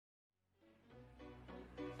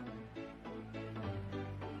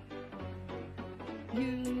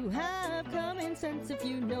You have common sense if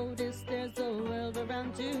you notice there's a world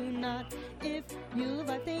around you. Not if you live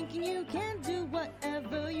by thinking you can do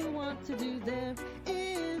whatever you want to do. There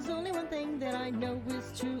is only one thing that I know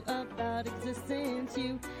is true about existence.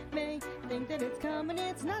 You may think that it's common,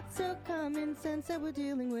 it's not so common sense that we're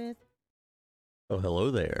dealing with. Oh, hello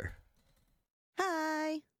there.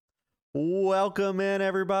 Hi. Welcome in,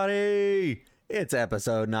 everybody. It's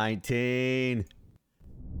episode 19.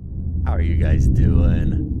 How are you guys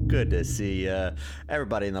doing? Good to see ya.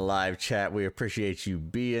 Everybody in the live chat, we appreciate you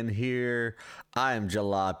being here. I am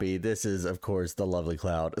Jalopy. This is, of course, the lovely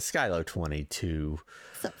Cloud, Skylo22.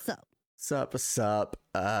 Sup.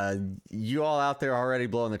 You all out there already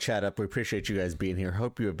blowing the chat up. We appreciate you guys being here.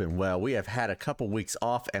 Hope you have been well. We have had a couple weeks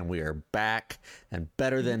off and we are back and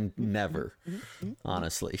better than never,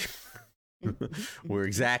 honestly. We're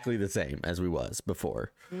exactly the same as we was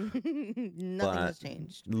before. Nothing has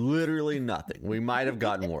changed. Literally nothing. We might have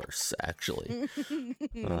gotten worse, actually.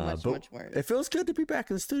 Much worse. It feels good to be back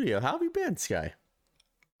in the studio. How have you been, Sky?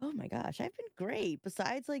 Oh my gosh, I've been great.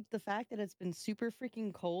 Besides, like, the fact that it's been super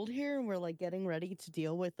freaking cold here and we're like getting ready to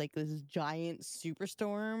deal with like this giant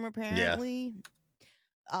superstorm, apparently.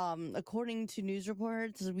 According to news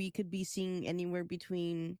reports, we could be seeing anywhere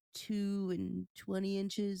between 2 and 20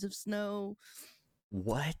 inches of snow.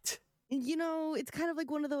 What? You know, it's kind of like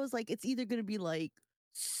one of those, like, it's either going to be like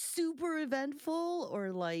super eventful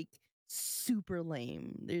or like super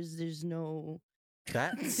lame. There's no.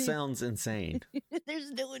 That sounds insane.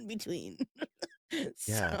 There's no in between.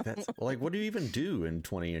 Yeah, So, that's like, what do you even do in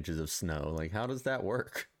 20 inches of snow? Like, how does that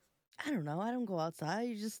work? I don't know. I don't go outside.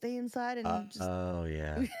 You just stay inside and just Oh,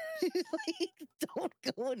 yeah. like, don't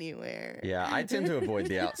go anywhere. Yeah, I tend to avoid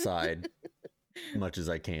the outside as much as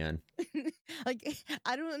I can. Like,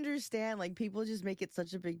 I don't understand. Like, people just make it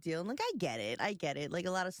such a big deal. And, like, I get it. Like,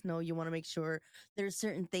 a lot of snow, you want to make sure there's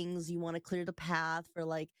certain things you want to clear the path for,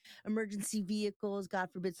 like, emergency vehicles. God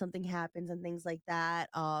forbid something happens and things like that.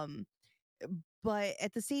 But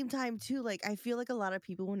at the same time, too, like, I feel like a lot of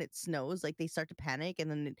people, when it snows, like, they start to panic, and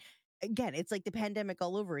then again, it's like the pandemic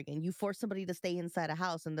all over again. You force somebody to stay inside a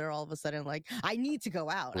house and they're all of a sudden like, I need to go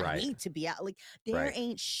out. I Right. need to be out. Like, there Right.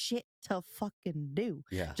 ain't shit to fucking do.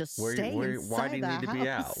 Yeah. Just why stay do you inside need the to be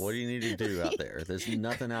out? house. What do you need to do out there? There's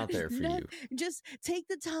nothing out there for you. Just take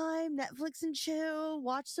the time, Netflix and chill,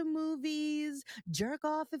 watch some movies, jerk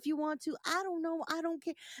off if you want to. I don't know. I don't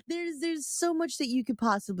care. There's so much that you could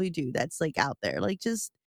possibly do that's like out there. Like,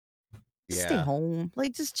 just stay Yeah. home.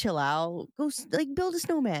 Like, just chill out. Go like build a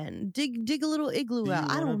snowman. Dig a little igloo Do out. you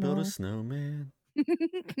I want to don't build know. a snowman?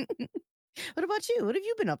 What about you? What have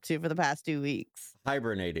you been up to for the past 2 weeks?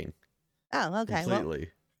 Hibernating. Oh, okay.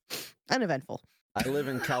 Completely. Well, uneventful. I live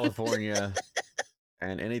in California,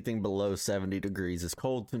 and anything below 70 degrees is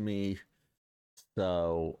cold to me.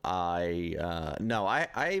 So I've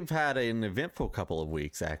had an eventful couple of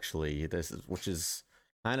weeks, actually. Which is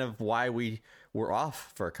kind of why we were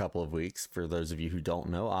off for a couple of weeks. For those of you who don't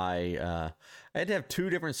know, I had to have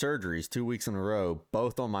 2 different surgeries 2 weeks in a row,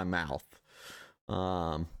 both on my mouth.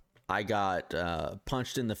 I got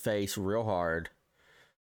punched in the face real hard,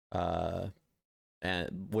 and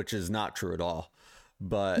which is not true at all.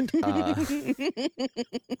 But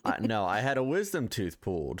no, I had a wisdom tooth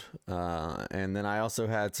pulled, and then I also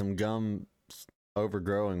had some gum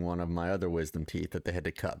overgrowing one of my other wisdom teeth that they had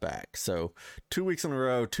to cut back. So 2 weeks in a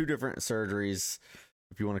row, 2 different surgeries,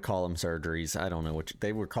 if you want to call them surgeries. I don't know what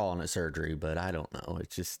they were calling it, surgery, but I don't know.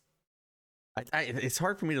 It's just, it's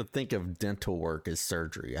hard for me to think of dental work as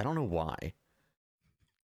surgery. I don't know why.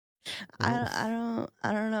 I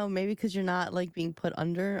don't know. Maybe because you're not like being put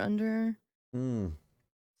under. So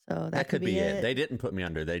that could be it. They didn't put me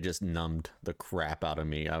under. They just numbed the crap out of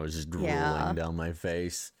me. I was just drooling down my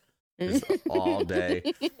face all day.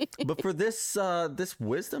 But for this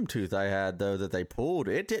wisdom tooth I had, though, that they pulled,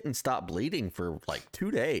 it didn't stop bleeding for like 2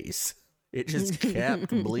 days. It just kept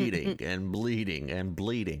bleeding and bleeding and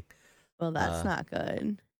bleeding. Well, that's not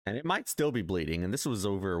good. And it might still be bleeding. And this was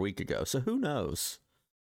over a week ago. So who knows?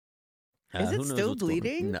 Is it still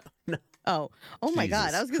bleeding? No. Oh my God.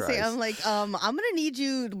 Jesus I was going to say, Christ. I'm like, I'm going to need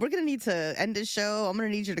you. We're going to need to end this show. I'm going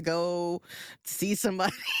to need you to go see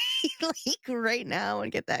somebody like right now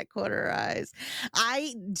and get that cauterized.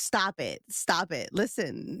 Stop it.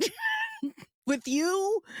 Listen, with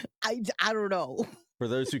you, I don't know. For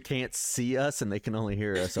those who can't see us and they can only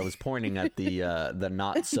hear us, I was pointing at the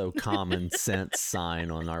not so common sense sign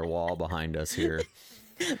on our wall behind us here.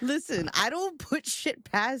 Listen, I don't put shit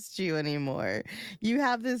past you anymore. You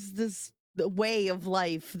have this way of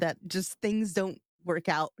life that just things don't work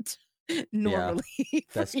out normally.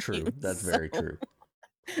 That's true. That's very true.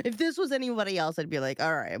 If this was anybody else, I'd be like,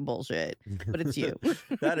 all right, bullshit. But it's you.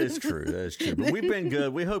 That is true. That is true. But we've been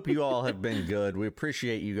good. We hope you all have been good. We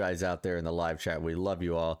appreciate you guys out there in the live chat. We love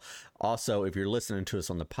you all. Also, if you're listening to us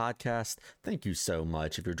on the podcast, thank you so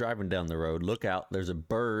much. If you're driving down the road, look out. There's a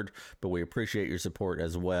bird, but we appreciate your support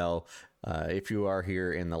as well. If you are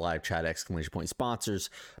here in the live chat, exclamation point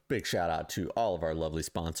sponsors, big shout out to all of our lovely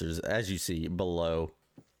sponsors, as you see below.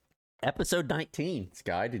 Episode 19.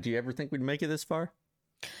 Sky, did you ever think we'd make it this far?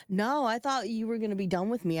 No, I thought you were going to be done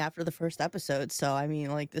with me after the first episode. So, I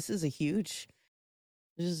mean, like, this is a huge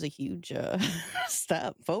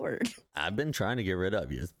step forward. I've been trying to get rid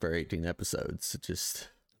of you for 18 episodes. It just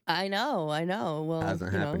I know. Well,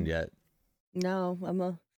 hasn't happened yet. No, I'm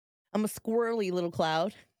a squirrely little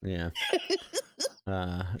cloud. Yeah.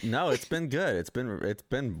 No, it's been good. It's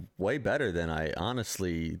been way better than I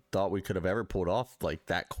honestly thought we could have ever pulled off like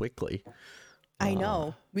that quickly. I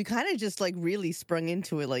know. We kind of just like really sprung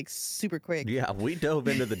into it like super quick. Yeah, we dove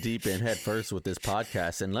into the deep end head first with this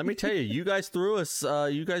podcast, and let me tell you, you guys threw us a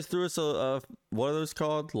what are those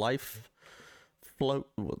called? Life float,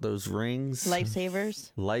 those rings?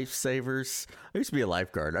 Lifesavers. I used to be a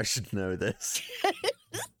lifeguard. I should know this.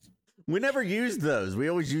 We never used those. We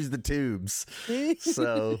always used the tubes.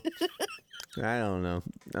 So I don't know.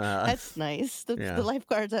 That's nice. The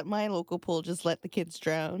lifeguards at my local pool just let the kids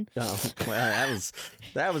drown. Oh, well,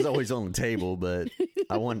 that was always on the table, but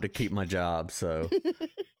I wanted to keep my job, so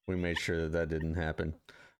we made sure that didn't happen.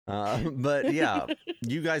 But yeah,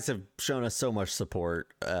 you guys have shown us so much support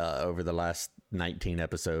over the last 19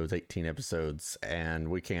 episodes, 18 episodes, and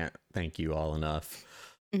we can't thank you all enough.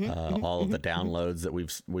 All of the downloads that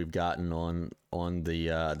we've gotten on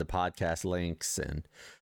the podcast links, and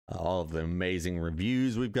all of the amazing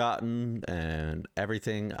reviews we've gotten and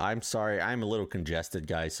everything. I'm sorry, I'm a little congested,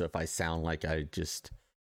 guys, so if I sound like I just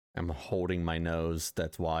am holding my nose,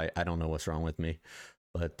 that's why. I don't know what's wrong with me,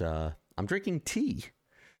 but I'm drinking tea,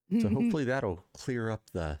 so hopefully that'll clear up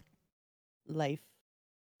the life.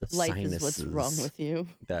 The Life sinuses. is what's wrong with you.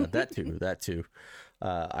 That too.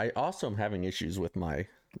 I also am having issues with my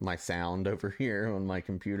sound over here on my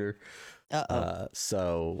computer.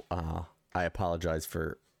 So I apologize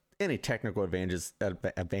for any technical advantages. I'm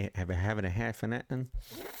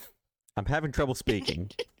having trouble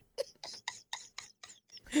speaking.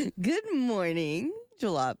 Good morning,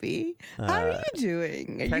 Jalopy. How are you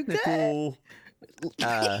doing? Are technical, you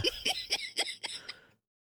good?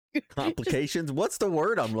 Complications. What's the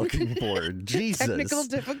word I'm looking for? Jesus. Technical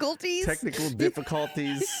difficulties.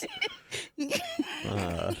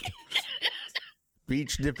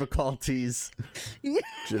 Speech difficulties.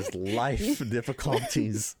 Just life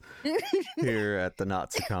difficulties here at the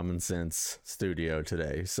Not So Common Sense studio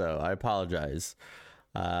today. So I apologize.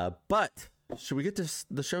 But should we get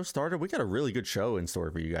the show started? We got a really good show in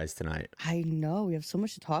store for you guys tonight. I know. We have so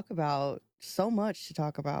much to talk about. Fun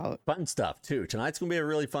stuff, too. Tonight's going to be a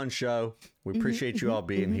really fun show. We appreciate you all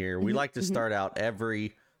being here. We like to start out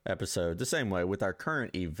every episode the same way with our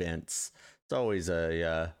current events. It's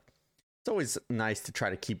always nice to try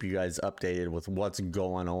to keep you guys updated with what's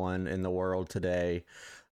going on in the world today.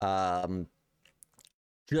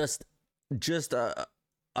 Just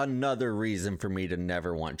another reason for me to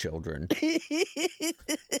never want children.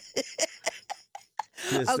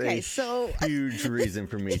 So huge reason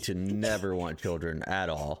for me to never want children at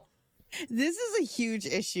all. This is a huge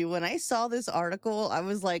issue. When I saw this article, I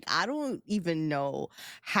was like, I don't even know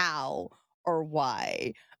how or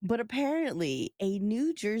why. But apparently, a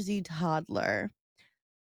New Jersey toddler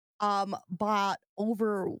bought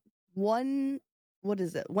over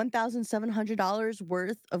 $1,700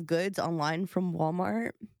 worth of goods online from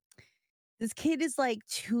Walmart. This kid is like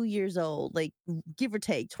 2 years old, like give or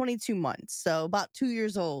take 22 months. So about 2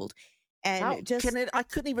 years old. And I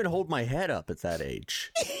couldn't even hold my head up at that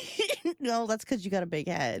age. No, that's because you got a big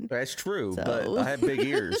head. That's true, but I have big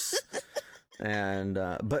ears. And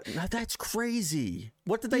but that's crazy.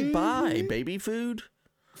 What did they buy? Baby food?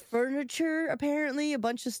 Furniture, apparently, a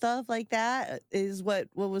bunch of stuff like that is what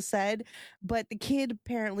was said. But the kid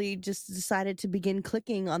apparently just decided to begin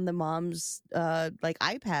clicking on the mom's like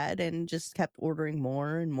iPad and just kept ordering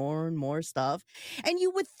more and more and more stuff. And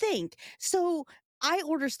you would think, so I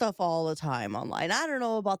order stuff all the time online. I don't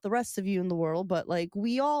know about the rest of you in the world, but like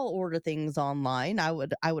we all order things online. I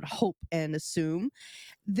would hope and assume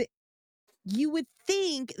that you would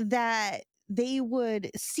think that they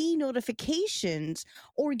would see notifications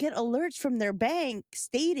or get alerts from their bank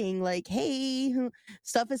stating like, hey,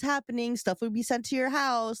 stuff is happening, stuff will be sent to your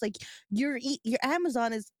house. Like your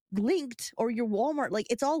Amazon is linked, or your Walmart, like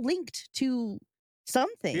it's all linked to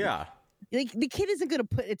something. Yeah. Like the kid isn't gonna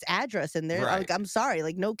put its address in there. Right. Like, I'm sorry,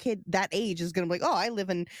 like no kid that age is gonna be like, oh, I live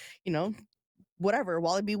in, you know, whatever,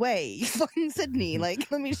 Wallaby Way, fucking Sydney. Like,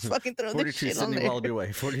 let me just fucking throw this 42 shit on Sydney there. Wallaby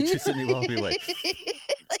Way. 42 Sydney Wallaby Way.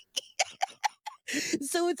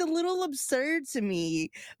 So it's a little absurd to me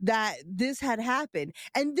that this had happened.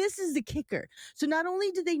 And this is the kicker. So not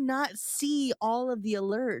only did they not see all of the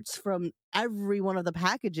alerts from every one of the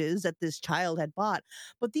packages that this child had bought,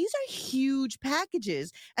 but these are huge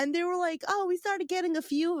packages. And they were like, oh, we started getting a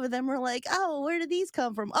few of them. We're like, oh, where did these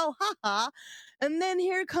come from? Oh, haha. And then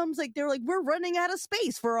here comes like, they're like, we're running out of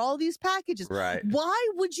space for all these packages. Right. Why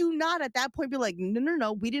would you not at that point be like,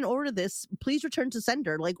 no, we didn't order this. Please return to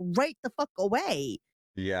sender. Like, right the fuck away.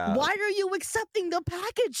 Yeah. Why are you accepting the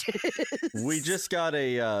packages? We just got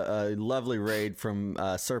a lovely raid from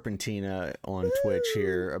Serpentina on Twitch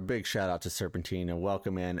here. A big shout out to Serpentina.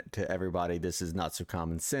 Welcome in to everybody. This is Not So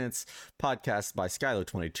Common Sense, podcast by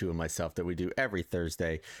Skylo22 and myself that we do every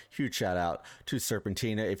Thursday. Huge shout out to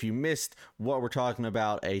Serpentina. If you missed what we're talking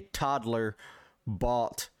about, a toddler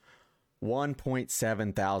bought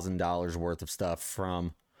 $1.7 thousand worth of stuff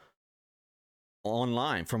from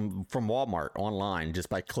online, from Walmart online, just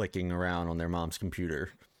by clicking around on their mom's computer.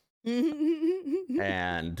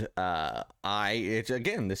 And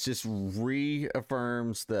this just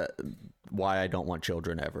reaffirms that why I don't want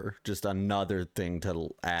children ever. Just another thing to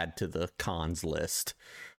add to the cons list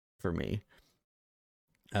for me.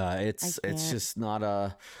 It's just not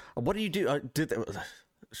a. What do you do?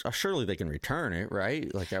 Surely they can return it, right?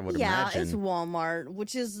 Like I would imagine. Yeah, it's Walmart,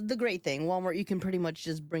 which is the great thing. Walmart, you can pretty much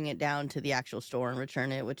just bring it down to the actual store and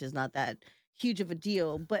return it, which is not that huge of a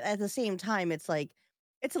deal. But at the same time, it's like,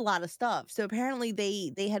 it's a lot of stuff. So apparently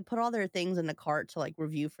they had put all their things in the cart to like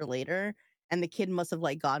review for later. And the kid must have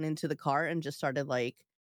like gone into the cart and just started like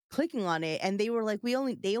clicking on it. And they were like, they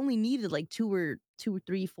only needed like two or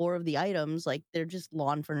three, four of the items. Like they're just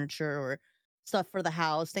lawn furniture or stuff for the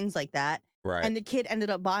house, things like that. Right. And the kid ended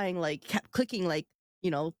up buying, like, kept clicking, like, you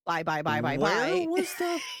know, buy. Where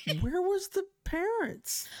was the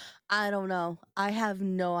parents? I don't know. I have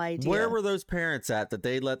no idea. Where were those parents at that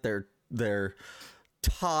they let their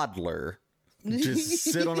toddler just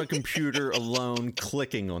sit on a computer alone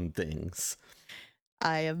clicking on things?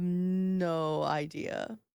 I have no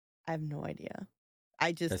idea. I don't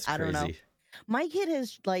know. My kid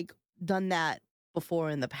has, like, done that before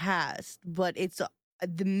in the past, but it's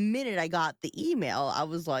the minute I got the email, I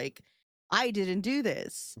was like, I didn't do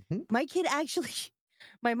this. Mm-hmm. My kid actually,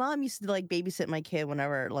 my mom used to like babysit my kid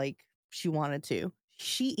whenever like she wanted to.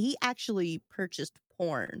 He actually purchased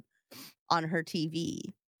porn on her TV,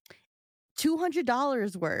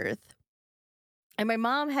 $200 worth. And my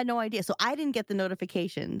mom had no idea. So I didn't get the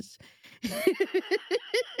notifications.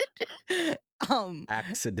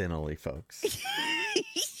 Accidentally, folks.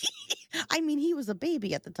 I mean, he was a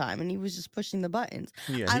baby at the time, and he was just pushing the buttons.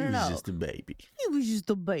 Yeah, I don't know. He was just a baby. He was just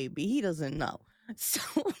a baby. He doesn't know. So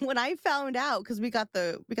when I found out, because we got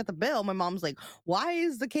the bill, my mom's like, "Why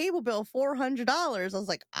is the cable bill $400?" I was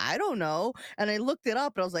like, "I don't know." And I looked it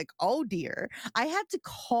up, and I was like, "Oh dear!" I had to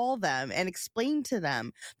call them and explain to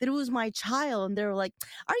them that it was my child, and they were like,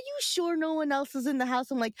 "Are you sure no one else is in the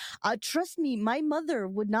house?" I'm like, "Trust me, my mother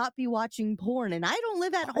would not be watching porn, and I don't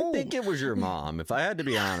live at home." I think it was your mom. If I had to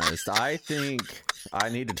be honest, I think I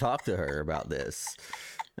need to talk to her about this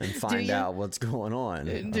and find out what's going on.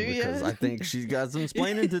 Because I think she's got some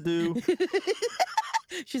explaining to do.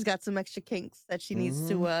 She's got some extra kinks that she needs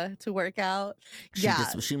to work out.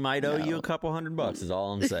 She might owe you a couple $100 is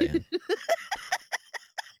all I'm saying.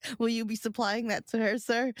 Will you be supplying that to her,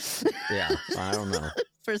 sir? Yeah, I don't know.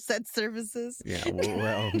 For said services? Yeah,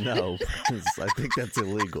 well no. I think that's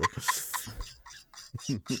illegal.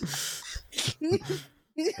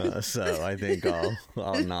 So I think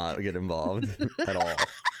I'll not get involved at all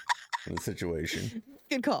in the situation.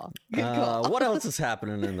 Good call. What else is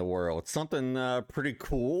happening in the world? Something pretty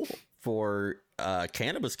cool for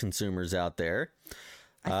cannabis consumers out there.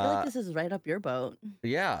 I feel like this is right up your boat.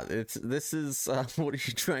 Yeah, this is what are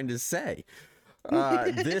you trying to say?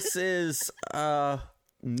 This is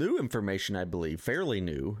new information, I believe, fairly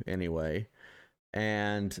new anyway,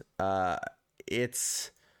 and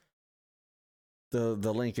it's. The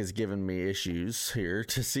link has given me issues here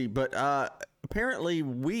to see, but apparently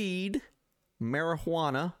weed,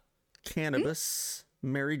 marijuana, cannabis,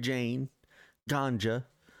 Mary Jane, ganja,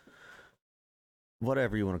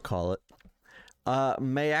 whatever you want to call it,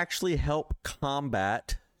 may actually help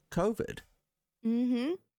combat COVID.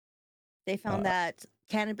 Mm-hmm. They found that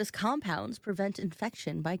cannabis compounds prevent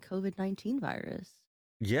infection by COVID-19 virus.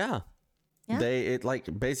 Yeah. Yeah. It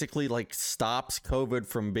like basically like stops COVID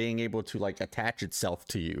from being able to like attach itself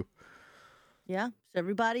to you. Yeah. So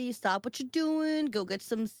everybody, stop what you're doing. Go get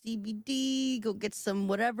some CBD. Go get some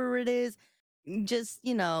whatever it is. Just,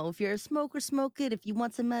 if you're a smoker, smoke it. If you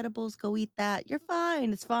want some edibles, go eat that. You're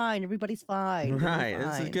fine. It's fine. Everybody's fine. You're Right.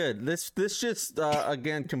 This is fine. good. This just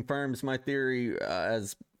again confirms my theory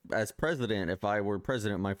as president. If I were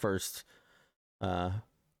president, my first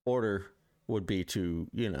order would be to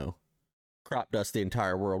crop dust the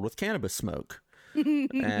entire world with cannabis smoke.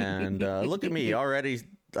 And look at me already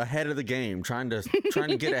ahead of the game, trying to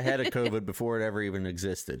get ahead of COVID before it ever even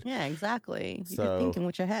existed. Yeah, exactly. So, you're thinking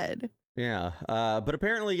with your head. Yeah, but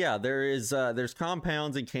apparently, there's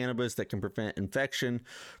compounds in cannabis that can prevent infection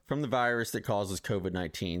from the virus that causes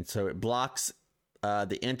COVID-19. So it blocks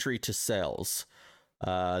the entry to cells.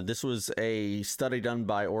 This was a study done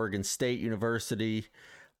by Oregon State University.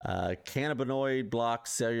 Cannabinoid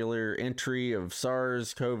blocks cellular entry of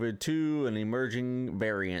SARS-CoV-2 and emerging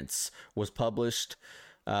variants was published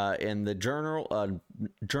in the Journal of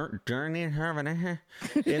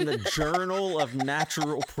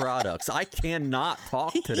Natural Products. I cannot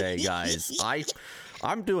talk today, guys.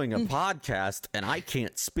 I'm doing a podcast and I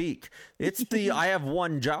can't speak. I have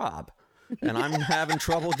one job and I'm having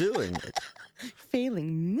trouble doing it.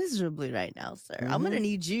 Failing miserably right now, sir. Mm-hmm. I'm gonna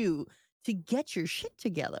need you to get your shit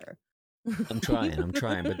together. I'm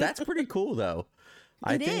trying, but that's pretty cool though.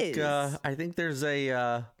 I think there's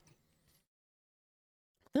a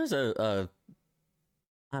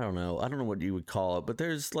I don't know what you would call it, but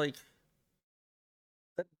there's like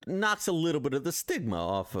that knocks a little bit of the stigma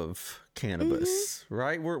off of cannabis,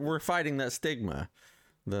 right? We're fighting that stigma,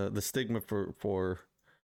 the stigma for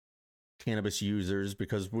cannabis users,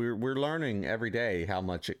 because we're learning every day how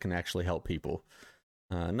much it can actually help people,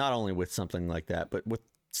 not only with something like that, but with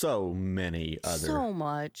so many other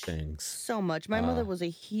things. So much. My mother was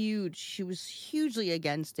she was hugely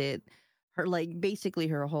against it. Basically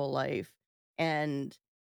her whole life. And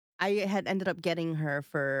I had ended up getting her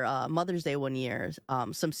for Mother's Day one year,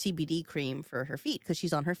 some CBD cream for her feet because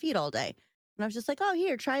she's on her feet all day. And I was just like, oh,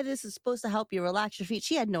 here, try this. It's supposed to help you relax your feet.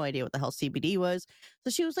 She had no idea what the hell CBD was. So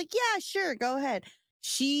she was like, yeah, sure, go ahead.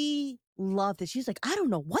 She loved it. She's like, I don't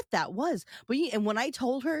know what that was. And when I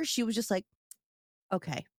told her, she was just like,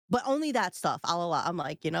 okay. But only that stuff. I'll allow. I'm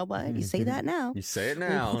like, you know what? You say that now. You say it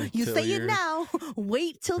now. You say it now.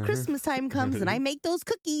 Wait till Christmas time comes and I make those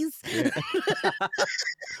cookies. Yeah.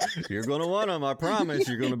 You're going to want them. I promise.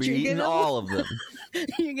 You're going to be eating all of them.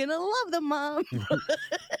 You're going to love them, Mom.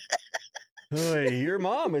 Hey, your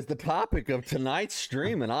mom is the topic of tonight's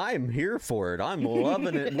stream, and I'm here for it. I'm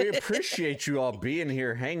loving it. We appreciate you all being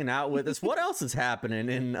here, hanging out with us. What else is happening?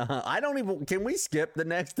 And can we skip the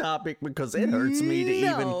next topic because it hurts me to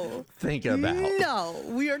even think about? No,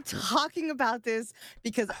 we are talking about this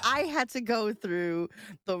because I had to go through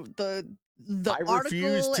the I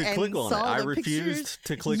refused to click on it. I refused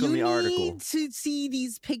to click on the article. You need to see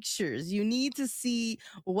these pictures. You need to see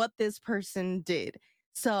what this person did.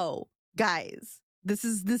 So, guys, this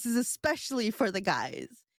is especially for the guys.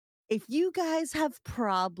 If you guys have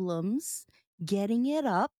problems getting it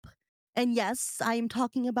up, and yes, I am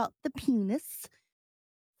talking about the penis,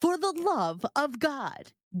 for the love of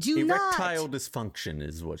God, do not. Erectile dysfunction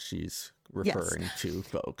is what she's referring to,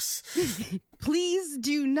 folks. Please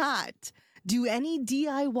do not do any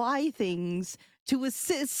DIY things to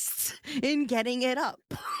assist in getting it up.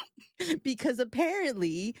 Because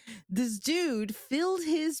apparently this dude filled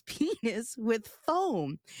his penis with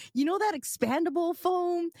foam. You know that expandable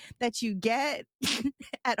foam that you get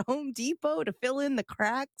at Home Depot to fill in the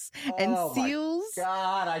cracks and seals? Oh my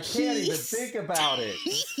God, I can't even think about it.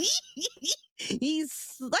 He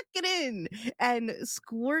stuck it in and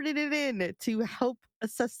squirted it in to help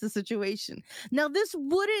assess the situation. Now, this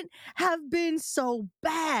wouldn't have been so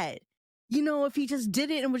bad, if he just did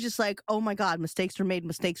it and was just like, oh my God, mistakes were made,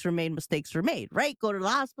 right? Go to the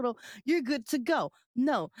hospital, you're good to go.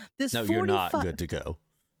 No, you're not good to go.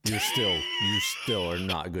 You still are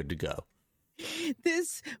not good to go.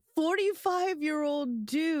 This 45-year-old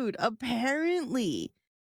dude apparently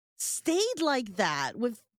stayed like that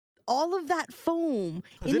with all of that foam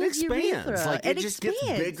in his urethra. Like it just gets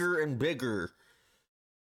bigger and bigger.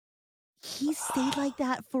 He stayed like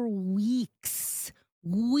that for weeks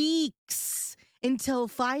until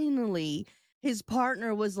finally his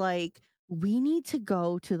partner was like, we need to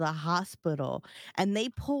go to the hospital. And they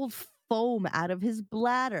pulled foam out of his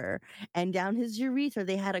bladder and down his urethra.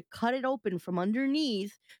 They had to cut it open from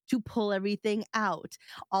underneath to pull everything out.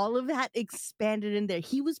 All of that expanded in there.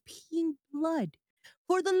 He was peeing blood.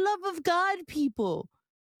 For the love of God, people.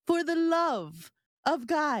 For the love of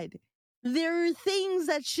God. There are things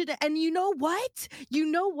that should, and you know what?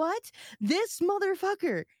 This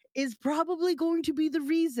motherfucker is probably going to be the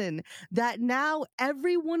reason that now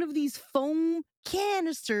every one of these foam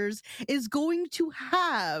canisters is going to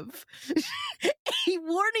have a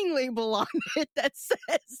warning label on it that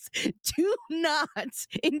says, "Do not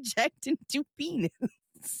inject into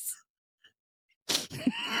penis."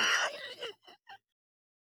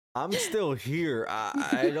 I'm still here.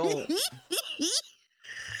 I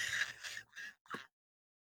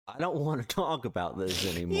don't want to talk about this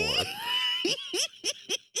anymore.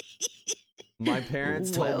 My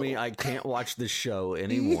parents told me I can't watch the show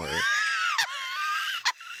anymore.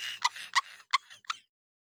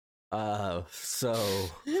 So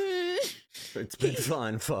it's been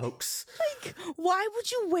fun, folks. Like, why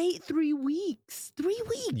would you wait 3 weeks? 3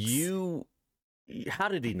 weeks. How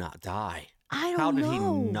did he not die? I don't know. How did he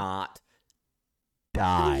not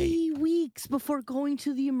die? 3 weeks before going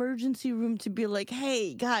to the emergency room to be like,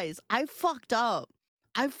 "Hey guys, I fucked up.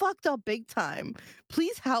 I fucked up big time.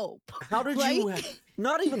 Please help." How did you,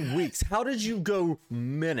 not even weeks, how did you go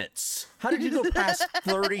minutes? How did you go past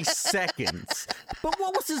 30 seconds? But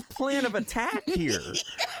what was his plan of attack here?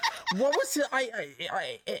 What was it?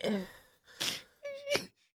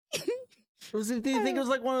 Do you think it was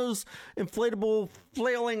like one of those inflatable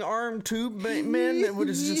flailing arm tube men that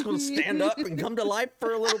was just going to stand up and come to life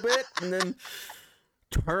for a little bit and then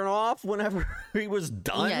turn off whenever he was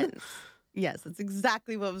done? Yes, that's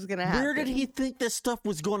exactly what was going to happen. Where did he think this stuff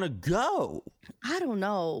was going to go? I don't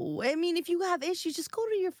know. I mean, if you have issues, just go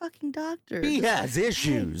to your fucking doctor. He has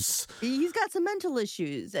issues. He's got some mental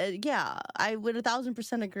issues. Yeah, I would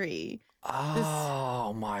 1,000% agree.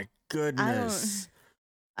 Oh, my goodness.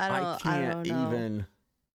 I don't know.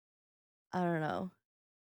 I don't know.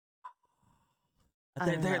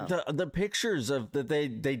 The pictures of that they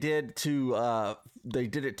did it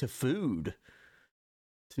to food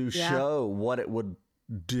to show what it would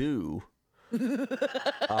do. And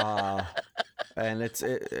it's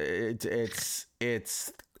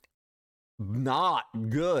not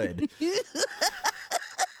good.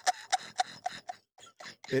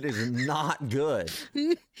 It is not good.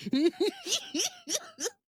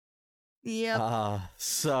 Yep.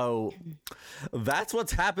 So that's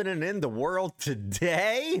what's happening in the world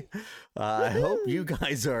today. I hope you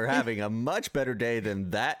guys are having a much better day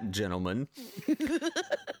than that gentleman.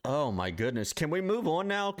 Oh my goodness. Can we move on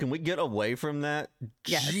now? Can we get away from that?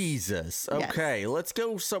 Yes. Jesus. Okay, let's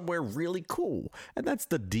go somewhere really cool. And that's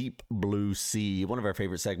the deep blue sea, one of our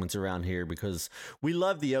favorite segments around here because we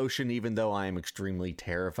love the ocean, even though I am extremely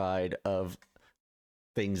terrified of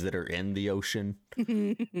things that are in the ocean.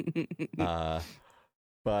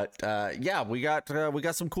 But yeah, we got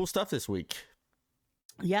some cool stuff this week.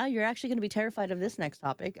 Yeah, you're actually going to be terrified of this next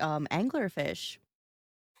topic. Anglerfish.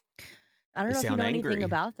 I don't know if you know anything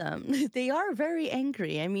about them. They are very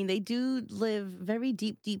angry. I mean, they do live very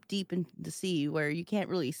deep in the sea where you can't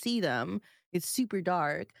really see them. It's super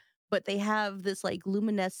dark, but they have this like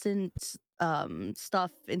luminescent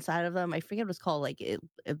stuff inside of them. I forget what it's called. Like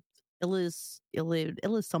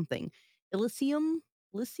something. Elysium,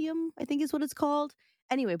 I think is what it's called.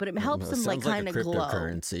 Anyway, but it helps them like kind of glow.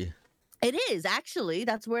 Cryptocurrency. It is actually.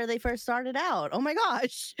 That's where they first started out. Oh my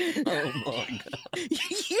gosh! Oh my god!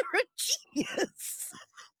 You're a genius.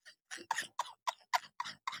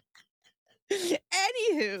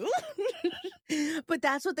 Anywho, but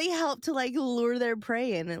that's what they help to like lure their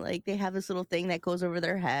prey in, and like they have this little thing that goes over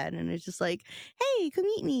their head, and it's just like, "Hey, come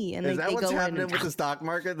eat me!" And is they that what's go happening with the stock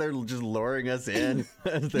market? They're just luring us in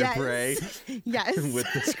as their prey. Yes, with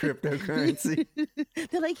this cryptocurrency.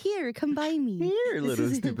 They're like, "Here, come buy me. Here, little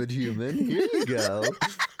stupid human. Here you go."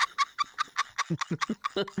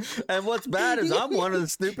 And what's bad is I'm one of the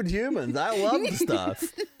stupid humans. I love the stuff.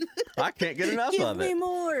 I can't get enough of it. Give me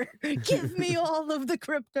more. Give me all of the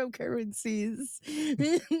cryptocurrencies.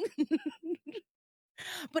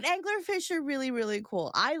 But anglerfish are really, really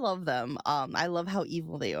cool. I love them. I love how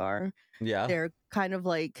evil they are. Yeah. They're kind of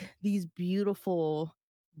like these beautiful,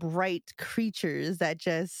 bright creatures that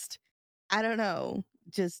just, I don't know,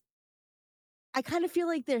 just I kind of feel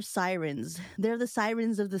like they're sirens. They're the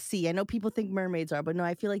sirens of the sea. I know people think mermaids are, but no,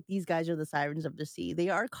 I feel like these guys are the sirens of the sea. They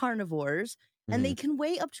are carnivores, and they can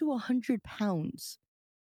weigh up to 100 pounds.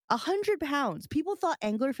 100 pounds. People thought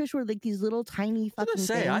anglerfish were like these little tiny fucking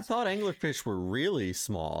things. I thought anglerfish were really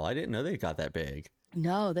small. I didn't know they got that big.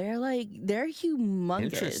 No, they're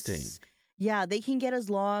humongous. Interesting. Yeah, they can get as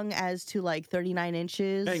long as to like 39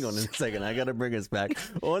 inches. Hang on a second. I got to bring us back.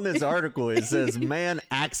 On this article, it says, man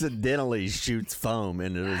accidentally shoots foam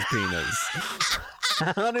into his penis.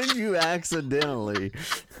 How did you accidentally?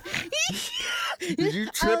 Did you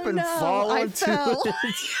trip and fall into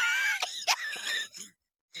it?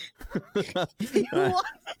 He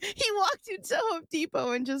walked into Home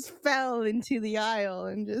Depot and just fell into the aisle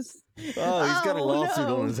and just. Oh, he's got a lawsuit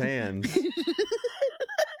no. on his hands.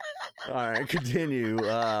 All right, continue.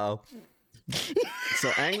 So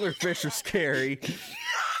anglerfish are scary.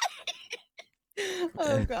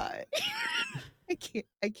 Oh God. I can't.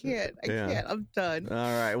 I'm done. All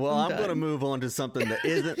right. Well, I'm going to move on to something that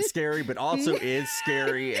isn't scary, but also is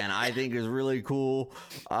scary, and I think is really cool.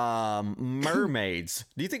 Mermaids.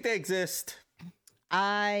 Do you think they exist?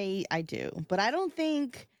 I do, but I don't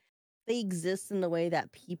think they exist in the way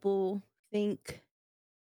that people think.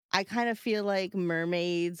 I kind of feel like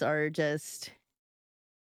mermaids are just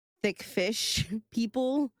thick fish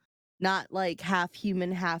people, not like half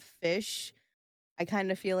human, half fish. I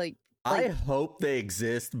kind of feel like I hope they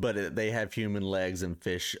exist, but they have human legs and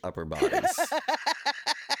fish upper bodies.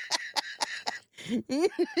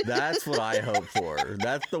 That's what I hope for.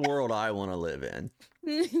 That's the world I want to live in.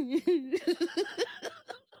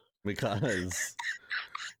 Because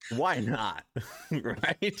why not?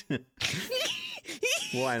 Right?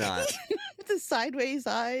 Why not? The sideways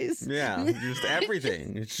eyes. Yeah, just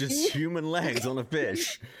everything. It's just human legs on a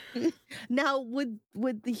fish. Now, would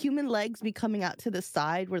the human legs be coming out to the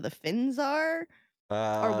side where the fins are?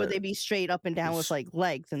 Or would they be straight up and down with like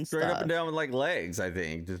legs and straight stuff? Straight up and down with like legs, I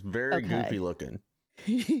think. Just very goofy looking.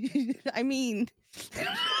 I mean,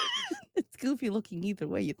 it's goofy looking either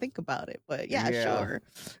way you think about it, but yeah. Sure.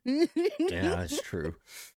 Yeah, that's true.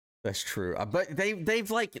 That's true. But they've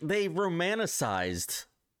romanticized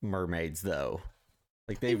mermaids though.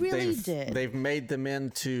 Like they've made them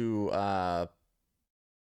into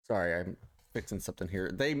sorry, I'm fixing something here.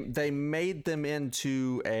 They made them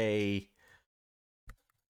into a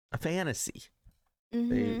fantasy.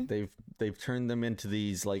 Mm-hmm. They've turned them into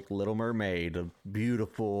these like Little Mermaid,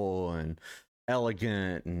 beautiful and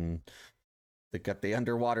elegant, and they got the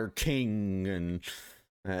underwater king, and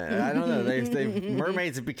I don't know. They've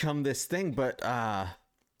mermaids have become this thing, but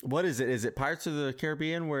what is it? Is it Pirates of the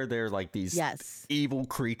Caribbean where they're like these evil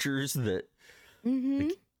creatures that? Mm-hmm.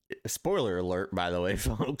 Like, spoiler alert, by the way,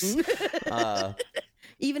 folks.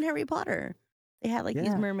 Even Harry Potter, they had like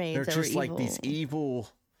these mermaids. They're that just were like these evil.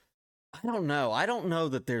 I don't know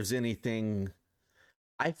that there's anything.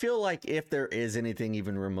 I feel like if there is anything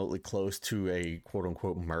even remotely close to a quote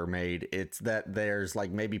unquote mermaid, it's that there's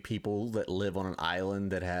like maybe people that live on an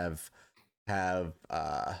island that have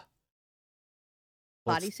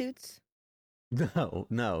bodysuits. No.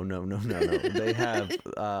 They have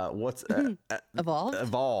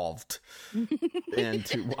evolved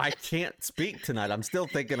into. I can't speak tonight. I'm still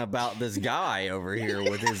thinking about this guy over here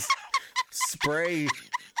with his spray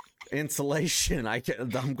insulation.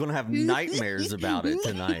 I'm gonna have nightmares about it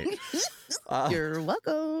tonight. You're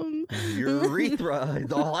welcome. Urethra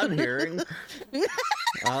is all I'm hearing.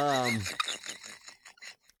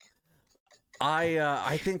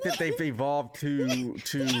 I think that they've evolved to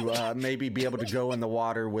maybe be able to go in the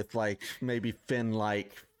water with like maybe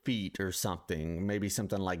fin-like feet or something, maybe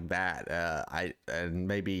something like that. And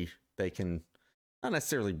maybe they can not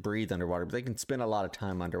necessarily breathe underwater, but they can spend a lot of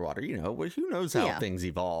time underwater. You know, who knows how things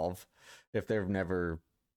evolve if there's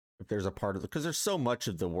a part of because there's so much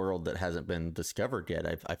of the world that hasn't been discovered yet.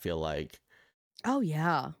 I feel like. Oh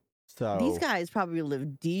yeah. So these guys probably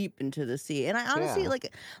live deep into the sea, and I honestly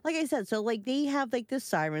like I said, so like they have like this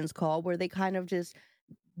siren's call where they kind of just.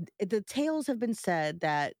 The tales have been said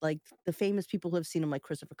that like the famous people who have seen them, like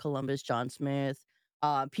Christopher Columbus, John Smith,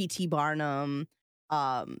 P.T. Barnum.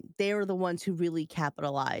 They were the ones who really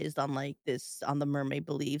capitalized on like this on the mermaid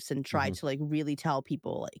beliefs and tried to like really tell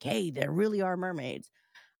people like, hey, there really are mermaids.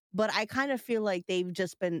 But I kind of feel like they've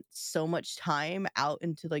just spent so much time out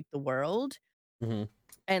into like the world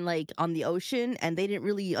and like on the ocean, and they didn't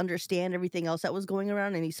really understand everything else that was going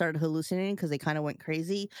around, and he started hallucinating because they kind of went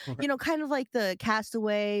crazy. You know, kind of like the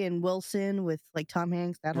Castaway and Wilson with like Tom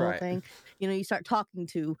Hanks, that whole thing. You know, you start talking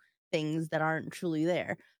to things that aren't truly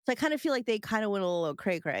there. So I kind of feel like they kind of went a little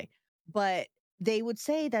cray-cray. But they would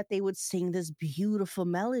say that they would sing this beautiful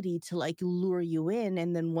melody to like lure you in,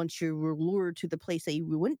 and then once you were lured to the place that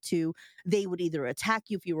you went to, they would either attack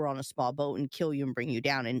you if you were on a small boat and kill you and bring you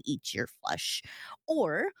down and eat your flesh,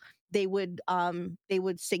 or they would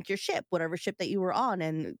sink your ship, whatever ship that you were on,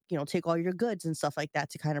 and you know, take all your goods and stuff like that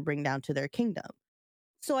to kind of bring down to their kingdom.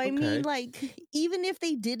 So I mean, like, even if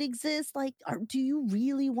they did exist, like, do you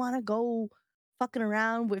really want to go fucking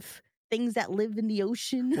around with things that live in the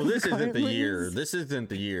ocean? Well, this isn't the year. This isn't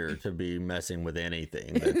the year to be messing with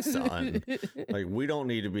anything that's on. Like, we don't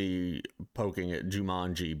need to be poking at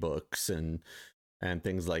Jumanji books and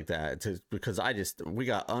things like that because we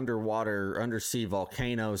got undersea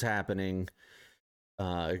volcanoes happening.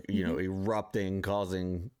 erupting,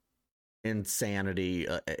 causing insanity.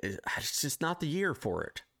 It's just not the year for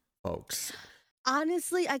it, folks.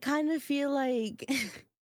 Honestly, I kind of feel like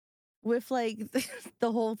with like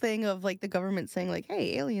the whole thing of like the government saying like,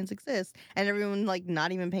 hey, aliens exist, and everyone like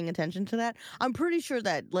not even paying attention to that, I'm pretty sure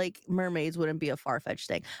that like mermaids wouldn't be a far-fetched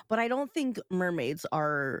thing. But I don't think mermaids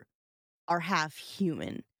are half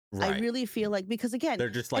human. Right. I really feel like, because again, They're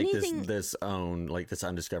just like anything, this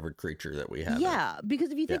undiscovered creature that we have. yeah,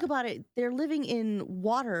 because if you think Yeah. about it, they're living in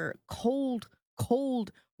water, cold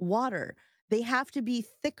water. They have to be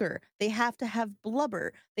thicker. They have to have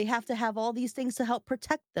blubber. They have to have all these things to help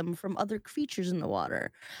protect them from other creatures in the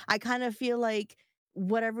water. I kind of feel like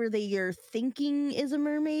whatever they are thinking is a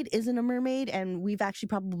mermaid isn't a mermaid, and we've actually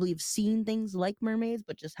probably seen things like mermaids,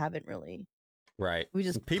 but just haven't really. Right. We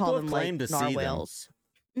just People call have them claimed like to see them. narwhals.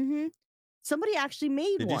 Mm-hmm. Somebody actually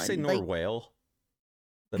made Did one. you say like, Norwhale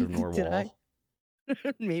instead of Norwal? Did I?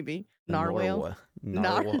 Maybe A narwhal.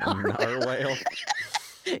 Narwhal.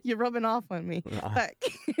 You're rubbing off on me. But,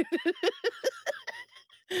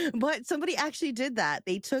 but somebody actually did that.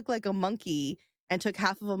 They took like a monkey and took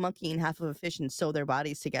half of a monkey and half of a fish and sewed their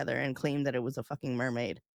bodies together and claimed that it was a fucking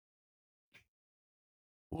mermaid.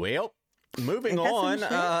 Well, moving Ain't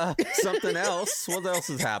that on. some Something else. What else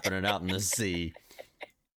is happening out in the sea?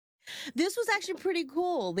 This was actually pretty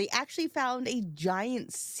cool. They actually found a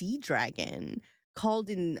giant sea dragon called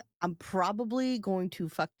I'm probably going to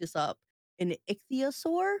fuck this up, an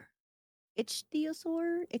ichthyosaur.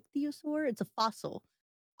 Ichthyosaur? It's a fossil.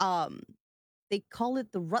 They call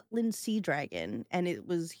it the Rutland sea dragon, and it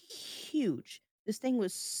was huge. This thing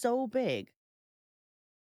was so big.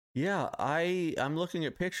 Yeah, I'm looking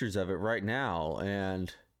at pictures of it right now,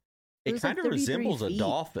 and it was like kind of 33 resembles a feet.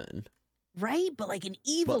 Dolphin. Right? But like an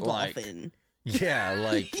evil But, like, dolphin. Yeah,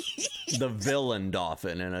 like the villain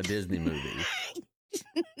dolphin in a Disney movie.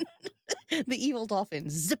 The evil dolphin,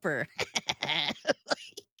 Zipper.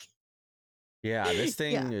 Yeah, this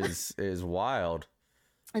thing Yeah. is wild.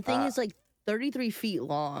 The thing is like 33 feet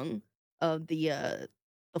long of the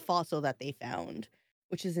fossil that they found,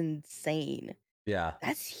 which is insane. Yeah.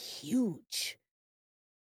 That's huge.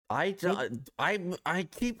 I don't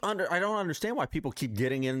understand why people keep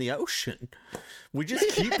getting in the ocean. We just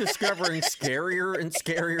keep discovering scarier and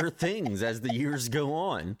scarier things as the years go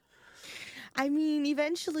on. I mean,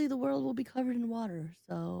 eventually the world will be covered in water,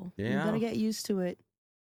 so you Yeah. gotta get used to it.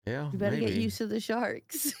 Yeah, You better get maybe. used to the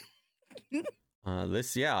sharks.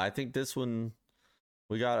 I think this one,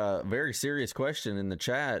 we got a very serious question in the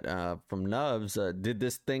chat from Nubs. Did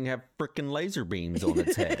this thing have freaking laser beams on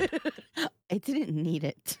its head? It didn't need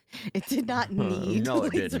it. It did not need. No,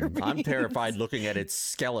 it laser didn't. I'm beams. terrified looking at its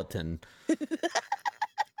skeleton.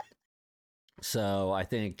 So I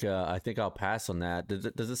think I'll pass on that. Does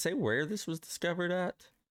it say where this was discovered at?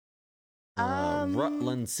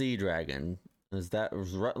 Rutland Sea Dragon. Was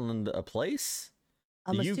Rutland a place?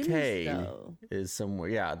 I'm The assuming UK so. is somewhere.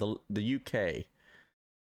 Yeah, the UK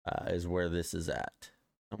is where this is at.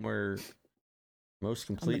 Somewhere. Most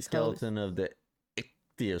complete coast. skeleton of the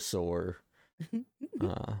ichthyosaur.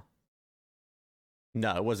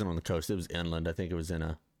 No, it wasn't on the coast. It was inland. I think it was in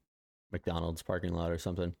a McDonald's parking lot or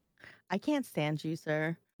something. I can't stand you,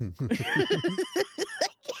 sir. I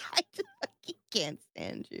just fucking can't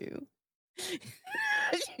stand you.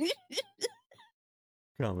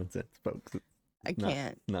 Common sense, folks. I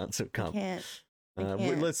can't. Not so I common. can't. I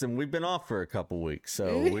can't. Listen, we've been off for a couple weeks,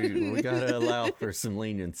 so we gotta allow for some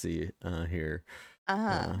leniency here.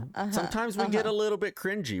 Sometimes we get a little bit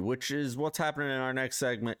cringy, which is what's happening in our next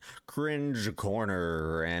segment, Cringe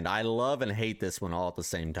Corner, and I love and hate this one all at the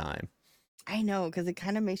same time. I know, because it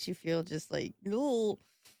kind of makes you feel just like, ooh,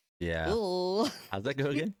 Yeah. ooh, How's that go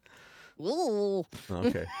again? ooh,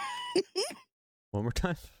 Okay. One more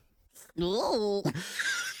time. ooh.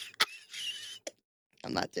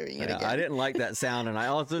 I'm not doing it Yeah, again. I didn't like that sound, and I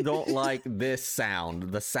also don't like this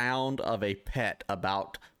sound, the sound of a pet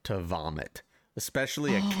about to vomit,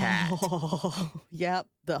 especially a cat. Yep.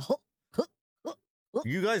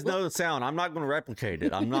 You guys know the sound. I'm not going to replicate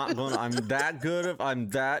it. I'm that I'm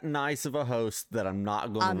that nice of a host that I'm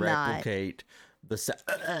not going to replicate the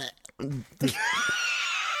sound.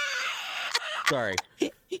 Sorry.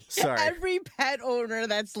 Every pet owner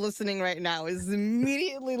that's listening right now is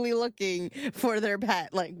immediately looking for their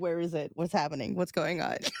pet. Like, where is it? What's happening? What's going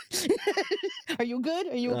on? Are you good?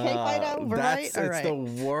 Are you okay, Fido? We're right? All It's right. the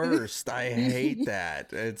worst. I hate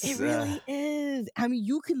that. It really is. I mean,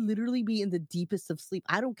 you could literally be in the deepest of sleep.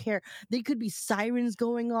 I don't care. There could be sirens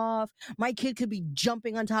going off. My kid could be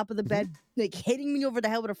jumping on top of the bed, like hitting me over the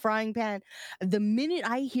head with a frying pan. The minute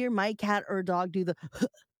I hear my cat or dog do the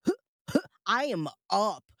I am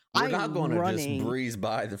up. We're I not am going to just running. breeze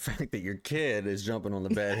by the fact that your kid is jumping on the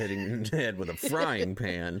bed, hitting your head with a frying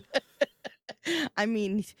pan. I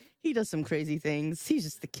mean, he does some crazy things. He's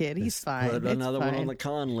just a kid. He's Just fine. Put It's another one on fine. the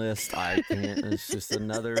con list. I can't. It's just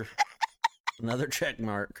another check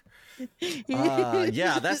mark.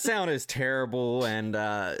 Yeah, that sound is terrible, and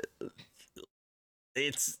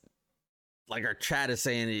it's like our chat is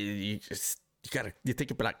saying, you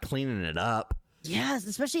think about cleaning it up. Yes,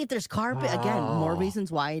 especially if there's carpet. Again, more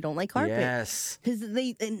reasons why I don't like carpet. Yes, because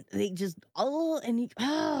they just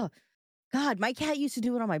God, my cat used to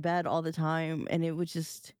do it on my bed all the time, and it would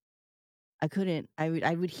just I couldn't. I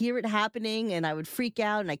would hear it happening, and I would freak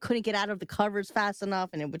out, and I couldn't get out of the covers fast enough,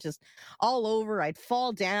 and it would just all over. I'd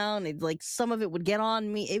fall down, and like some of it would get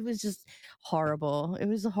on me. It was just horrible. It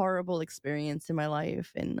was a horrible experience in my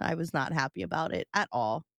life, and I was not happy about it at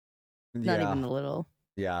all. Not even a little.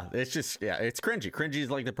 Yeah, it's just it's cringy. Cringy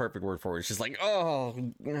is like the perfect word for it. It's just like, oh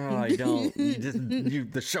no, I don't.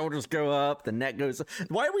 The shoulders go up, the neck goes.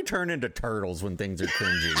 Why do we turn into turtles when things are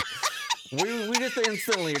cringy? we just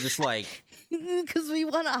instantly are just like, because we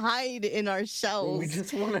want to hide in our shells. We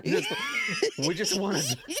just want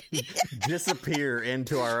to disappear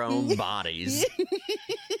into our own bodies.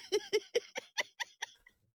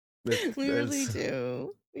 We really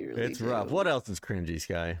do. It's rough. What else is cringy,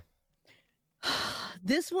 Sky?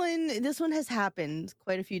 This one has happened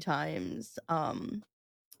quite a few times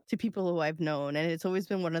to people who I've known, and it's always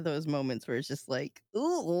been one of those moments where it's just like,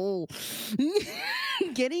 ooh,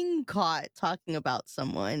 getting caught talking about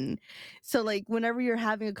someone. So like whenever you're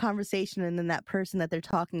having a conversation and then that person that they're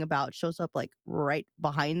talking about shows up like right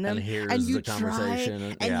behind them, and here's and you the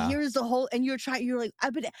conversation, here's the whole, and you're like,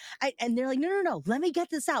 and they're like, no, let me get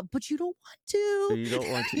this out, but you don't want to. You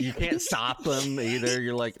don't want to. You can't stop them either.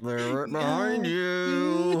 You're like, they're right behind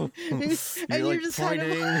you. And you're like just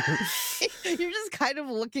pointing. You're just kind of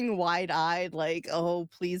looking wide-eyed, like, oh,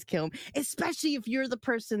 please kill me. Especially if you're the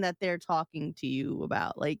person that they're talking to you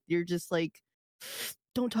about. Like, you're just like,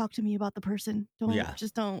 don't talk to me about the person.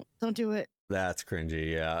 Just don't do it. That's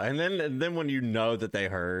cringy, yeah. And then when you know that they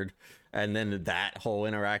heard, and then that whole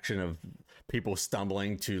interaction of people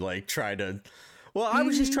stumbling to like try to, well, I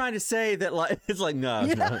was just trying to say that, like, it's like, no.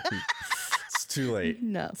 It's too late.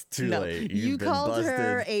 No, it's too late. You called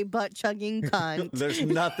her a butt chugging cunt. There's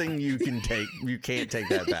nothing you can take. You can't take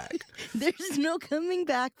that back. There's no coming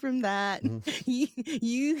back from that.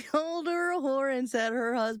 You called her a whore and said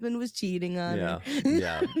her husband was cheating on her.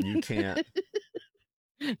 Yeah. You can't.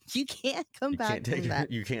 You can't come back from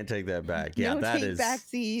that. You can't take that back. Yeah, no that is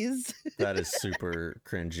backsies. That is super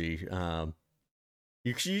cringy.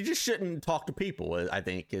 You just shouldn't talk to people, I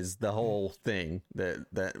think, is the whole thing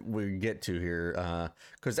that we get to here.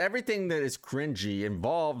 Because everything that is cringy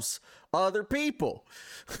involves other people.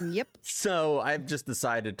 Yep. So I've just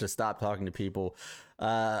decided to stop talking to people.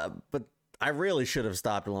 But I really should have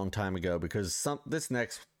stopped a long time ago, because this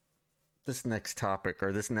next topic,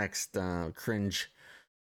 or this next cringe,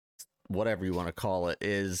 whatever you want to call it,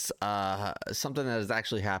 is something that has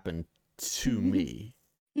actually happened to me.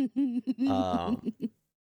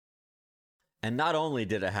 And not only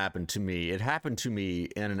did it happen to me, it happened to me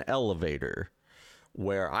in an elevator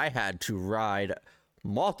where I had to ride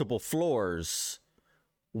multiple floors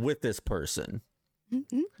with this person.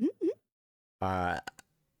 I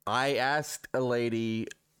asked a lady,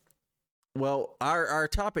 well, our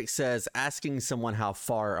topic says asking someone how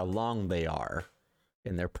far along they are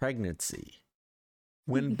in their pregnancy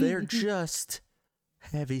when they're just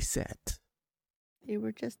heavy set. They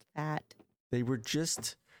were just fat. They were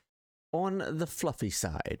just on the fluffy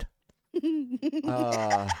side.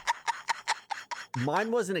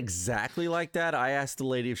 Mine wasn't exactly like that. I asked the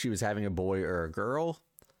lady if she was having a boy or a girl.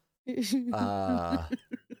 She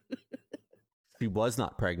was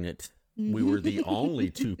not pregnant. We were the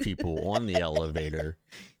only two people on the elevator.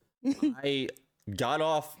 I got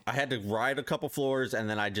off. I had to ride a couple floors, and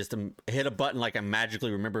then I just hit a button like I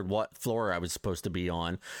magically remembered what floor I was supposed to be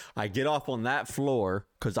on. I get off on that floor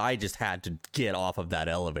because I just had to get off of that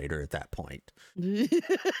elevator at that point.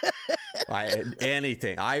 I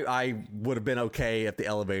would have been okay if the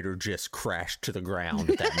elevator just crashed to the ground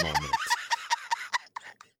at that moment.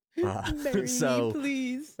 Marry me,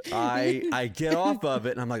 please. I get off of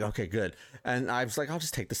it, and I'm like, okay, good. And I was like, I'll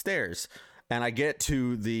just take the stairs. And I get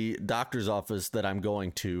to the doctor's office that I'm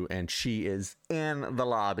going to, and she is in the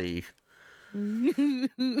lobby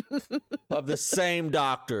of the same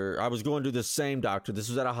doctor. I was going to the same doctor. This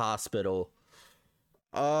was at a hospital.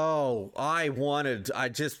 Oh, I wanted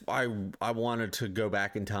to go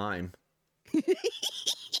back in time.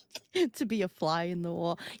 To be a fly in the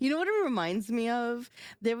wall. You know what it reminds me of?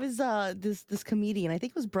 There was this comedian, I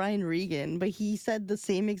think it was Brian Regan, but he said the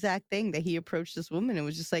same exact thing, that he approached this woman and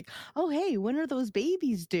was just like, "Oh, hey, when are those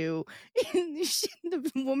babies due?" And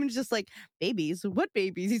the woman's just like, "Babies? What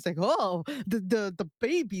babies?" He's like, "Oh, the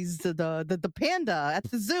babies, the panda at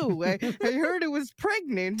the zoo. I heard it was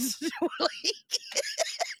pregnant." Like,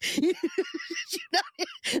 you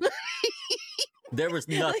know, There was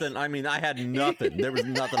nothing. I mean, I had nothing. There was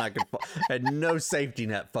nothing I could. I had no safety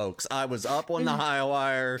net, folks. I was up on the high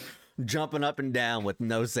wire, jumping up and down with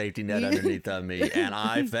no safety net underneath of me, and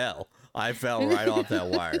I fell. I fell right off that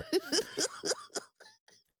wire.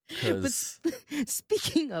 But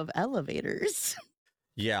speaking of elevators,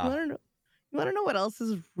 yeah, you want to know what else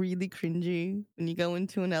is really cringy when you go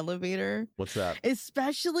into an elevator? What's that?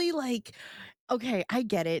 Especially like, okay, I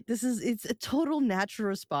get it. It's a total natural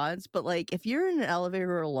response, but like if you're in an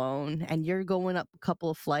elevator alone and you're going up a couple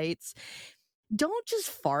of flights, don't just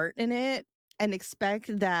fart in it and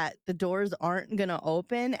expect that the doors aren't going to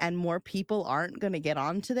open and more people aren't going to get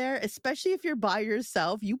onto there, especially if you're by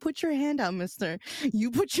yourself. You put your hand out, mister.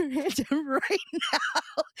 You put your hand out right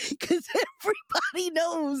now, because everybody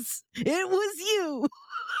knows it was you.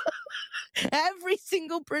 Every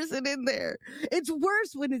single person in there. It's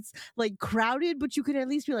worse when it's like crowded, but you could at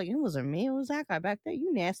least be like, "It wasn't me, it was that guy back there,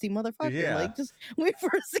 you nasty motherfucker." Yeah. Like, just wait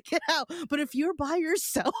for us to get out. But if you're by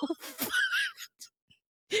yourself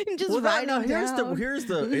and just ride on down.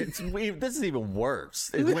 This is even worse.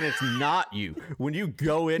 Is when it's not you. When you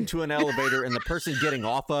go into an elevator and the person getting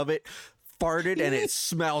off of it farted and it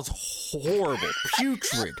smells horrible,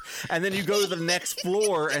 putrid, and then you go to the next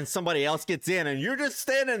floor and somebody else gets in and you're just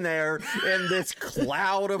standing there in this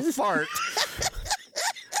cloud of fart.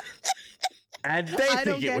 And they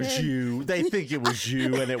think it was you. They think it was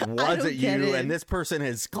you, and it wasn't you. And this person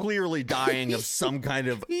is clearly dying of some kind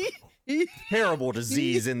of terrible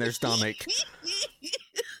disease in their stomach.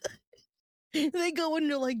 They go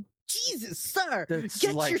into like, "Jesus, sir,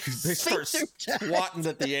 get like your they start sphincter swatting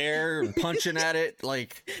at the air and punching at it.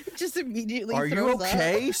 Like, just immediately. are you throws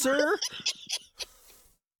okay, up. sir?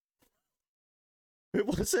 It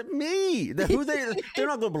wasn't me. They're not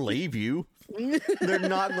going to believe you. They're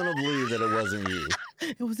not going to believe that it wasn't you.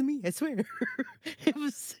 It wasn't me, I swear. It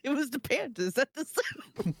was the pandas at the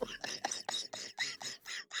zoo.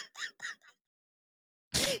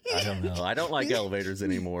 I don't know. I don't like elevators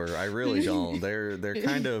anymore. I really don't. They're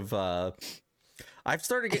kind of. I've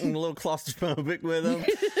started getting a little claustrophobic with them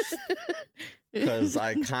because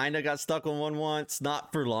I kind of got stuck on one once.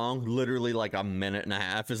 Not for long, literally like a minute and a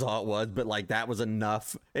half is all it was. But like that was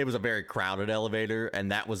enough. It was a very crowded elevator,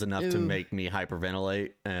 and that was enough to make me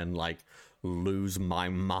hyperventilate and like lose my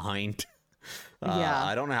mind. Yeah.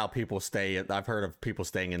 I don't know how people stay. I've heard of people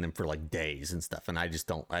staying in them for like days and stuff, and I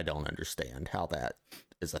don't understand how that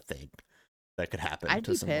is a thing that could happen. I'd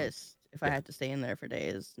to be someone. pissed if I had to stay in there for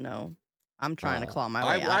days. No, I'm trying to claw my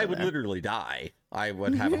way out. I of would there. literally die. I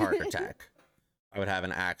would have a heart attack. I would have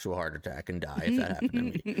an actual heart attack and die if that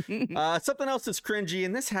happened to me. Something else that's cringy,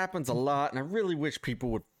 and this happens a lot, and I really wish people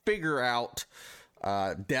would figure out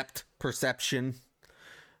depth perception.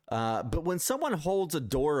 But when someone holds a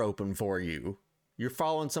door open for you, you're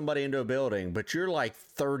following somebody into a building, but you're like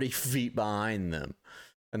 30 feet behind them,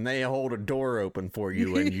 and they hold a door open for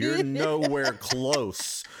you, and you're nowhere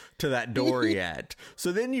close to that door yet.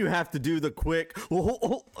 So then you have to do the quick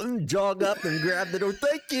jog up and grab the door.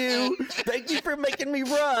 Thank you for making me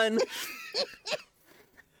run.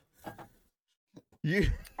 You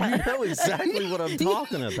know exactly what I'm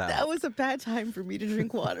talking about. That was a bad time for me to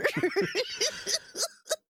drink water.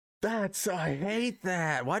 I hate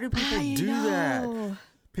that. Why do people do that?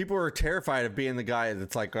 People are terrified of being the guy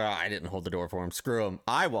that's like, "Oh, I didn't hold the door for him. Screw him.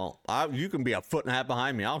 I won't. You can be a foot and a half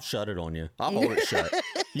behind me. I'll shut it on you. I'll hold it shut.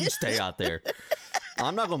 You stay out there.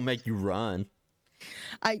 I'm not going to make you run."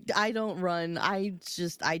 I don't run. I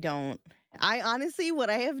don't. I honestly, what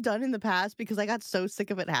I have done in the past, because I got so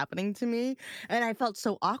sick of it happening to me and I felt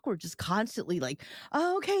so awkward just constantly like,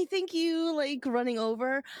 "Oh, okay, thank you," like running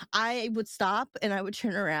over, I would stop and I would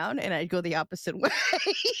turn around and I'd go the opposite way.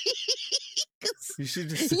 You should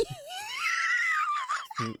just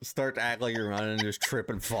start to act like you're running and just trip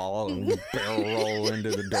and fall and barrel roll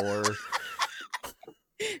into the door.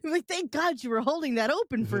 I'm like, "Thank God you were holding that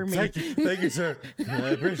open for me." Thank you, sir.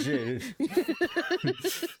 I appreciate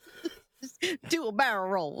it. Do a barrel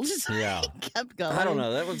roll. Just kept going. I don't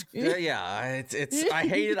know. That was it's I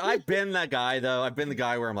hate it. I've been that guy though. I've been the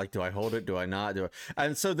guy where I'm like, do I hold it? Do I not?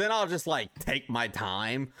 And so then I'll just like take my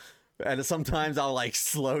time. And sometimes I'll like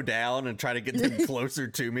slow down and try to get them closer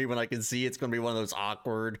to me when I can see it's going to be one of those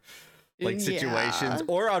awkward like situations, Yeah.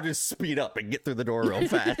 or I'll just speed up and get through the door real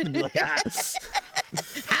fast and be like, ah.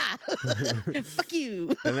 Ha! Fuck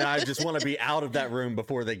you. And then I just want to be out of that room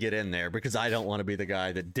before they get in there because I don't want to be the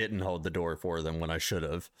guy that didn't hold the door for them when I should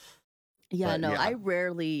have. Yeah, But, no, yeah. I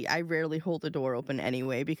rarely hold the door open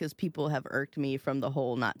anyway because people have irked me from the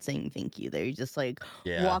whole not saying thank you. They just like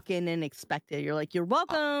Yeah. walk in and expect it. You're like, you're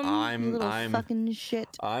welcome. You little fucking shit.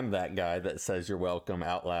 I'm that guy that says you're welcome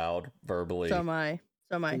out loud verbally. So am I.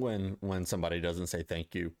 When somebody doesn't say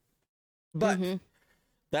thank you. But Mhm.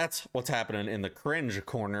 that's what's happening in the cringe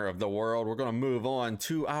corner of the world. We're going to move on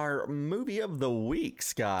to our movie of the week,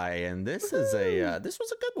 Sky, and this is this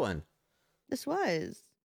was a good one. This was.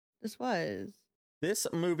 This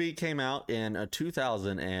movie came out in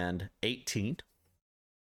 2018.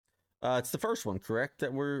 It's the first one, correct?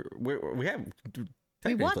 That we have We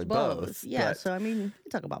technically watched both. Yeah, but, so I mean, we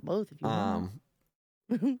can talk about both if you want.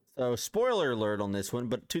 so spoiler alert on this one,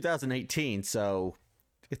 but 2018, so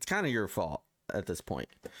it's kind of your fault at this point.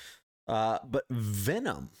 But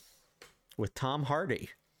Venom with Tom Hardy.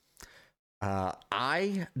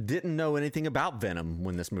 I didn't know anything about Venom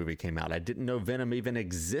when this movie came out. I didn't know Venom even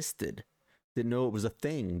existed. Didn't know it was a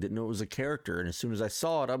thing. Didn't know it was a character. And as soon as I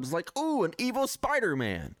saw it, I was like, ooh, an evil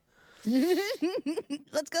Spider-Man.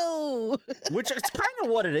 Let's go. Which is kind of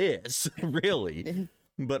what it is, really.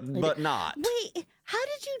 But not. Wait, how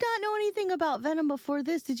did you not know anything about Venom before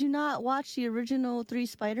this? Did you not watch the original 3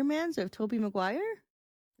 Spider-Mans of Tobey Maguire?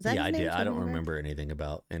 Is that Yeah, his I name, did. I Tobey don't Maguire? remember anything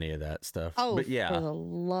about any of that stuff. Oh, but yeah, for the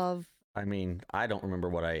love. I mean, I don't remember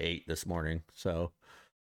what I ate this morning. So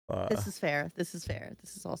This is fair. This is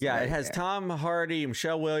also yeah, very it has fair. Tom Hardy,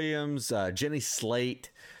 Michelle Williams, Jenny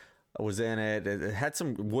Slate was in it. It had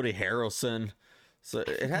some Woody Harrelson. So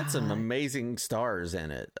it had some God. amazing stars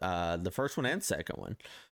in it. The first one and second one.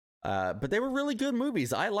 But they were really good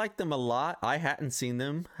movies. I liked them a lot. I hadn't seen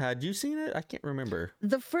them. Had you seen it? I can't remember.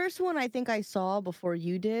 The first one I think I saw before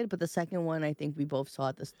you did, but the second one I think we both saw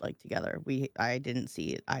it together. I didn't see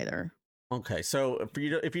it either. Okay, so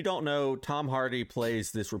if you don't know, Tom Hardy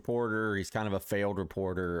plays this reporter. He's kind of a failed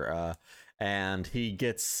reporter, and he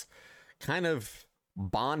gets kind of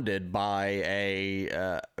bonded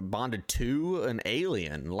to an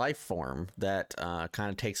alien life form that kind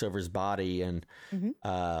of takes over his body, and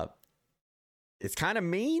it's kind of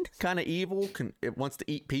mean, kind of evil. It wants to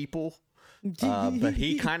eat people. But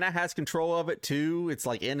he kind of has control of it too. It's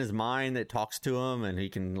like in his mind that talks to him, and he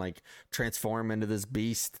can like transform into this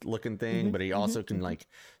beast looking thing, but he also can like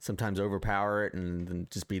sometimes overpower it and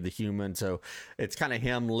just be the human. So it's kind of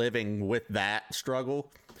him living with that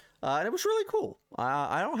struggle. And it was really cool.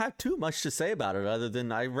 I don't have too much to say about it other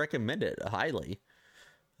than I recommend it highly.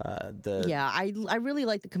 I really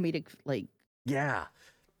like the comedic Yeah.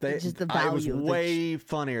 just the It was value of the way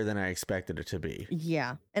funnier than I expected it to be.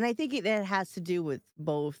 Yeah, and I think that has to do with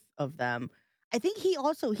both of them. I think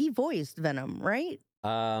he voiced Venom, right?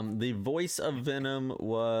 The voice of Venom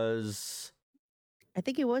was I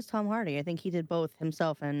think it was Tom Hardy. I think he did both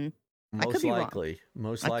himself, and I could most be wrong. likely.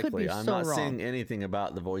 Most I could likely. be I'm so not wrong. seeing anything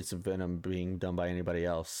about the voice of Venom being done by anybody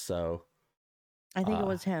else. So I think it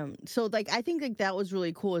was him. So I think that was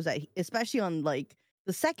really cool. Is that especially on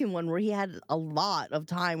the second one where he had a lot of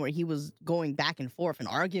time where he was going back and forth and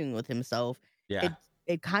arguing with himself. yeah.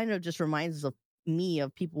 It kind of just reminds me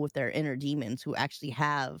of people with their inner demons who actually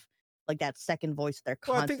have that second voice they're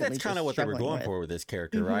Well, I constantly think that's kind of what they were going for with this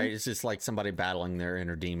character, Mhm. right? It's just like somebody battling their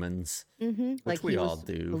inner demons. Like we he all was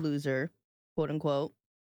do. a loser, quote unquote.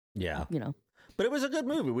 Yeah. You know. But it was a good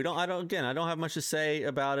movie. I don't have much to say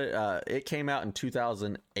about it. It came out in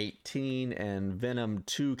 2018, and Venom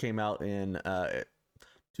 2 came out in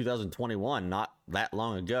 2021, not that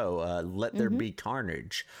long ago. Let There Be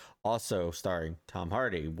Carnage, also starring Tom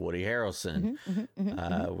Hardy, Woody Harrelson.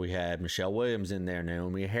 We had Michelle Williams in there,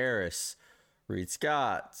 Naomi Harris, Reed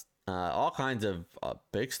Scott, all kinds of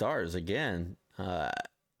big stars again.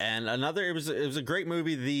 And it was a great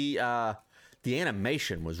movie. The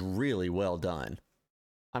animation was really well done.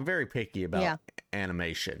 I'm very picky about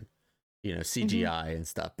animation, CGI and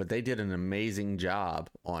stuff, but they did an amazing job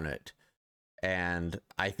on it. And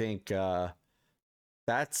I think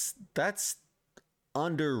that's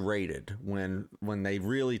underrated when they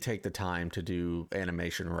really take the time to do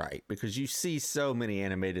animation right, because you see so many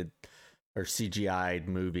animated or CGI'd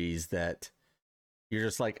movies that you're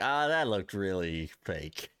just like, that looked really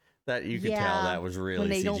fake. That you could tell that was really when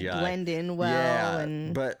they CGI. don't blend in well.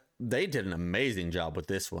 Yeah, but they did an amazing job with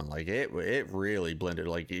this one. Like it really blended.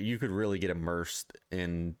 Like you could really get immersed.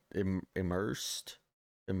 Yeah,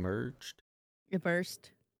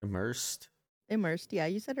 Yeah,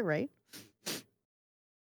 you said it right.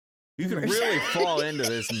 You can really fall into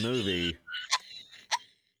this movie.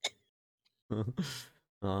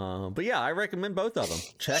 But yeah, I recommend both of them.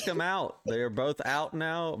 Check them out. They are both out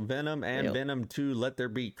now. Venom and Yep. Venom 2, Let There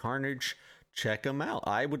Be Carnage. Check them out.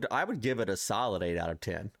 I would give it a solid 8 out of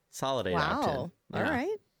 10. Solid 8 out of 10. Wow. Yeah. All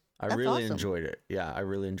right. I That's really awesome. enjoyed it. Yeah, I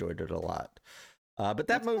really enjoyed it a lot. But that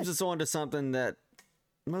That's moves good. us on to something that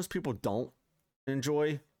most people don't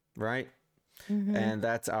enjoy, right? Mhm. And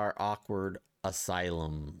that's our awkward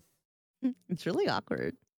asylum. It's really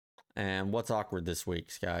awkward. And what's awkward this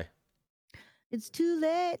week, Sky? It's too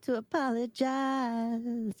late to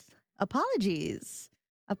apologize. Apologies.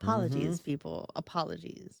 Apologies, people.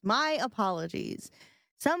 Apologies. My apologies.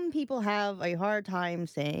 Some people have a hard time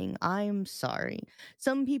saying, I'm sorry.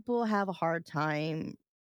 Some people have a hard time,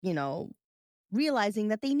 realizing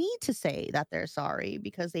that they need to say that they're sorry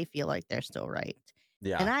because they feel like they're still right.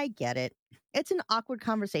 Yeah. And I get it. It's an awkward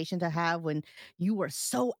conversation to have when you were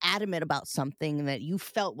so adamant about something that you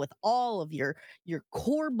felt with all of your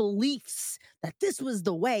core beliefs that this was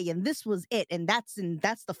the way and this was it and that's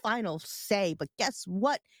the final say. But guess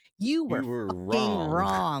what? You were fucking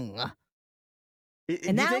wrong.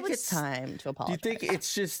 And now it's time to apologize. Do you think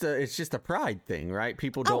it's just a pride thing, right?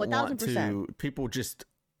 People don't want to. People just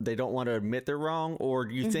they don't want to admit they're wrong, or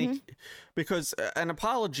do you think because an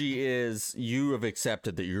apology is you have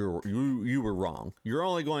accepted that you were wrong. You're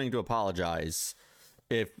only going to apologize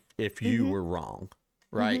if you were wrong,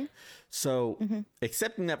 right? So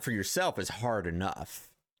accepting that for yourself is hard enough,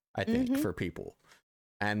 I think, for people,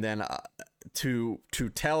 and then to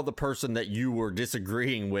tell the person that you were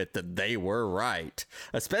disagreeing with that they were right,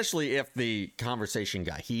 especially if the conversation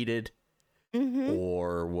got heated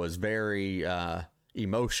or was very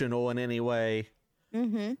emotional in any way.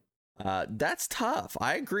 That's tough.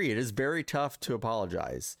 I agree. It is very tough to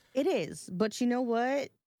apologize. It is. But you know what?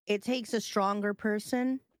 It takes a stronger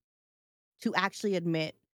person to actually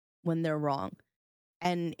admit when they're wrong.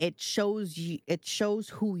 And it shows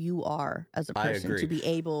who you are as a person to be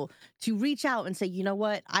able to reach out and say, you know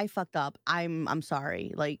what? I fucked up. I'm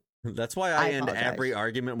sorry. Like, that's why I end every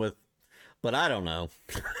argument with, but I don't know.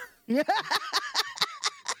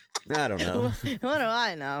 I don't know. What do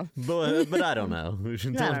I know? But I don't know.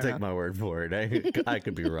 Don't take my word for it. I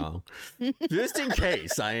could be wrong. Just in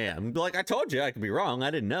case I am. Like I told you, I could be wrong. I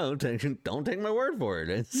didn't know. Don't take my word for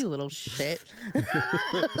it. You little shit.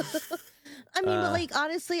 I mean, but like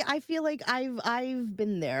honestly, I feel like I've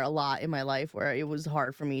been there a lot in my life where it was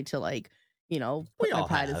hard for me to put my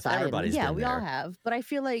pride aside. Everybody's yeah, been we there. all have. But I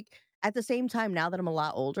feel like at the same time, now that I'm a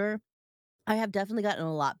lot older, I have definitely gotten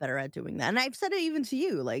a lot better at doing that. And I've said it even to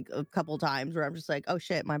you like a couple times where I'm just like, oh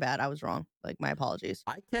shit, my bad. I was wrong. Like my apologies.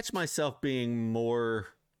 I catch myself being more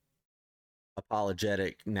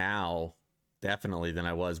apologetic now, definitely, than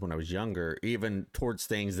I was when I was younger, even towards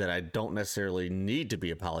things that I don't necessarily need to be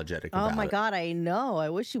apologetic about. Oh my God, I know. I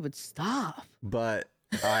wish you would stop. But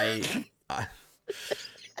I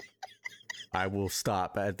will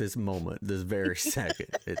stop at this moment, this very second.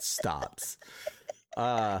 It stops.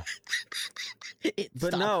 But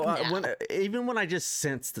no, even when I just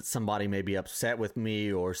sense that somebody may be upset with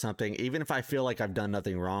me or something, even if I feel like I've done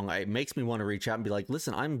nothing wrong, it makes me want to reach out and be like,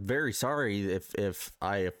 listen, I'm very sorry if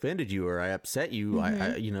I offended you or I upset you.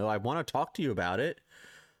 I want to talk to you about it.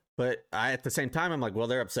 But at the same time, I'm like, well,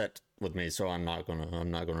 they're upset with me, so I'm not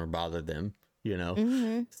gonna bother them.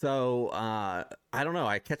 So I don't know.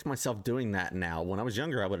 I catch myself doing that now. When I was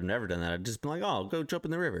younger, I would have never done that. I'd just been like, oh, go jump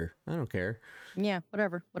in the river. I don't care. Yeah,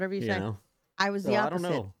 whatever you say. I was the I opposite.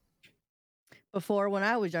 don't know. Before, when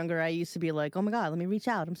I was younger, I used to be like, oh my God, let me reach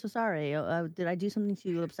out. I'm so sorry. Did I do something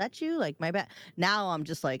to upset you? Like, my bad. Now I'm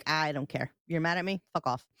just like, I don't care. You're mad at me? Fuck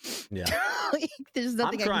off. Yeah. There's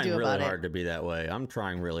nothing I can do about it. I'm trying really hard to be that way. I'm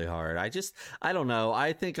trying really hard. I don't know.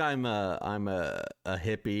 I think I'm a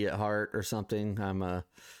hippie at heart or something.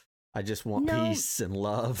 I just want peace and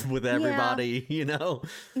love with everybody,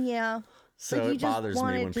 Yeah. So it bothers me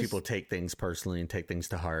when people take things personally and take things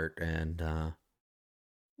to heart, and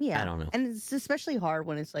yeah, I don't know. And it's especially hard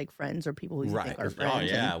when it's like friends or people who you think are friends. Oh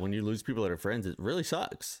yeah, when you lose people that are friends, it really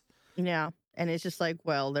sucks. Yeah. And it's just like,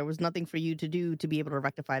 well, there was nothing for you to do to be able to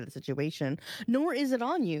rectify the situation, nor is it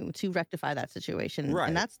on you to rectify that situation. Right.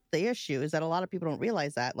 And that's the issue, is that a lot of people don't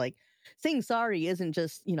realize that. Like, saying sorry isn't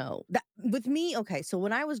just, that with me. Okay. So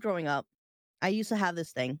when I was growing up, I used to have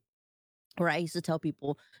this thing where I used to tell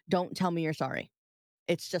people, don't tell me you're sorry.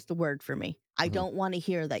 It's just a word for me. I don't want to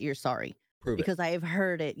hear that you're sorry. Prove it. because I've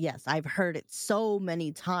heard it. Yes, I've heard it so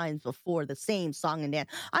many times before, the same song and dance.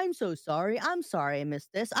 I'm so sorry. I'm sorry I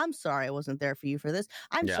missed this. I'm sorry I wasn't there for you for this.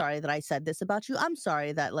 I'm Yeah. sorry that I said this about you. I'm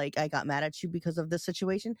sorry that like I got mad at you because of this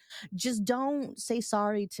situation. Just don't say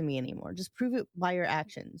sorry to me anymore. Just prove it by your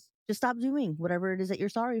actions. Just stop doing whatever it is that you're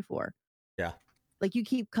sorry for. Yeah. Like you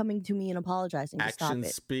keep coming to me and apologizing. Just stop Actions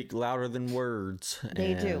it. speak louder than words.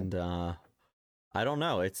 They do. And I don't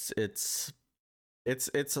know. It's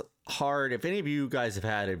hard. If any of you guys have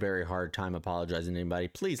had a very hard time apologizing to anybody,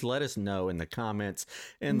 please let us know in the comments,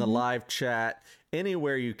 in the live chat,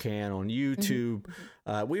 anywhere you can on YouTube.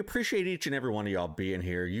 We appreciate each and every one of y'all being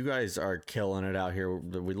here. You guys are killing it out here.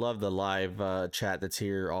 We love the live chat that's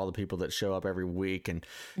here, all the people that show up every week and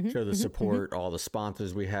show the support, all the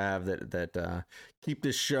sponsors we have that keep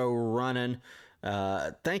this show running.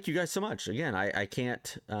 Thank you guys so much. Again, I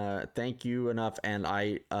can't thank you enough. And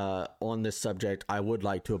I on this subject, I would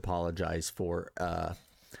like to apologize for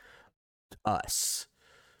us.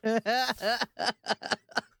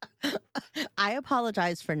 I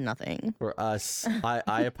apologize for nothing. For us,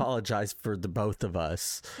 I apologize for the both of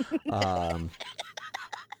us,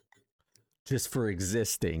 just for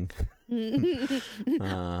existing. I'm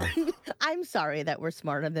sorry that we're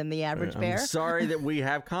smarter than the average bear. I'm sorry that we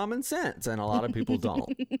have common sense and a lot of people don't.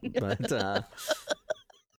 But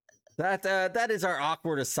that is our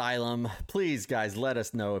awkward asylum. Please, guys, let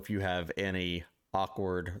us know if you have any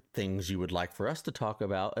awkward things you would like for us to talk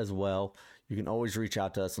about as well. You can always reach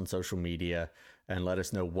out to us on social media and let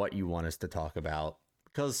us know what you want us to talk about.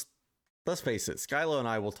 Because let's face it, Skylo and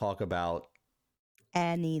I will talk about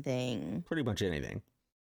anything. Pretty much anything.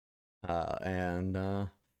 And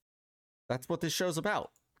that's what this show's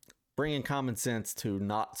about. Bringing common sense to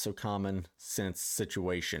not so common sense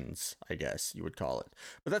situations, I guess you would call it.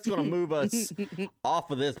 But that's going to move us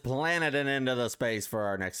off of this planet and into the space for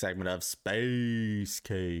our next segment of Space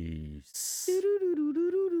Case.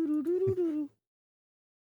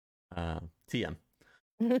 TM.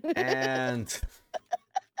 And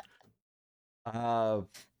what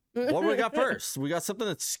do we got first? We got something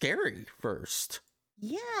that's scary first.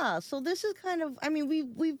 Yeah, so this is kind of, I mean,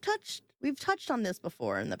 we've touched on this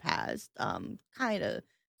before in the past, kind of,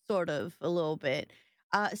 sort of, a little bit.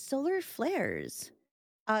 Solar flares.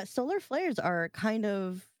 Solar flares are kind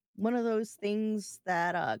of one of those things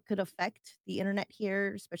that could affect the internet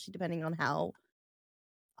here, especially depending on how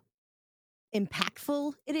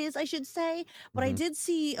impactful it is, I should say. But I did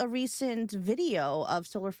see a recent video of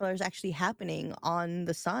solar flares actually happening on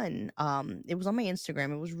the sun. It was on my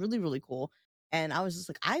Instagram. It was really, really cool. And I was just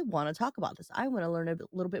like, I want to talk about this. I want to learn a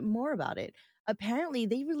little bit more about it. Apparently,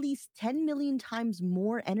 they release 10 million times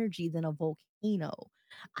more energy than a volcano.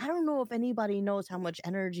 I don't know if anybody knows how much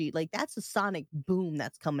energy, like that's a sonic boom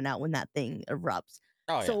that's coming out when that thing erupts.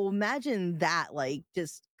 Oh, so imagine that, like,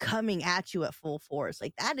 just coming at you at full force.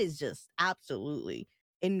 Like, that is just absolutely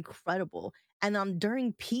incredible. And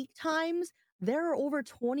during peak times, there are over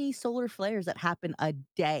 20 solar flares that happen a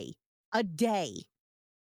day. A day.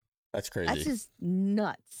 That's crazy. That's just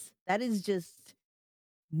nuts. That is just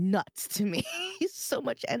nuts to me. So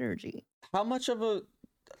much energy. How much of a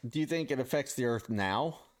do you think it affects the Earth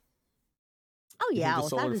now? Oh, yeah,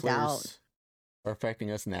 without a doubt. Are affecting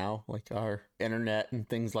us now, like our internet and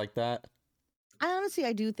things like that?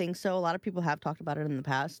 I do think so. A lot of people have talked about it in the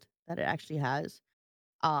past, that it actually has.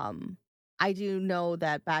 I do know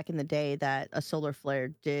that back in the day that a solar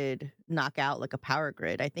flare did knock out like a power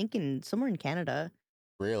grid, I think somewhere in Canada.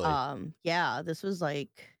 Really? Yeah, this was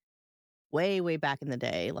like way back in the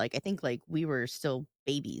day. Like I think like we were still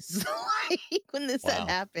babies like when this had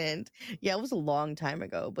happened. Yeah, it was a long time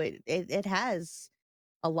ago, but it has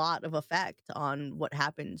a lot of effect on what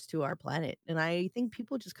happens to our planet. And I think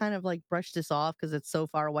people just kind of like brush this off because it's so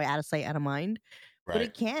far away, out of sight, out of mind. Right. But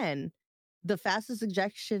it can. The fastest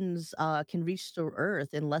ejections can reach the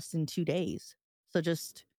Earth in less than 2 days. So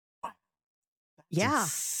just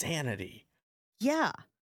That's insanity. Yeah.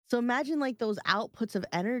 So imagine like those outputs of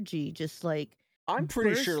energy just like I'm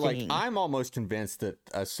pretty sure, like I'm almost convinced that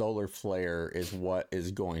a solar flare is what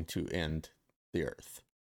is going to end the Earth.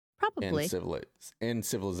 Probably. In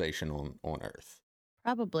civilization on Earth.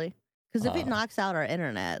 Probably. Because if it knocks out our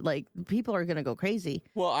internet, like people are going to go crazy.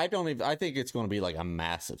 Well, I think it's going to be like a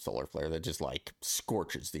massive solar flare that just like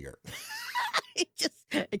scorches the Earth. It just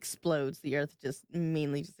explodes. The Earth just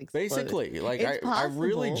mainly just explodes. Basically, like I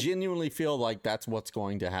really genuinely feel like that's what's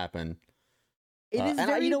going to happen. It is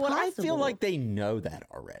very you know possible. What? I feel like they know that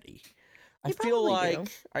already. I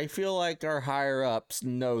feel like our higher ups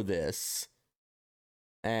know this,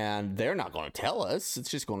 and they're not going to tell us. It's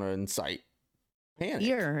just going to incite panic.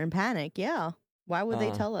 Fear and panic. Yeah. Why would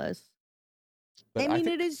they tell us? But I mean,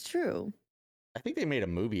 it is true. I think they made a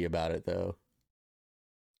movie about it though.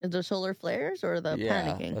 The solar flares or the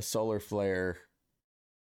panicking? A solar flare.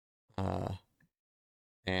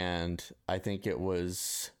 And I think it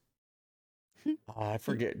was I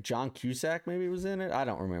forget, John Cusack maybe was in it. I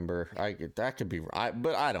don't remember. That could be right,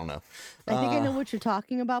 but I don't know. I think I know what you're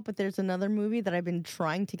talking about, but there's another movie that I've been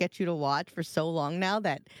trying to get you to watch for so long now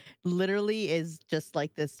that literally is just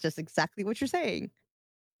like this, just exactly what you're saying.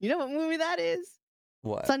 You know what movie that is?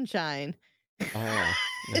 What? Sunshine. Oh,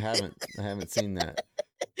 I haven't seen that.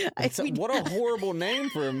 What a horrible name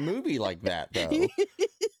for a movie like that, though.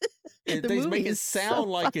 They make it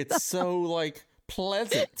sound like it's so like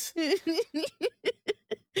pleasant.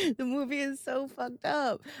 The movie is so fucked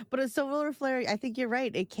up. But a solar flare, I think you're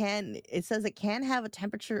right. It says it can have a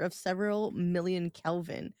temperature of several million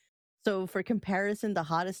Kelvin. So for comparison, the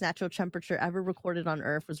hottest natural temperature ever recorded on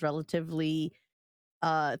Earth was relatively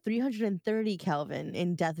 330 Kelvin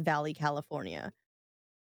in Death Valley, California.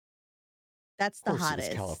 That's the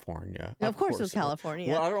hottest. It was California. Of course it was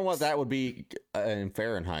California. Well, I don't know what that would be in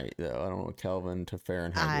Fahrenheit, though. I don't know what Kelvin to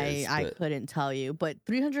Fahrenheit is. I couldn't tell you, but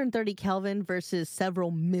 330 Kelvin versus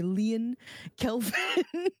several million Kelvin.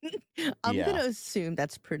 I'm going to assume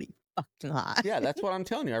that's pretty fucking hot. Yeah, that's what I'm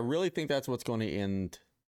telling you. I really think that's what's going to end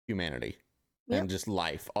humanity and just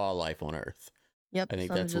life, all life on Earth. Yep. I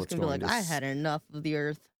think that's what's going to I had enough of the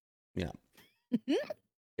Earth. Yeah.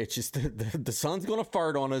 It's just the sun's going to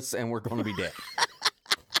fart on us and we're going to be dead.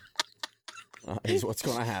 Is what's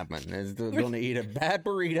going to happen. They're going to eat a bad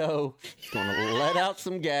burrito. It's going to let out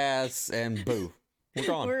some gas and boo. We're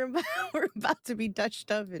gone. We're about to be Dutch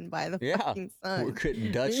oven by the fucking sun. We're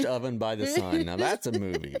getting Dutch oven by the sun. Now that's a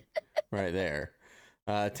movie right there.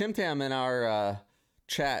 Tim Tam in our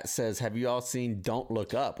chat says, have you all seen Don't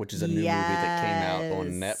Look Up, which is a new movie that came out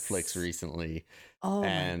on Netflix recently. Oh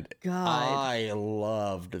and my God. I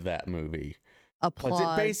loved that movie. Applause.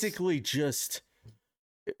 But it basically just,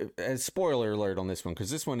 spoiler alert on this one,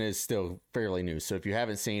 because this one is still fairly new. So if you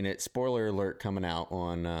haven't seen it, spoiler alert coming out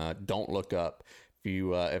on Don't Look Up.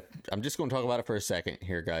 If I'm just going to talk about it for a second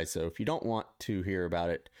here, guys. So if you don't want to hear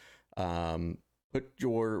about it, put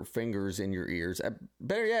your fingers in your ears.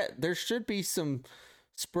 Better yet, there should be some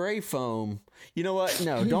spray foam. You know what?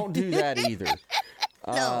 No, don't do that either.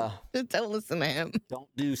 No, don't listen to him. Don't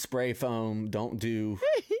do spray foam. Don't do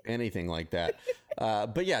anything like that.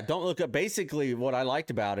 But yeah, Don't Look Up. Basically, what I liked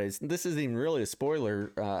about it is, this isn't even really a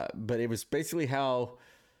spoiler, but it was basically how,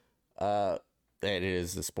 it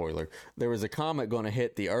is a spoiler. There was a comet going to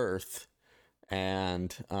hit the Earth,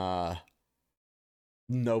 and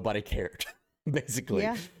nobody cared. Basically,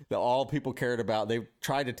 all people cared about, they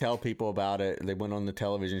tried to tell people about it. They went on the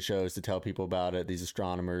television shows to tell people about it, these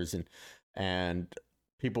astronomers, and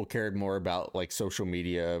people cared more about like social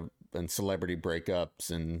media and celebrity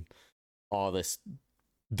breakups and all this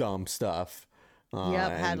dumb stuff.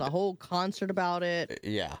 Had a whole concert about it.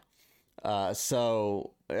 Yeah.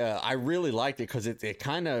 So I really liked it because it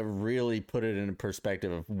kind of really put it in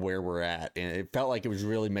perspective of where we're at. And it felt like it was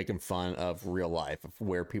really making fun of real life, of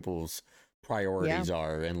where people's priorities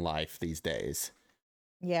are in life these days.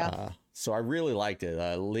 Yeah. So I really liked it.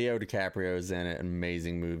 Leo DiCaprio's in it.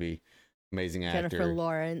 Amazing movie. Amazing actor.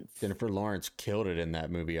 Jennifer Lawrence killed it in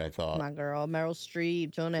that movie, I thought. My girl. Meryl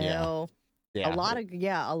Streep, Jonah Hill. Yeah.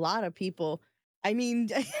 A lot of people. I mean,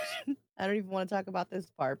 I don't even want to talk about this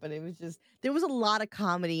part, but it was just, there was a lot of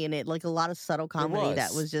comedy in it, like a lot of subtle comedy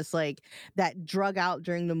that was just like, that drug out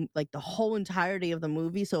during the whole entirety of the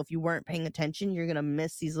movie. So if you weren't paying attention, you're going to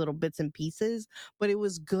miss these little bits and pieces, but it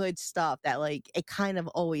was good stuff that like, it kind of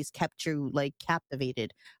always kept you like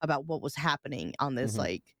captivated about what was happening on this,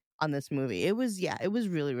 on this movie. It was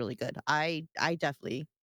really, really good. I definitely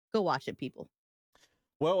go watch it, people.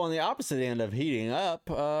 Well, on the opposite end of heating up,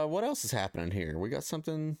 what else is happening here? We got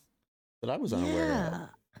something that I was unaware of.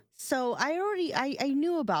 So I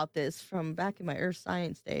knew about this from back in my earth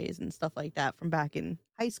science days and stuff like that from back in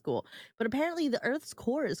high school. But apparently the Earth's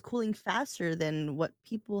core is cooling faster than what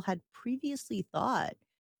people had previously thought.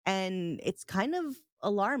 And it's kind of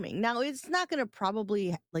alarming. Now, it's not going to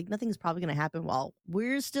probably, like, nothing's probably going to happen while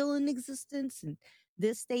we're still in existence in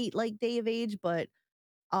this state, like, day of age, but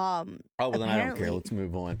well, then I don't care. Let's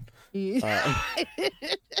move on. Moving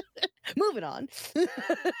on.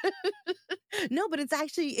 No, but it's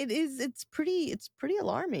actually, it's pretty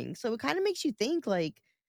alarming. So it kind of makes you think, like,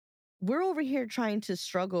 we're over here trying to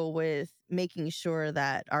struggle with making sure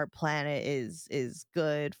that our planet is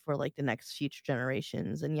good for like the next future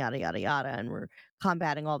generations and yada yada yada, and we're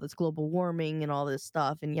combating all this global warming and all this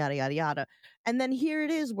stuff and yada yada yada. And then here it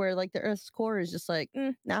is where like the Earth's core is just like,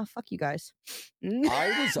 nah, fuck you guys.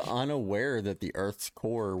 I was unaware that the Earth's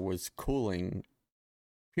core was cooling,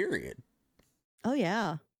 period. Oh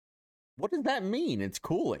yeah. What does that mean? It's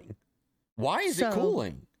cooling. Why is it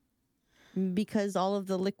cooling? Because all of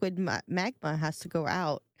the liquid magma has to go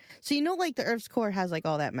out. So you know, like the Earth's core has like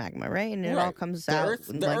all that magma, right? And it all comes out.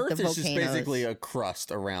 The Earth is just basically a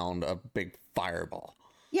crust around a big fireball.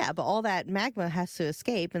 Yeah, but all that magma has to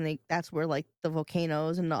escape, and that's where like the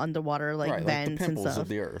volcanoes and the underwater like vents like the pimples and stuff of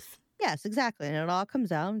the Earth. Yes, exactly. And it all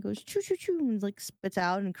comes out and goes choo choo choo and like spits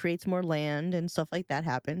out and creates more land and stuff like that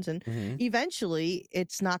happens. And eventually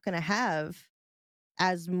it's not going to have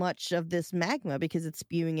as much of this magma because it's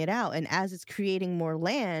spewing it out. And as it's creating more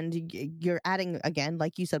land, you're adding, again,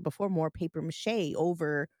 like you said before, more paper mache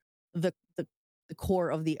over the core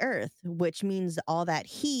of the Earth, which means all that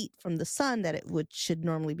heat from the sun that should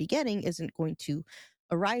normally be getting isn't going to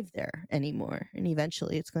arrive there anymore. And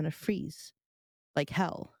eventually it's going to freeze like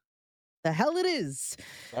hell. The hell it is.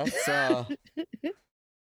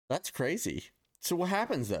 That's crazy. So what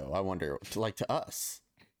happens though? I wonder, like to us.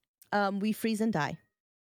 We freeze and die.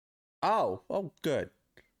 Oh, good.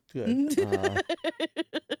 When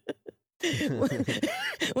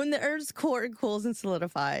the Earth's core cools and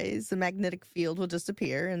solidifies, the magnetic field will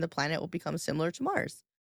disappear and the planet will become similar to Mars.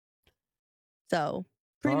 So,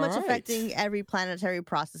 pretty much affecting every planetary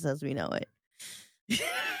process as we know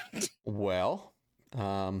it. Well,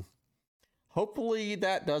 hopefully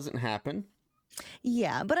that doesn't happen.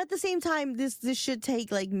 Yeah, but at the same time, this should take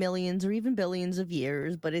like millions or even billions of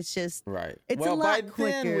years. But it's just It's a lot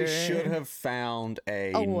quicker. Then we should have found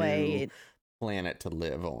a new planet to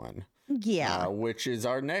live on. Yeah, which is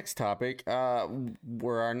our next topic. Or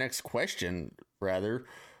our next question, rather.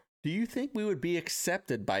 Do you think we would be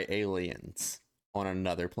accepted by aliens on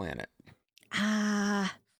another planet?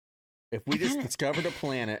 If we just discovered a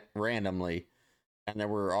planet randomly, and there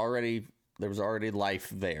was already life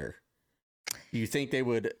there. Do you think they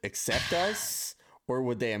would accept us, or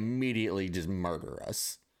would they immediately just murder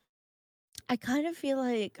us? I kind of feel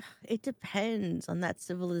like it depends on that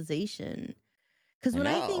civilization. Because when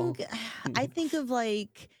I think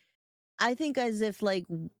as if like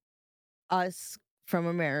us from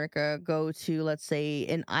America go to, let's say,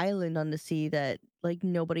 an island on the sea that like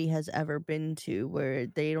nobody has ever been to, where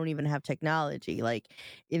they don't even have technology. Like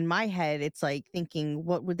in my head, it's like thinking,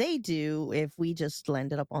 what would they do if we just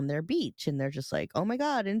landed up on their beach and they're just like, oh my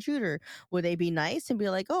God, intruder? Would they be nice and be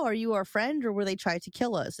like, oh, are you our friend? Or will they try to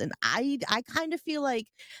kill us? And I kind of feel like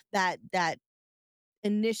that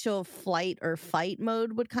initial flight or fight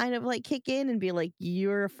mode would kind of like kick in and be like,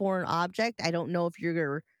 you're a foreign object. I don't know if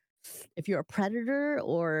you're a predator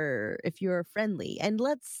or if you're friendly. And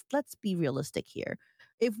let's be realistic here.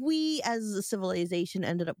 If we as a civilization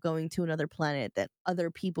ended up going to another planet that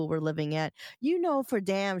other people were living at, you know for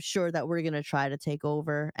damn sure that we're going to try to take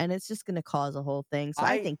over, and it's just going to cause a whole thing. So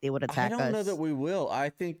I think they would attack us. I don't know that we will. I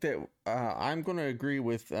think that I'm going to agree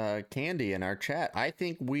with Candy in our chat. I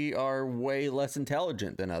think we are way less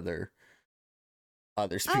intelligent than other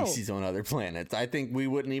species on other planets. I think we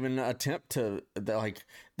wouldn't even attempt to, like,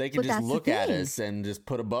 they could just look at us and just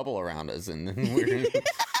put a bubble around us, and then we're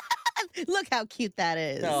look how cute that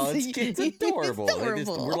is. No, it's adorable. It's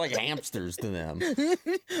adorable. We're like hamsters to them.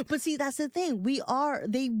 But see, that's the thing.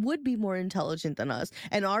 They would be more intelligent than us.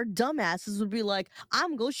 And our dumbasses would be like, I'm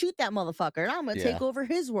going to go shoot that motherfucker. And I'm going to take over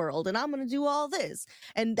his world. And I'm going to do all this.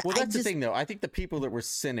 And that's the thing, though. I think the people that we're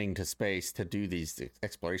sending to space to do these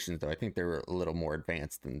explorations, though, I think they're a little more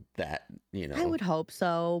advanced than that, you know. I would hope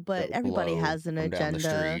so. But everybody has an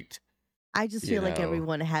agenda. I just feel like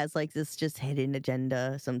everyone has like this just hidden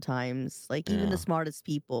agenda sometimes. Like even the smartest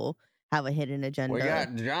people have a hidden agenda. We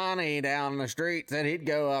got Johnny down the street, said he'd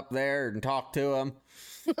go up there and talk to him.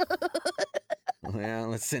 Yeah,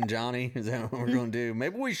 let's send Johnny. Is that what we're going to do?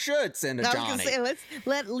 Maybe we should send Johnny.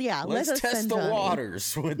 Let's test the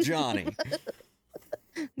waters with Johnny.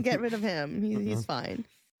 Get rid of him. He's fine.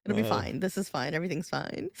 It'll be fine. This is fine. Everything's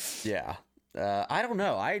fine. Yeah. I don't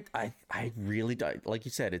know. I really don't. Like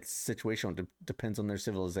you said, it's situational. Depends on their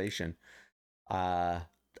civilization,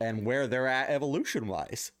 and where they're at evolution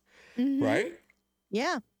wise, right?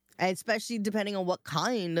 Yeah, especially depending on what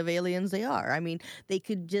kind of aliens they are. I mean, they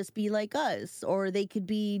could just be like us, or they could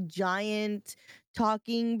be giant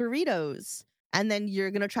talking burritos, and then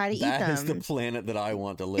you're gonna try to eat them. That is the planet that I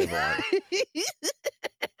want to live on.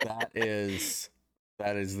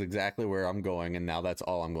 That is exactly where I'm going, and now that's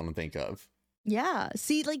all I'm going to think of. Yeah.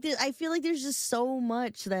 See, like, I feel like there's just so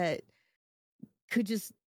much that could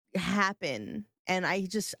just happen. And I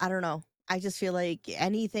don't know. I just feel like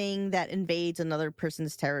anything that invades another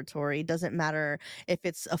person's territory, doesn't matter if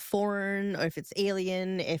it's a foreign or if it's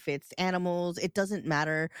alien, if it's animals, it doesn't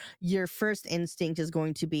matter. Your first instinct is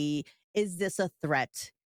going to be, is this a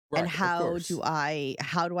threat? Right, And of how course. do I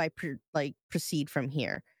proceed from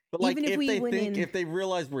here? But like, Even if we went in, if they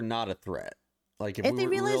realize we're not a threat, like if if we they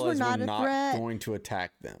realize we're realize not a threat, going to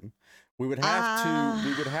attack them, we would ah,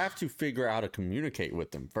 have to figure out how to communicate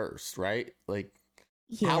with them first, right? Like,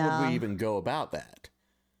 how would yeah. we even go about that?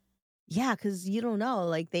 Yeah, because you don't know.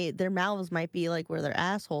 Like their mouths might be like where their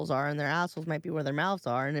assholes are, and their assholes might be where their mouths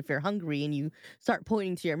are. And if you're hungry and you start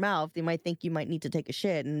pointing to your mouth, they might think you might need to take a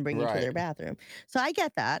shit and bring you to Right. their bathroom. So I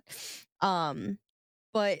get that.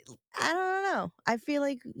 But I don't know. I feel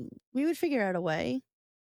like we would figure out a way.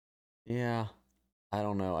 Yeah, I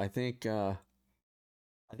don't know. I think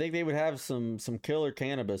they would have some killer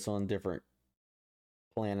cannabis on different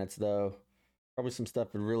planets, though. Probably some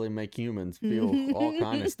stuff would really make humans feel all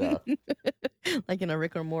kind of stuff. Like in a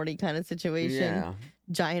Rick or Morty kind of situation. Yeah.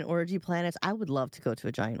 Giant orgy planets. I would love to go to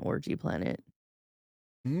a giant orgy planet.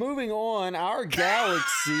 Moving on, our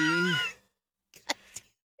galaxy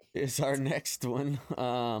is our next one.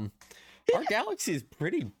 Our galaxy is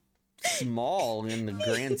pretty small in the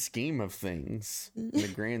grand scheme of things, in the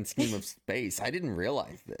grand scheme of space. I didn't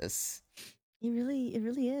realize this. It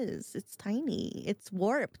really is. It's tiny. It's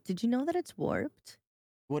warped. Did you know that it's warped?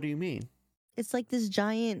 What do you mean? It's like this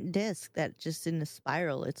giant disc that just in a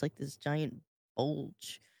spiral. It's like this giant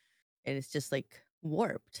bulge, and it's just like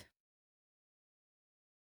warped.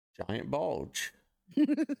 Giant bulge.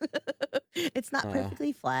 It's not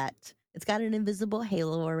perfectly flat. It's got an invisible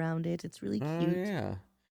halo around it. It's really cute. Yeah.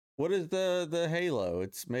 What is the halo?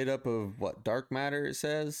 It's made up of what? Dark matter, it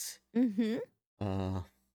says? Mm-hmm.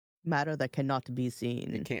 Matter that cannot be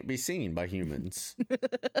seen. It can't be seen by humans.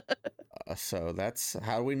 So that's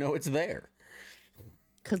how we know it's there.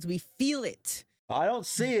 Because we feel it. I don't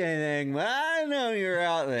see anything, but I know you're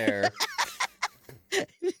out there.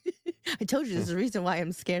 I told you there's a reason why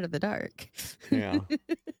I'm scared of the dark. Yeah.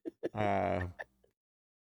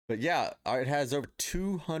 But yeah, it has over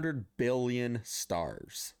 200 billion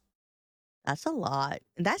stars. That's a lot.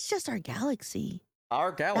 And that's just our galaxy.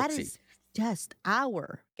 Our galaxy. That is just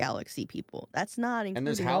our galaxy, people. That's not including. And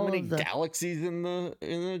there's how many galaxies in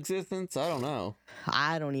existence? I don't know.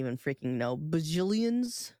 I don't even freaking know.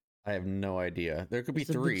 Bajillions? I have no idea. There could be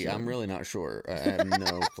 3. I'm really not sure. I have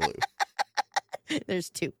no clue. There's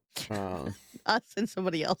 2. Us and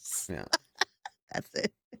somebody else. Yeah. That's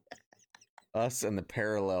it. Us and the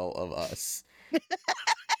parallel of us.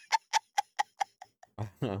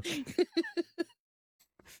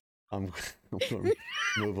 I'm gonna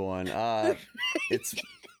move on.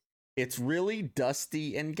 It's really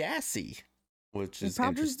dusty and gassy, which is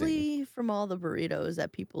probably interesting. From all the burritos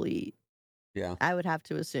that people eat. Yeah, I would have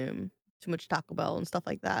to assume too much Taco Bell and stuff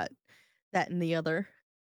like that. That and the other.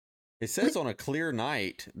 It says on a clear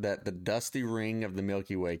night that the dusty ring of the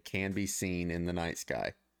Milky Way can be seen in the night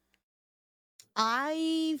sky.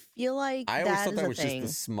 I feel like I always thought that was just the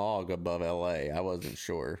smog above LA. I wasn't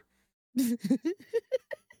sure.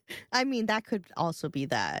 I mean, that could also be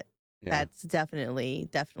that. Yeah. That's definitely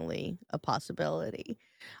a possibility.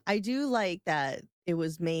 I do like that it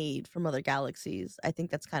was made from other galaxies. I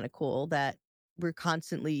think that's kind of cool that we're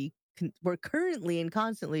currently and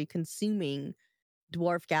constantly consuming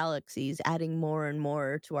dwarf galaxies, adding more and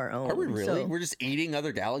more to our own. Are we really? We're just eating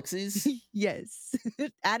other galaxies? Yes.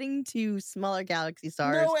 Adding to smaller galaxy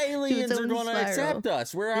stars. No aliens are going to accept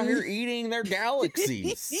us. We're out here eating their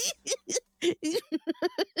galaxies.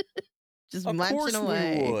 Just of munching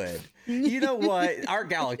away. We would. You know what? Our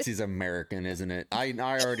galaxy's American, isn't it? I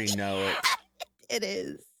already know it. It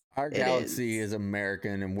is. Our galaxy is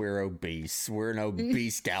American, and we're obese. We're an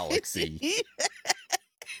obese galaxy.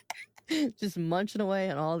 Just munching away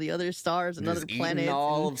on all the other stars and other planets.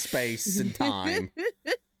 All of space and time.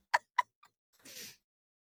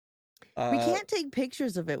 We can't take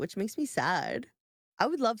pictures of it, which makes me sad. I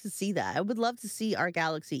would love to see that. I would love to see our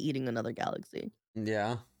galaxy eating another galaxy.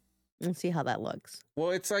 Yeah. And see how that looks. Well,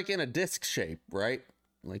 it's like in a disc shape, right?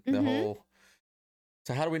 Like the whole...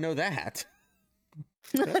 So how do we know that?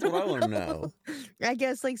 That's what I want to know. I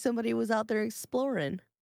guess like somebody was out there exploring.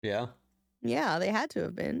 Yeah. Yeah, they had to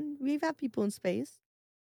have been. We've had people in space.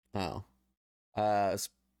 Oh. Well,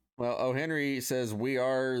 O. Henry says we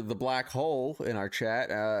are the black hole in our chat.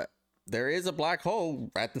 There is a black hole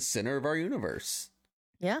at the center of our universe.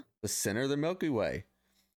 Yeah. The center of the Milky Way.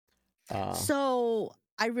 So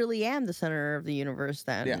I really am the center of the universe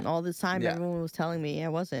then. Yeah. All this time Yeah. everyone was telling me I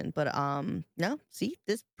wasn't. But no, see,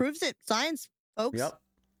 this proves it. Science, folks. Yep.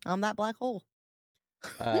 I'm that black hole.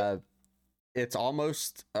 It's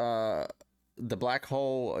almost the black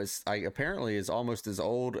hole is apparently is almost as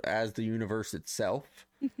old as the universe itself.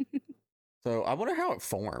 So I wonder how it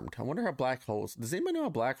formed. I wonder how black holes. Does anybody know how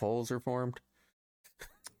black holes are formed?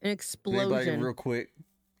 An explosion. Anybody, real quick,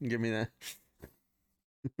 give me that.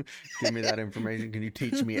 Give me that information. Can you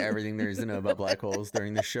teach me everything there is to know about black holes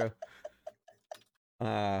during this show?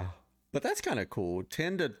 But that's kind of cool.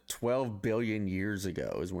 10 to 12 billion years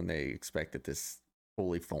ago is when they expected this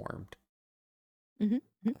fully formed.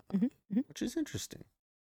 Which is interesting.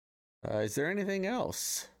 Is there anything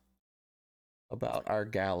else about our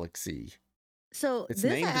galaxy? So it's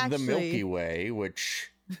this named the Milky Way,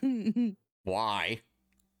 which why?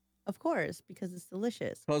 Of course, because it's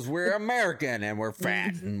delicious. Because we're American and we're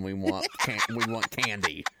fat and we want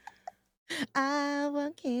candy. I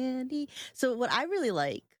want candy. So what I really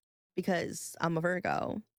like, because I'm a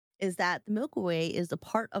Virgo, is that the Milky Way is a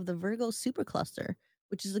part of the Virgo supercluster,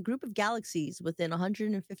 which is a group of galaxies within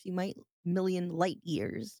 150 million light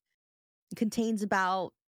years. It contains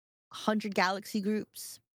about 100 galaxy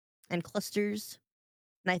groups and clusters,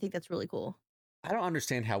 and I think that's really cool. I don't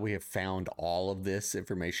understand how we have found all of this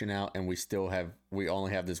information out and we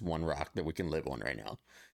only have this one rock that we can live on right now.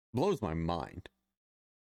 It blows my mind.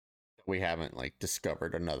 We haven't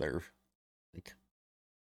discovered another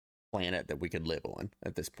planet that we could live on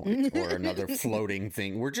at this point, or another floating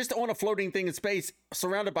thing. We're just on a floating thing in space,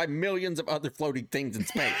 surrounded by millions of other floating things in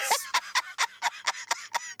space.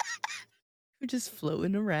 We're just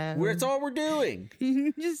floating around. That's all we're doing.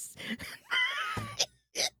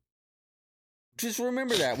 Just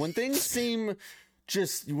remember that when things seem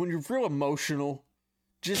when you're real emotional,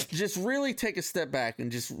 just really take a step back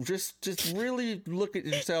and just really look at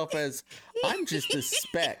yourself as I'm just a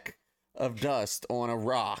speck of dust on a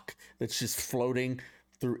rock that's just floating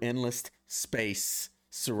through endless space,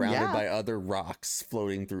 surrounded by other rocks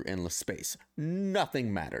floating through endless space.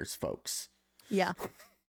 Nothing matters, folks. Yeah.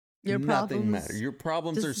 Nothing matters. Your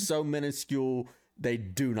problems are so minuscule, they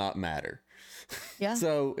do not matter. Yeah.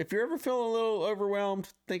 So if you're ever feeling a little overwhelmed,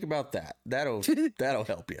 think about that. That'll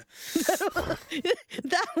help you.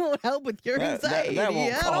 That won't help with your anxiety. That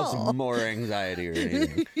won't cause all. More anxiety or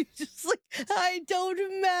anything. Just I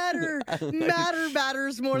don't matter. Matter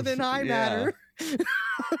matters more than I matter.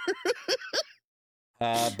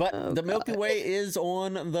 But the Milky Way is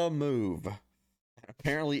on the move.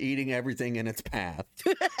 Apparently eating everything in its path.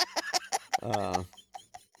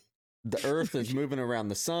 The Earth is moving around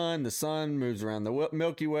the sun moves around the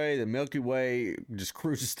Milky Way just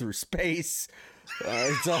cruises through space.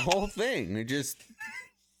 It's a whole thing. It just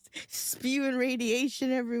spewing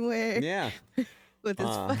radiation everywhere. Yeah. With this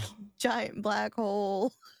fucking giant black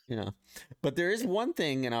hole. Yeah. But there is one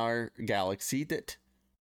thing in our galaxy that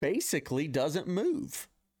basically doesn't move.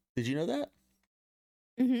 Did you know that?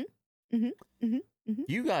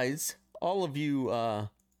 You guys, all of you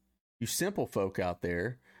you simple folk out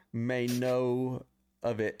there may know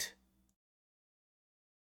of it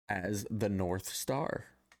as the North Star.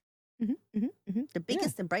 The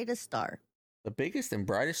biggest and brightest star. The biggest and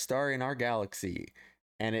brightest star in our galaxy.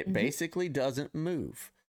 And it basically doesn't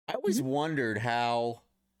move. I always wondered how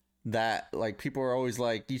that, people are always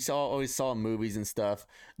always saw in movies and stuff,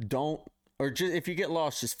 if you get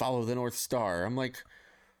lost, just follow the North Star. I'm like,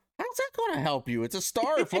 how's that going to help you? It's a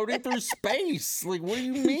star floating through space. What do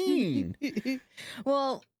you mean?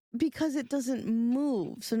 Well, because it doesn't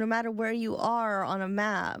move. So no matter where you are on a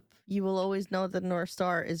map, you will always know the North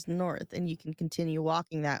Star is north, and you can continue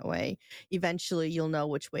walking that way. Eventually, you'll know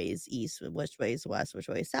which way is east, which way is west, which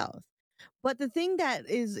way is south. But the thing that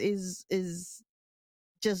is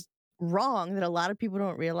just wrong that a lot of people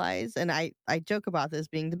don't realize, and I joke about this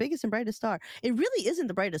being the biggest and brightest star, it really isn't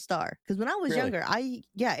the brightest star. Because when I was younger,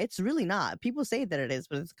 it's really not. People say that it is,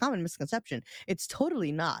 but it's a common misconception. It's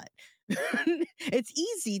totally not. It's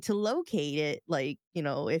easy to locate it,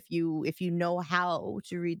 if you know how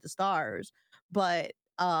to read the stars, but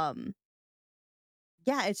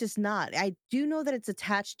it's just not. I do know that it's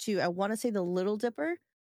attached to, I want to say, the Little Dipper.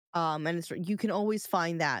 And you can always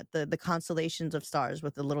find that the constellations of stars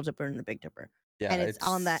with the Little Dipper and the Big Dipper. Yeah, and it's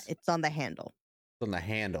on the handle. It's on the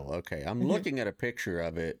handle. Okay, I'm looking at a picture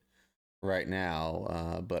of it right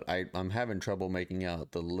now, but I'm having trouble making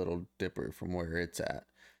out the Little Dipper from where it's at.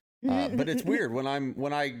 But it's weird when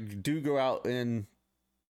I do go out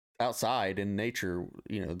outside in nature.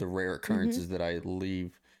 The rare occurrences that I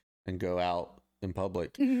leave and go out in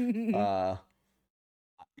public.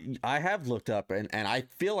 I have looked up and I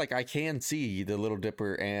feel like I can see the Little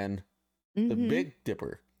Dipper and the Mhm. Big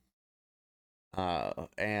Dipper.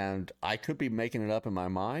 And I could be making it up in my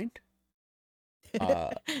mind.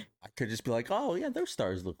 I could just be like, oh yeah, those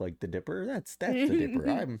stars look like the Dipper. That's the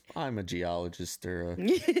Dipper. I'm a geologist or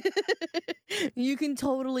You can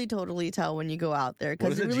totally tell when you go out there what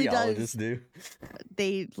because does it a really geologist does. do?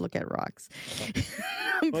 They look at rocks.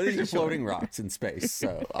 I'm Well, these pretty are floating sure. rocks in space,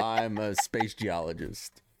 so I'm a space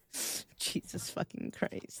geologist. Jesus fucking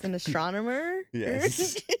Christ. An astronomer?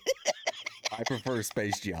 Yes. I prefer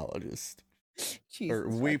space geologist. Or Jesus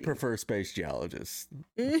we fucking- prefer space geologists.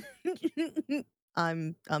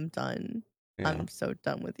 I'm done. Yeah. I'm so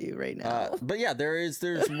done with you right now. But yeah, there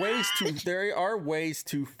are ways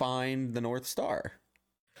to find the North Star.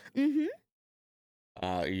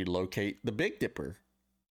 Mm-hmm. You locate the Big Dipper,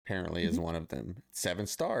 apparently is one of them. 7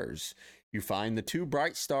 stars. You find the 2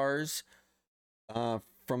 bright stars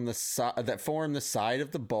from the side that form the side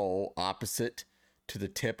of the bowl opposite to the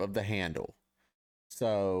tip of the handle.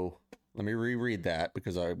 So let me reread that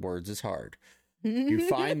because our words is hard. You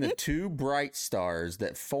find the 2 bright stars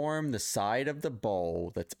that form the side of the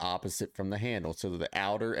bowl that's opposite from the handle, so the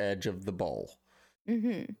outer edge of the bowl.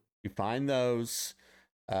 Mm-hmm. You find those,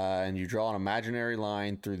 and you draw an imaginary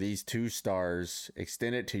line through these 2 stars,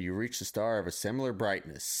 extend it till you reach the star of a similar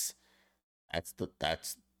brightness. That's the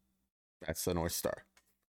North Star.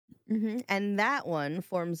 Mm-hmm. And that one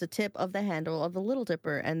forms the tip of the handle of the Little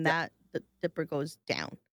Dipper, and Yeah. the dipper goes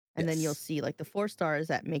down. And then you'll Yes. see like the 4 stars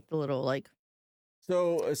that make the little like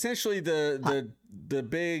So essentially, the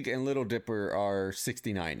Big and Little Dipper are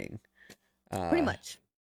 69ing. pretty much.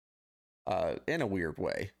 In a weird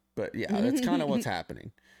way, but yeah, that's kind of what's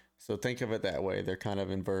happening. So think of it that way. They're kind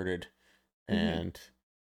of inverted, and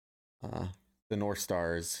the North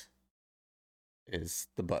Star is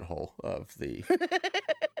the butthole of the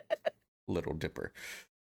Little Dipper.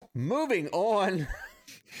 Moving on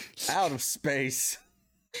out of space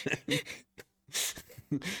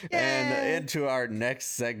and into our next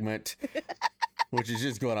segment, which is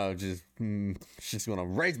just gonna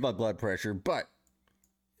raise my blood pressure, but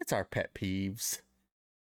it's our pet peeves.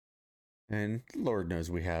 And Lord knows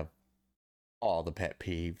we have all the pet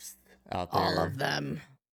peeves out there. All of them.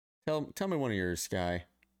 Tell me one of yours, Sky.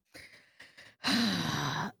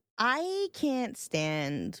 I can't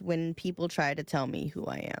stand when people try to tell me who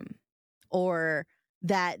I am or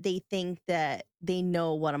that they think that they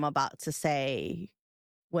know what I'm about to say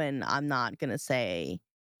when I'm not going to say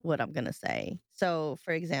what I'm going to say. So,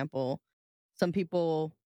 for example, some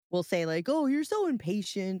people will say like, "Oh, you're so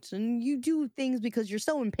impatient and you do things because you're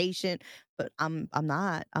so impatient." But I'm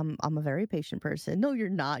not. I'm a very patient person. No, you're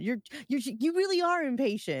not. You really are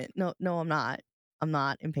impatient. No, I'm not. I'm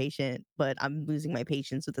not impatient, but I'm losing my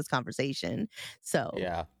patience with this conversation. So,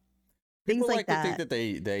 Yeah, things people like to that. think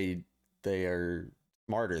that they are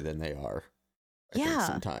smarter than they are. I think Yeah.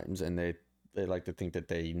 sometimes, and they like to think that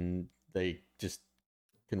they just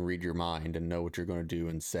can read your mind and know what you're going to do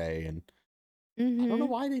and say. And I don't know Mhm.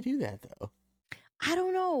 why they do that though. I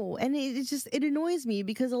don't know. And it annoys me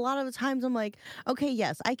because a lot of the times I'm like, okay,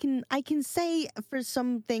 yes, I can say for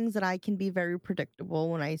some things that I can be very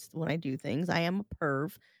predictable when I do things. I am a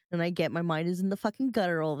perv and I get my mind is in the fucking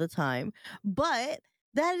gutter all the time. But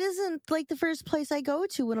that isn't like the first place I go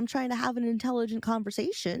to when I'm trying to have an intelligent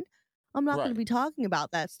conversation. I'm not going Right. to be talking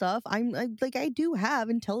about that stuff. I do have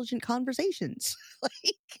intelligent conversations.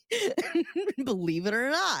 Like believe it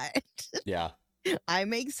or not. Yeah. I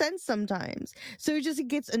make sense sometimes. So it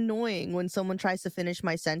gets annoying when someone tries to finish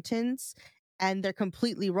my sentence and they're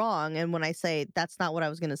completely wrong. And when I say that's not what I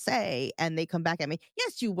was going to say, and they come back at me,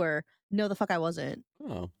 yes, you were. No, the fuck I wasn't.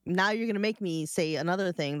 Oh. Now you're going to make me say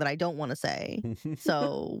another thing that I don't want to say.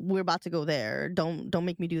 So we're about to go there. Don't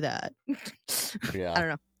make me do that. Yeah. I don't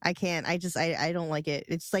know. I can't. I don't like it.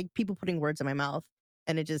 It's like people putting words in my mouth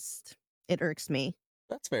and it irks me.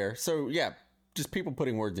 That's fair. So yeah, just people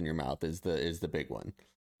putting words in your mouth is the big one.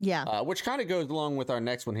 Yeah. Which kind of goes along with our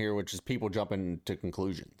next one here, which is people jumping to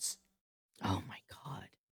conclusions. Oh my God.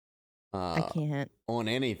 I can't. On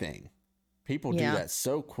anything. People Yeah. do that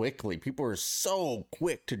so quickly. People are so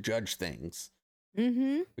quick to judge things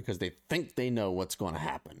Mm-hmm. because they think they know what's going to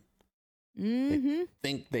happen. Mm-hmm.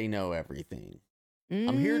 Think they know everything.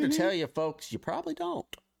 I'm here to tell you, folks, you probably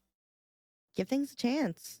don't. Give things a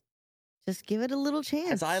chance. Just give it a little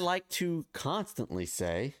chance. As I like to constantly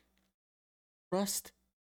say, trust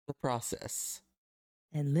the process.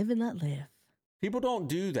 And live and let live. People don't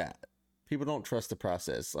do that. People don't trust the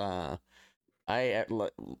process. An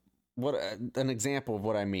example of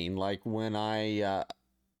what I mean, like when I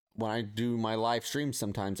when I do my live streams,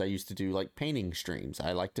 sometimes I used to do like painting streams.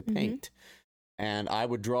 I like to paint. And I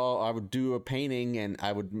would do a painting, and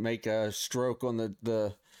I would make a stroke on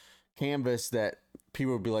the canvas that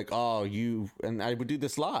people would be like, "Oh, and I would do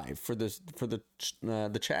this live for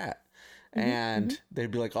the chat, and they'd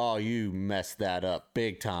be like, "Oh, you messed that up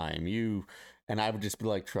big time." And I would just be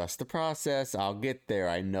like, "Trust the process. I'll get there.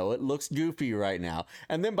 I know it looks goofy right now."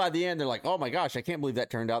 And then by the end, they're like, "Oh my gosh, I can't believe that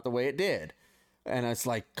turned out the way it did." And it's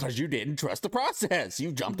like, because you didn't trust the process.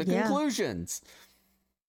 You jumped to conclusions.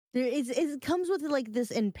 It comes with like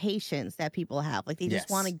this impatience that people have. Like they just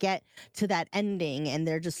want to get to that ending, and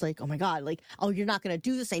they're just like, oh my God, like, oh, you're not going to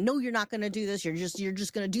do this. I know you're not going to do this. You're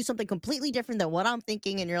just going to do something completely different than what I'm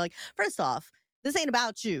thinking. And you're like, first off, this ain't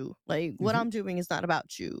about you. Like what I'm doing is not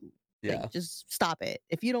about you. Yeah. Like, just stop it.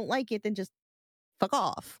 If you don't like it, then just fuck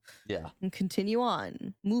off. Yeah. And continue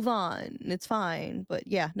on. Move on. It's fine. But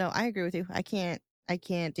yeah, no, I agree with you. I can't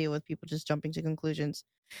deal with people just jumping to conclusions.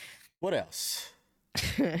 What else?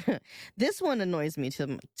 This one annoys me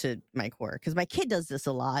to my core because my kid does this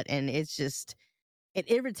a lot, and it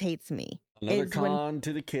irritates me. Another con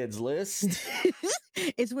to the kids list.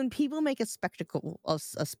 It's when people make a spectacle of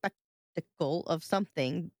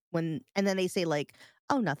something and then they say like,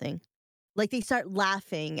 oh, nothing. Like they start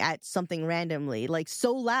laughing at something randomly, like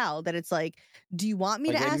so loud that it's like, do you want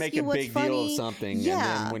me to ask you what's funny? They make a big deal of something, and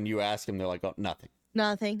then when you ask them, they're like, oh, nothing.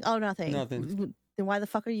 Nothing. Oh, nothing. Nothing. Then why the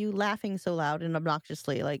fuck are you laughing so loud and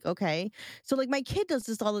obnoxiously? Like, okay. So like my kid does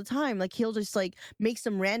this all the time. Like he'll just like make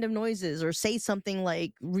some random noises or say something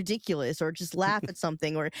like ridiculous or just laugh at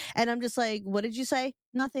something and I'm just like, what did you say?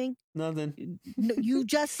 Nothing. Nothing. No, you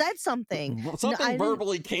just said something. Something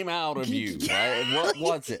verbally came out of you, right? What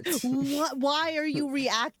was it? Why are you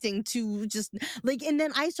reacting to just like, and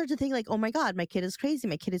then I start to think like, oh my God, my kid is crazy.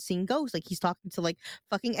 My kid is seeing ghosts. Like he's talking to like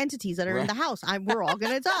fucking entities that are in the house. We're all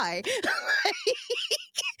gonna die.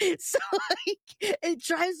 So like it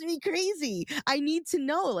drives me crazy. I need to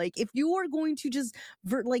know, like, if you are going to just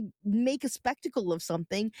like make a spectacle of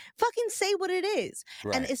something, fucking say what it is.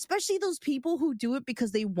 Right. And especially those people who do it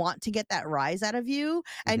because they want to get that rise out of you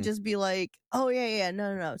and just be like, oh yeah,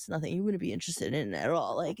 no, it's nothing. You wouldn't be interested in it at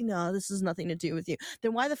all. Like, no, this has nothing to do with you.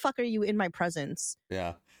 Then why the fuck are you in my presence?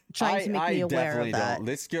 Yeah. Trying to make me aware of that. Don't.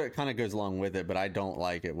 This kind of goes along with it, but I don't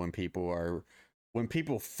like it when people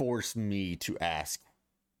force me to ask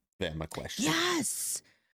them a question. Yes.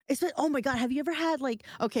 Oh my God, have you ever had like,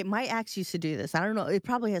 okay, my ex used to do this. I don't know, it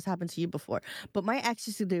probably has happened to you before, but my ex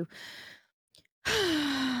used to do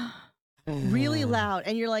really loud,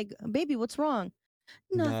 and you're like, baby, what's wrong?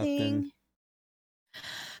 Nothing.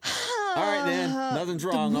 All right then, nothing's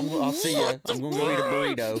wrong. I'll see you. I'm gonna go eat a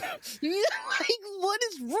burrito. Like, what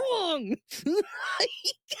is wrong?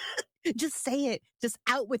 Just say it. Just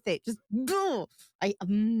out with it. Just go.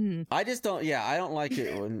 I just don't. Yeah, I don't like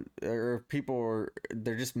it when people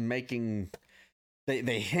they're just making.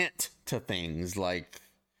 They hint to things like,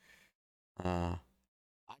 I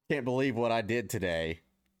can't believe what I did today.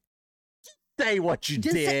 Say what you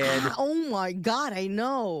did. Oh my God, I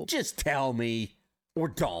know. Just tell me, or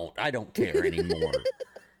don't. I don't care anymore.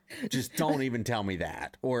 Just don't even tell me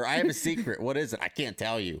that. Or I have a secret. What is it? I can't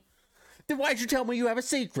tell you. Then why'd you tell me you have a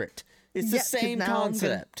secret? It's the same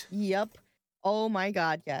concept. Yep. Oh my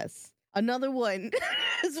God, yes. Another one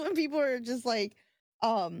is when people are just like,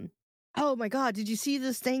 oh my God, did you see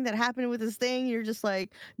this thing that happened with this thing? You're just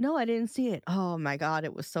like, no, I didn't see it. Oh my God,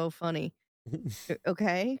 it was so funny.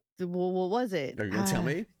 Okay. Well, what was it? Are you gonna tell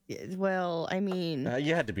me? Well, I mean,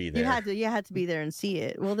 you had to be there. You had to be there and see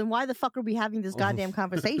it. Well, then why the fuck are we having this goddamn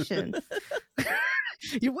conversation?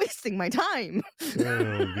 You're wasting my time.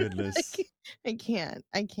 Oh goodness. I can't.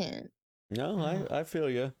 No, I feel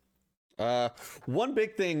you. One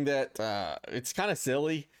big thing that it's kind of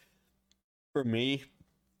silly for me,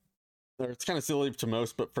 or it's kind of silly to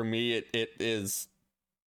most, but for me,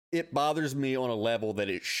 it bothers me on a level that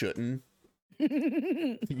it shouldn't.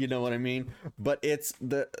 You know what I mean? But it's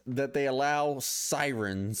that they allow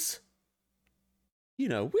sirens,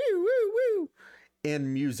 woo, woo, woo,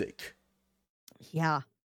 in music. Yeah.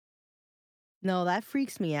 No, that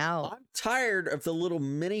freaks me out. I'm tired of the little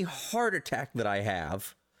mini heart attack that I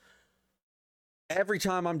have every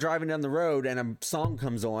time I'm driving down the road and a song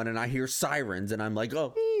comes on and I hear sirens and I'm like,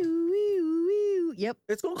 oh, yep,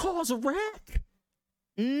 it's gonna cause a wreck.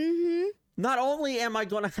 Not only am I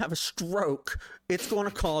gonna have a stroke, it's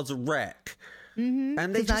gonna cause a wreck.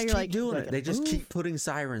 And they just keep doing it. They just keep putting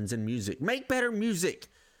sirens in music. Make better music.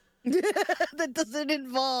 that doesn't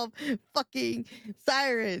involve fucking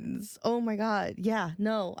sirens. Oh my god. Yeah,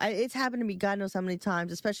 no. It's happened to me God knows how many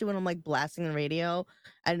times, especially when I'm like blasting the radio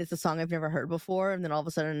and it's a song I've never heard before, and then all of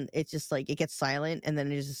a sudden it's just like it gets silent and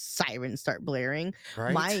then it's just sirens start blaring.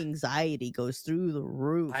 Right? My anxiety goes through the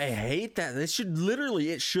roof. I hate that. It should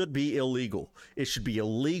be illegal. It should be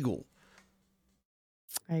illegal.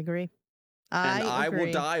 I agree. And I will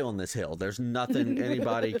agree. die on this hill. There's nothing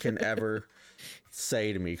anybody can ever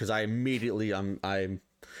say to me, because I immediately I'm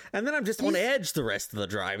and then I'm just on edge the rest of the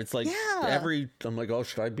drive. It's like I'm like, oh,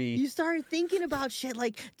 should I be? You start thinking about shit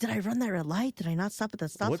like, did I run that red light? Did I not stop at the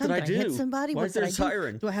stop What sign? did I do? Hit somebody? Why What is there did a I do?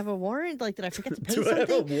 siren? Do I have a warrant? Like, did I forget to pay Do something? I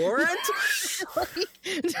have a warrant?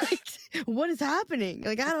 like, what is happening?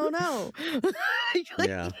 Like, I don't know.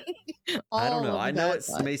 Yeah. I don't know. all of I know that it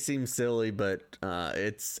stuff. may seem silly, but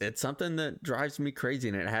it's something that drives me crazy,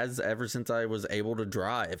 and it has ever since I was able to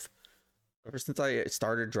drive. Ever since I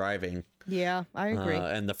started driving. Yeah, I agree.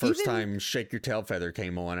 And the first time Shake Your Tail Feather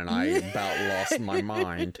came on, and I about lost my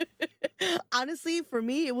mind. Honestly, for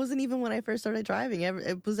me, it wasn't even when I first started driving.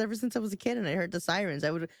 It was ever since I was a kid and I heard the sirens. I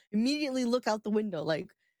would immediately look out the window, like,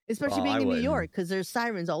 especially being in New York, because there's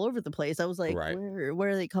sirens all over the place. I was like, Right. where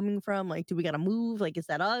are they coming from? Like, do we gotta move? Like, is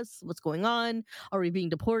that us? What's going on? Are we being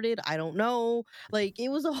deported? I don't know. Like, it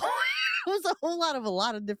was a lot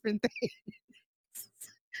of different things.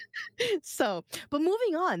 So, but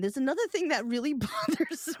moving on, there's another thing that really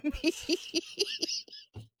bothers me.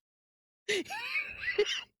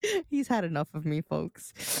 He's had enough of me,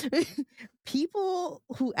 folks. People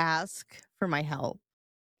who ask for my help.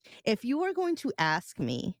 If you are going to ask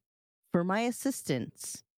me for my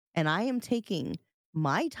assistance and I am taking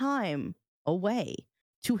my time away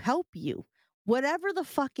to help you, whatever the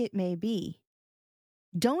fuck it may be,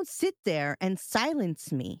 don't sit there and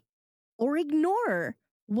silence me or ignore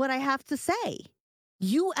what I have to say.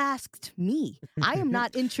 You asked me. I am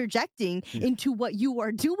not interjecting into what you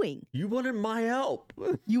are doing. You wanted my help.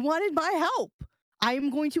 You wanted my help. I am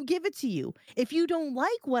going to give it to you. If you don't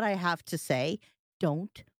like what I have to say,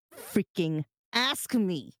 don't freaking ask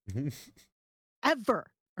me. Ever.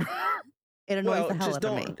 It annoys the hell out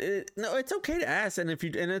of me. No, it's okay to ask, and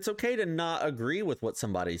it's okay to not agree with what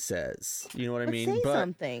somebody says. You know what I mean? Say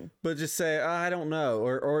something. But just say, I don't know,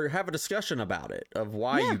 or have a discussion about it of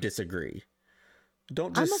why you disagree.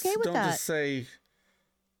 Don't just just say,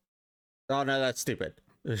 oh no, that's stupid.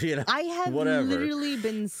 You know, I have literally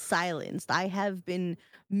been silenced. I have been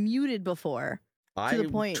muted before.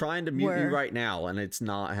 I'm trying to mute you right now, and it's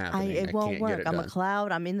not happening. It won't work. I'm done. a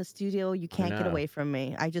cloud. I'm in the studio. You can't get away from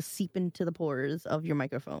me. I just seep into the pores of your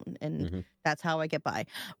microphone, and that's how I get by.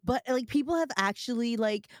 But like, people have actually,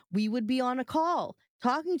 like, we would be on a call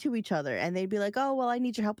talking to each other, and they'd be like, oh, well, I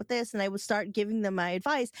need your help with this. And I would start giving them my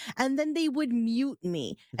advice, and then they would mute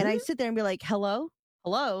me. And I'd sit there and be like, hello,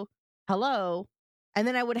 hello, hello. And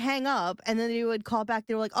then I would hang up, and then they would call back.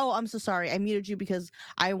 They were like, oh, I'm so sorry. I muted you because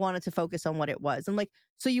I wanted to focus on what it was. I'm like,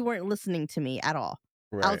 so you weren't listening to me at all.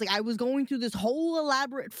 Right. I was like, I was going through this whole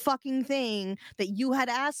elaborate fucking thing that you had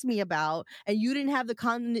asked me about, and you didn't have the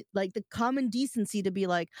common decency to be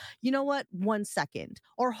like, you know what, 1 second,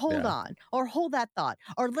 or hold on, or hold that thought,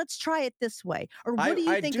 or let's try it this way, or what do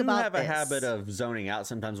you think about this? I do have a habit of zoning out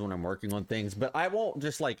sometimes when I'm working on things, but I won't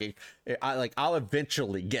just I'll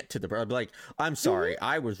eventually get to I'll be like, I'm sorry,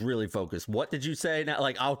 I was really focused. What did you say? Now,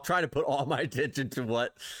 like, I'll try to put all my attention to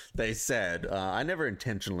what they said. I never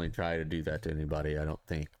intentionally try to do that to anybody, I don't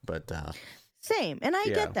think, but same. And I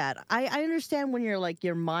get that. I understand when you're like,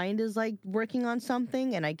 your mind is like working on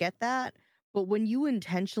something, and I get that. But when you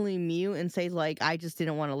intentionally mute and say, like, I just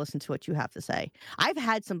didn't want to listen to what you have to say. I've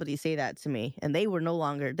had somebody say that to me, and they are no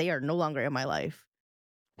longer in my life.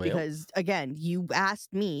 Because again, you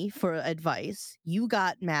asked me for advice. You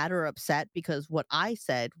got mad or upset because what I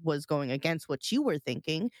said was going against what you were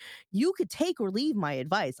thinking. You could take or leave my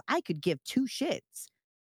advice. I could give two shits.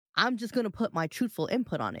 I'm just going to put my truthful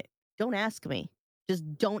input on it. Don't ask me.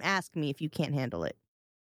 Just don't ask me if you can't handle it.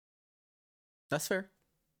 That's fair.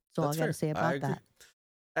 That's all I got to say about that.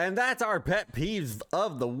 And that's our pet peeves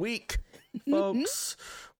of the week, folks.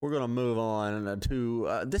 We're going to move on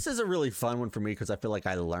to, this is a really fun one for me because I feel like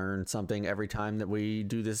I learn something every time that we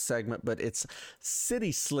do this segment, but it's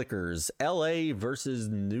City Slickers, LA versus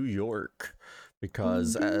New York.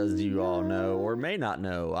 Because as you all know, or may not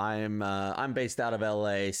know, I'm based out of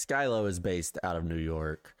LA. Skylo is based out of New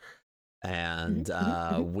York. And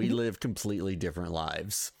we live completely different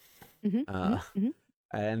lives.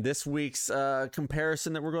 And this week's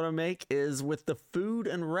comparison that we're going to make is with the food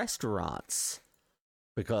and restaurants.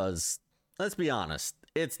 Because, let's be honest,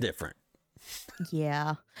 it's different.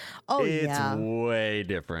 Yeah. Oh It's yeah. way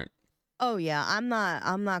different. Oh yeah. I'm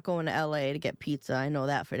not going to LA to get pizza. I know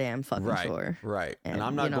that for damn fucking Right, sure. right. And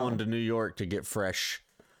I'm And not going to New York to get fresh.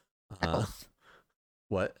 tacos.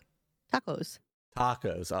 What? Tacos.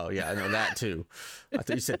 Tacos. Oh yeah, I know that too. I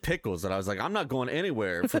thought you said pickles, and I was like, I'm not going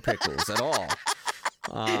anywhere for pickles at all.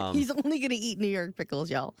 He's only gonna eat New York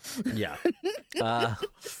pickles, y'all. Yeah.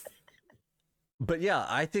 But yeah,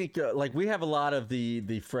 I think like we have a lot of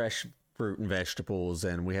the fresh fruit and vegetables,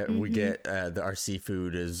 and we get our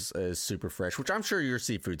seafood is super fresh, which I'm sure your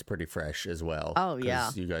seafood's pretty fresh as well. Oh, 'cause yeah.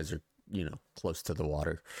 you guys are close to the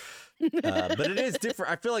water. But it is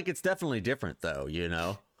different. I feel like it's definitely different though.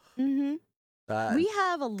 Mm-hmm. We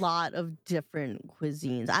have a lot of different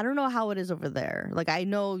cuisines. I don't know how it is over there. Like I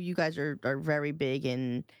know you guys are very big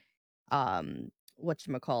in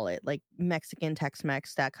whatchamacallit, like Mexican,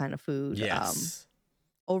 Tex-Mex, that kind of food. Yes.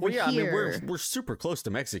 Over Well, yeah. here, I mean, we're super close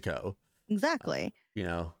to Mexico. exactly.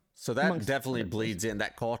 So that Amongst definitely other bleeds in.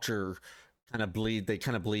 That culture they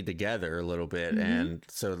kind of bleed together a little bit, Mhm. and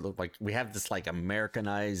so like we have this like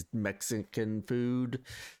Americanized Mexican food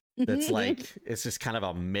that's like it's just kind of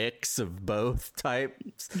a mix of both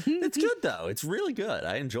types. It's good though. It's really good.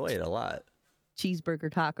 I enjoy it a lot.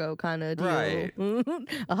 Cheeseburger taco kind of deal. Right.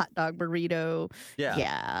 A hot dog burrito. Yeah.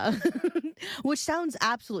 Yeah. Which sounds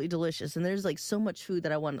absolutely delicious. And there's like so much food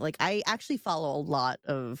that I want. Like I actually follow a lot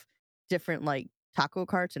of different like taco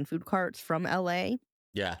carts and food carts from LA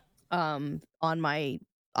Yeah. on my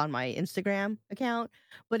Instagram account.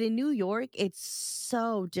 But in New York, it's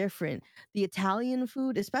so different. The Italian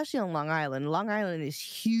food, especially on Long Island. Long Island is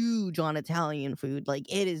huge on Italian food.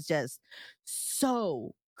 Like it is just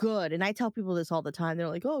so good. And I tell people this all the time. They're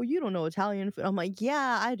like, "Oh, you don't know Italian food." I'm like,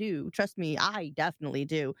 "Yeah, I do. Trust me, I definitely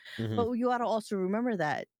do." Mhm. But you got to also remember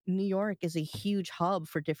that New York is a huge hub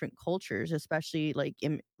for different cultures, especially like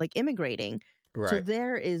immigrating. So Right.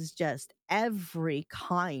 there is just every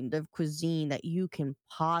kind of cuisine that you can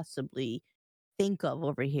possibly think of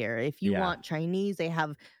over here. If you Yeah. want Chinese, they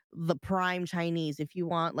have the prime Chinese. If you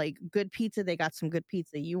want like good pizza, they got some good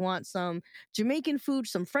pizza. You want some Jamaican food,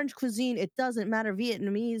 some French cuisine, it doesn't matter.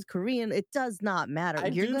 Vietnamese, Korean, it does not matter. I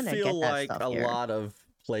You're do gonna feel get that like stuff a here. lot of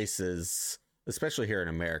places, especially here in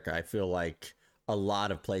America, I feel like a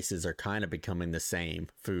lot of places are kind of becoming the same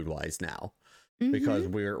food wise now. Because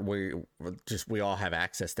we all have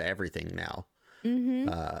access to everything now.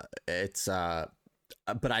 It's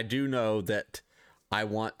but I do know that I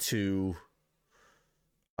want to.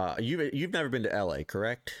 You've never been to LA,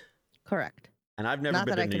 correct? Correct. And I've never Not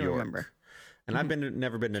been that to I New can York. remember. And I've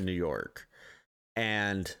never been to New York.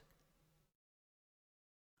 And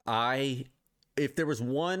if there was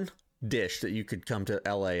one dish that you could come to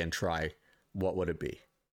LA and try, what would it be?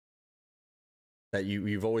 That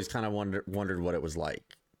you've always kind of wondered what it was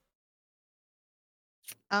like.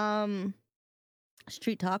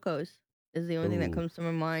 Street tacos is the only thing that Ooh. comes to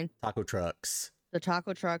my mind. Taco trucks. The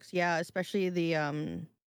taco trucks, yeah, especially the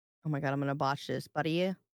oh my god, I'm gonna botch this.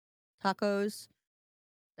 Barilla tacos.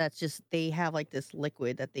 That's just they have like this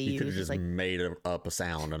liquid that they You could use. have It's just like made up a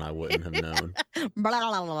sound and I wouldn't have known. blah,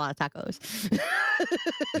 blah, blah, blah, tacos.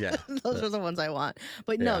 Yeah. Those are the ones I want.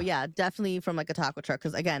 But no, yeah, definitely from like a taco truck.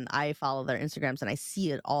 Because again, I follow their Instagrams and I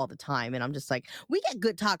see it all the time. And I'm just like, we get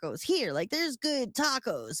good tacos here. Like there's good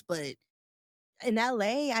tacos. But in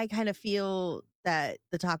LA, I kind of feel that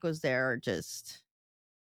the tacos there are just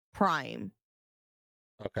prime.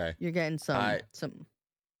 Okay. You're getting some.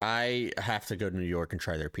 I have to go to New York and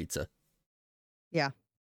try their pizza. Yeah.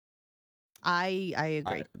 I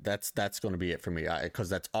agree. That's going to be it for me because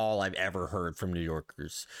that's all I've ever heard from New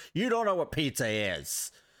Yorkers. You don't know what pizza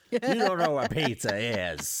is. You don't know what pizza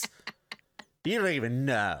is. You don't even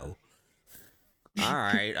know. All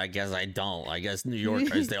right, I guess I don't. I guess New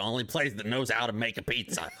York is the only place that knows how to make a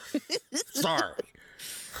pizza. Sorry.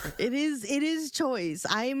 It is choice.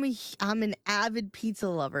 I'm an avid pizza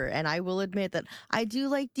lover, and I will admit that I do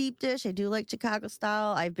like deep dish. I do like Chicago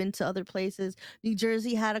style. I've been to other places. New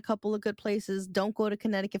Jersey had a couple of good places. Don't go to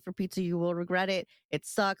Connecticut for pizza. You will regret it. It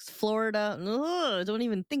sucks. Florida, don't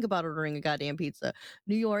even think about ordering a goddamn pizza.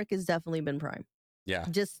 New York has definitely been prime. Yeah.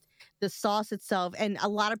 Just the sauce itself, and a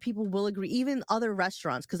lot of people will agree. Even other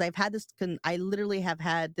restaurants, because I've had this. I literally have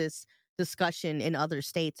had this discussion in other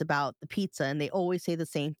states about the pizza, and they always say the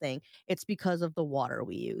same thing. It's because of the water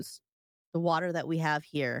we use. The water that we have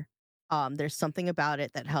here, there's something about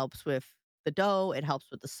it that helps with the dough. It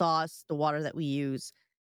helps with the sauce. The water that we use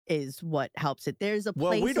is what helps it. There's a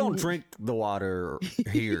place we don't drink the water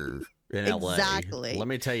here in LA. Exactly. Let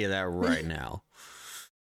me tell you that right now.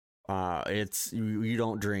 It's you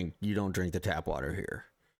don't drink the tap water here.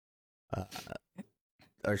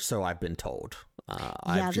 or so I've been told. Yeah,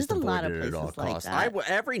 I've just there's a lot of avoided it at all places like costs. that.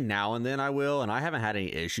 Every now and then I will, and I haven't had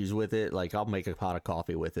any issues with it. Like I'll make a pot of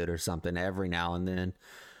coffee with it or something every now and then.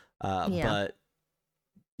 Yeah. But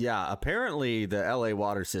yeah, apparently the LA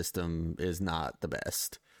water system is not the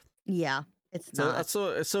best. Yeah, it's So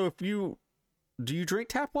not. so if you do you drink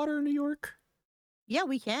tap water in New York? Yeah,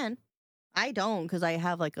 we can. I don't because I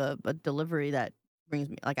have like a delivery that brings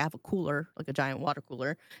me like I have a cooler, like a giant water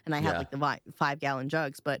cooler, and I have Yeah. like the 5-gallon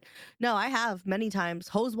jugs. But no, I have many times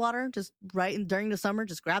hose water. Just during the summer,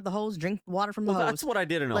 just grab the hose, drink water from the Well, hose. that's what I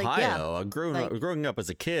did in Like, yeah, Ohio. like- Growing up as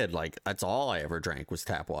a kid, like that's all I ever drank was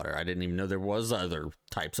tap water. I didn't even know there was other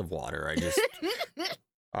types of water.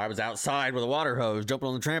 I was outside with a water hose, jumping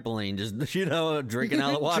on the trampoline, just drinking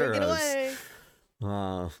out of the water Drink it hose.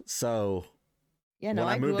 away. So Yeah, no,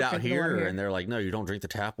 when I grew moved up out drinking the water here, and they're like, "No, you don't drink the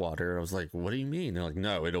tap water." I was like, "What do you mean?" They're like,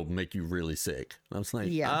 "No, it'll make you really sick." And I was like,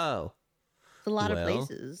 Yeah. "Oh, It's a lot of Well.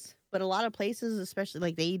 places, but a lot of places, especially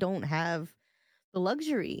like they don't have the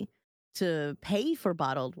luxury to pay for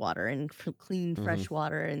bottled water and clean fresh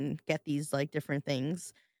water and get these like different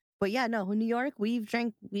things. But yeah, no, in New York, you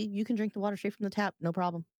can drink the water straight from the tap, no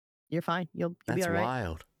problem. You're fine. You'll be that's all right.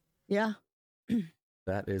 wild. Yeah.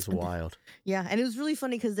 That is wild." Yeah, and it was really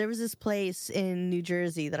funny because there was this place in New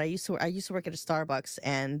Jersey that I used to work at a Starbucks,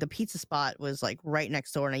 and the pizza spot was like right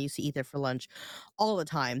next door, and I used to eat there for lunch all the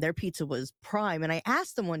time. Their pizza was prime, and I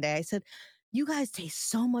asked them one day, I said, "You guys taste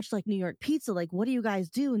so much like New York pizza. Like, what do you guys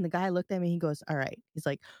do?" And the guy looked at me, he goes, "All right." He's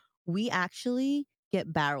like, "We actually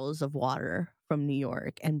get barrels of water from New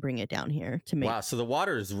York and bring it down here to make." Wow, so the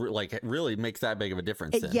water is it really makes that big of a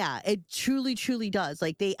difference. Then. Yeah, it truly, truly does.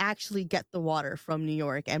 Like they actually get the water from New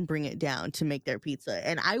York and bring it down to make their pizza.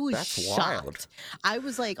 And I was That's shocked. wild. I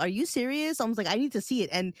was like, "Are you serious?" I was like, "I need to see it."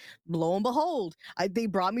 And lo and behold, they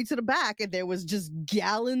brought me to the back, and there was just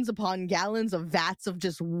gallons upon gallons of vats of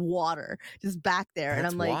just water just back there. That's And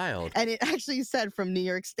I'm like, wild. and it actually said from New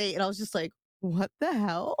York State, and I was just like, "What the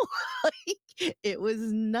hell?" Like, it was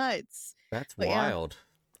nuts. That's But yeah. wild.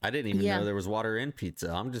 I didn't even Yeah. know there was water in pizza.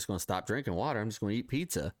 I'm just going to stop drinking water. I'm just going to eat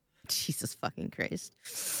pizza. Jesus fucking Christ.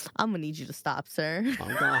 I'm gonna need you to stop, sir. I'm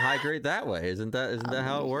going to hydrate that way. Isn't that I'm how gonna it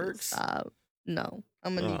need you to works? Stop. No,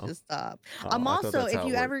 I'm gonna need Oh. you to stop. Oh, I'm I thought also, that's how if it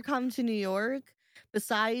you worked. ever come to New York,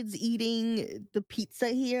 besides eating the pizza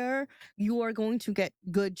here, you are going to get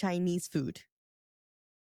good Chinese food.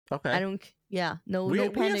 Okay. I don't. Yeah, no we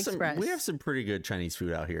Panda have Express. we have some pretty good Chinese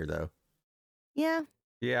food out here, though. Yeah.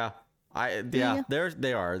 Yeah. Yeah.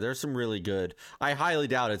 There's some really good. I highly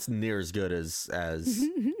doubt it's near as good as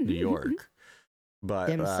New York. But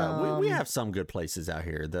Dim we sum. have some good places out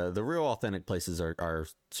here. The real authentic places are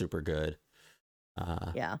super good.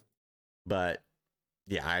 Yeah. But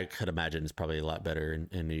yeah, I could imagine it's probably a lot better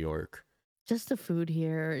in New York. Just the food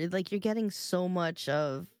here, like you're getting so much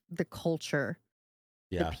of the culture.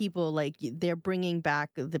 Yeah. The people, like they're bringing back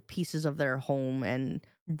the pieces of their home and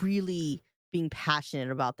really being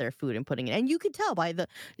passionate about their food and putting it. And you can tell by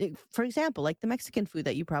for example, like the Mexican food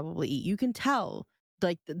that you probably eat, you can tell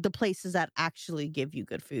like the places that actually give you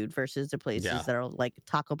good food versus the places Yeah. that are like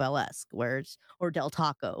Taco Bell-esque, or Del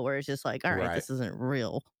Taco, where it's just like, all right, Right. this isn't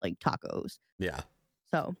real like tacos. Yeah.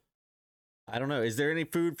 So I don't know. Is there any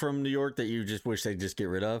food from New York that you just wish they'd just get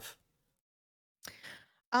rid of?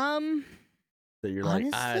 That you're like,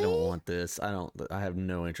 I don't honestly, want this. I have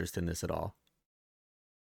no interest in this at all.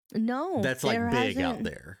 no, That's like there big out hasn't-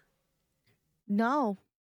 there. No,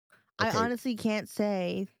 I Okay. honestly can't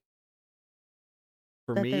say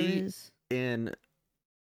For that there me, is. in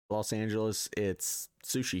Los Angeles, it's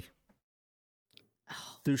sushi.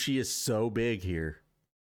 Oh, Sushi is so big here.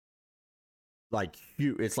 Like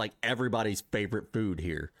it's like everybody's favorite food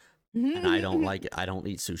here. And I don't like it. I don't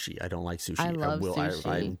eat sushi. I don't like sushi. I love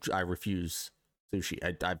sushi. I refuse sushi.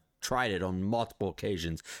 I've tried it on multiple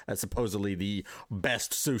occasions as supposedly the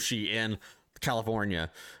best sushi in California,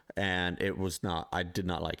 and it was not. I did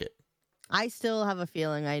not like it. I still have a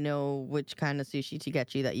feeling I know which kind of sushi to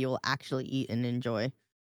get you that you will actually eat and enjoy.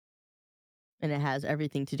 And it has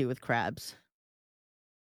everything to do with crabs.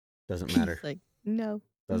 Doesn't matter. It's like, no.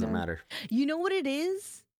 Doesn't no. matter. You know what it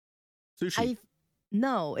is? Sushi.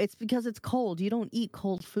 No, it's because it's cold. You don't eat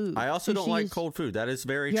cold food. I also don't Sushi like is- cold food. That is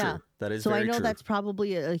very Yeah. true. That is So very I know true. that's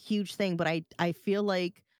probably a huge thing, but I feel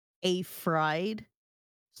like a fried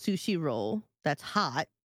sushi roll that's hot,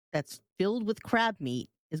 that's filled with crab meat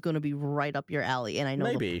is going to be right up your alley. And I know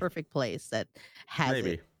Maybe. the perfect place that has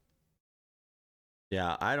Maybe. it.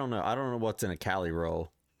 Yeah, I don't know. I don't know what's in a Cali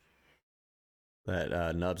roll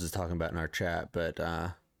that Nubs is talking about in our chat, but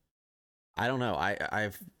I don't know.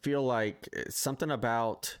 I feel like something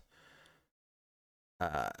about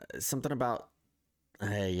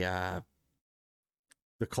the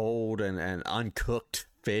cold and uncooked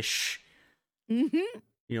fish. Mm-hmm.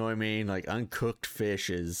 You know what I mean? Like uncooked fish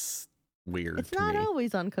is weird It's to not me.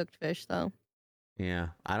 always uncooked fish, though. Yeah,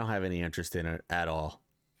 I don't have any interest in it at all.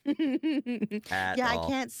 At Yeah, all. I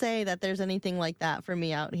can't say that there's anything like that for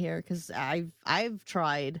me out here because I've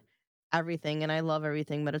tried everything and I love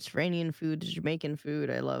everything. Mediterranean food, Jamaican food,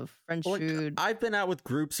 I love French Like, food. I've been out with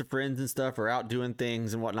groups of friends and stuff, or out doing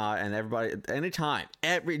things and whatnot, and everybody, anytime,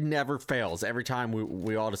 never fails. Every time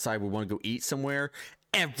we all decide we want to go eat somewhere,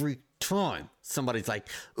 every time somebody's like,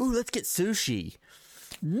 "Ooh, let's get sushi."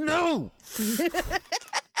 No,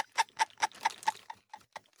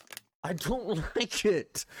 I don't like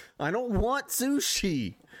it. I don't want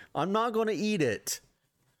sushi. I'm not going to eat it.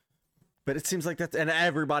 But it seems like that's, and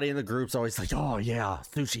everybody in the group's always like, "Oh yeah,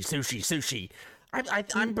 sushi, sushi, sushi."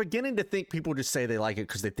 I'm beginning to think people just say they like it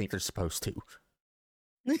because they think they're supposed to.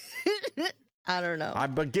 I don't know.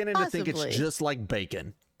 I'm beginning to think Possibly. it's just like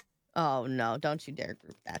bacon. Oh no! Don't you dare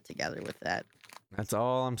group that together with that. That's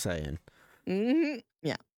all I'm saying. Mm-hmm.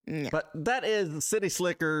 Yeah. Yeah. But that is City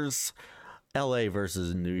Slickers, LA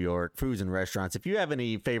versus New York, foods and restaurants. If you have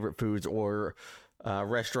any favorite foods or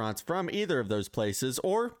restaurants from either of those places,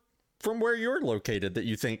 or from where you're located that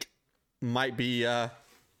you think might be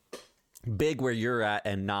big where you're at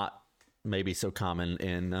and not maybe so common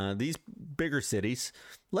in these bigger cities,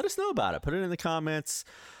 let us know about it. Put it in the comments.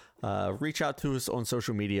 Reach out to us on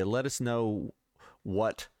social media. Let us know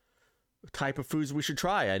what type of foods we should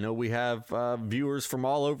try. I know we have viewers from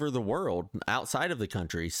all over the world outside of the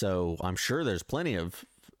country, so I'm sure there's plenty of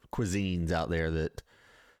cuisines out there that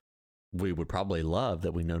we would probably love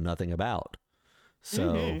that we know nothing about. So I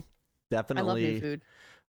love new definitely food.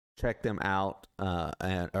 check them out,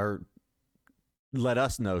 or let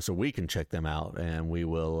us know so we can check them out, and we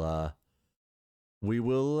will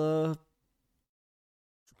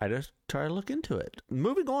try to look into it.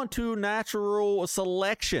 Moving on to natural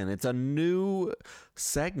selection. It's a new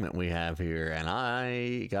segment we have here, and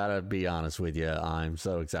I gotta be honest with you, I'm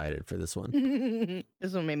so excited for this one.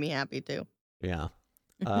 This one made me happy too. Yeah.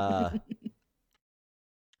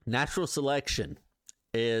 Natural selection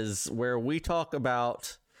is where we talk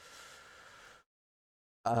about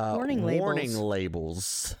Warning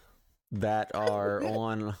labels that are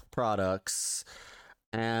on products,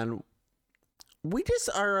 and we just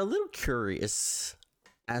are a little curious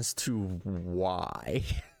as to why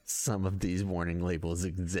some of these warning labels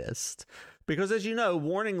exist. Because as you know,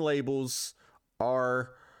 warning labels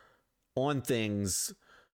are on things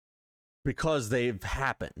because they've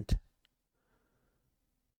happened.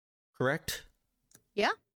 Correct?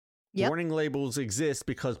 Yeah. Yep. Warning labels exist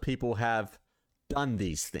because people have done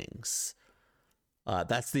these things.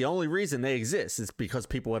 That's the only reason they exist, is because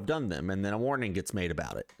people have done them, and then a warning gets made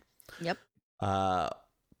about it. Yep.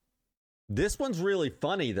 This one's really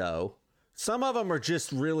funny, though. Some of them are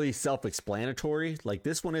just really self-explanatory. Like,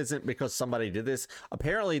 this one isn't because somebody did this.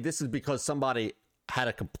 Apparently, this is because somebody had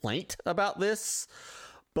a complaint about this.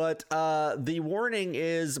 But the warning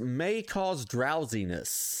is may cause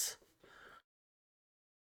drowsiness.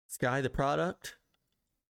 Sky, the product?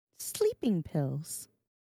 Sleeping pills.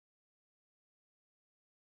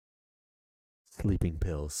 Sleeping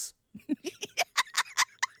pills.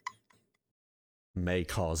 May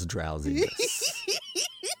cause drowsiness.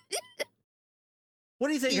 What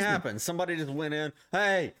do you think happened? Somebody just went in,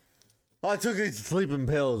 "Hey, I took these sleeping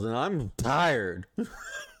pills and I'm tired. My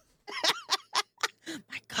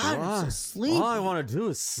God, I'm so sleepy. All I want to do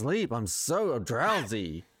is sleep. I'm so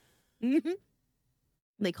drowsy."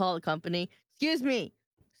 They call a company. Excuse me.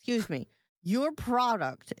 Your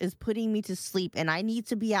product is putting me to sleep and I need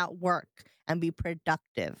to be at work and be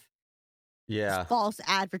productive. Yeah. It's false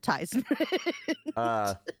advertisement.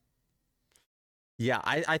 Yeah,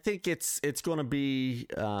 I think it's gonna be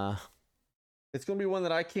one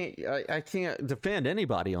that I can't defend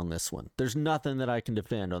anybody on this one. There's nothing that I can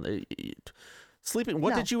defend on it. Sleeping.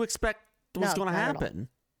 What No. did you expect was No, going to not at all. happen?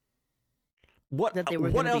 What That they were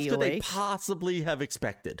what gonna else be could they awake. possibly have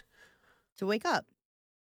expected? To wake up.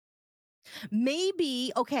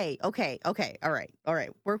 Maybe, okay. All right.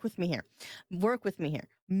 Work with me here.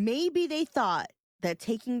 Maybe they thought that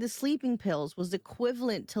taking the sleeping pills was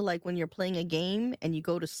equivalent to like when you're playing a game and you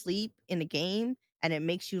go to sleep in a game and it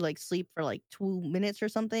makes you like sleep for like 2 minutes or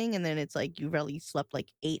something. And then it's like you really slept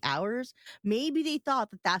like 8 hours. Maybe they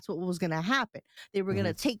thought that that's what was going to happen. They were going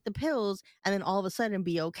to take the pills and then all of a sudden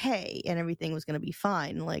be okay and everything was going to be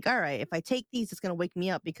fine. Like, all right, if I take these, it's going to wake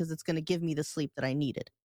me up because it's going to give me the sleep that I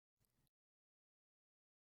needed.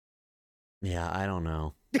 Yeah, I don't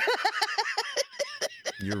know.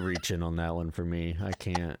 You're reaching on that one for me. I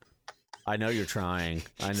can't. I know you're trying.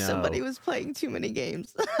 I know. Somebody was playing too many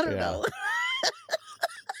games. I don't know.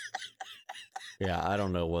 Yeah, I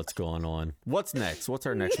don't know what's going on. What's next? What's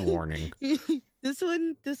our next warning? This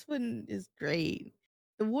one is great.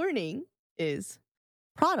 The warning is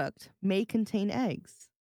product may contain eggs.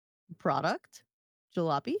 Product,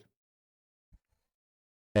 jalopy.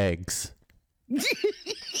 Eggs.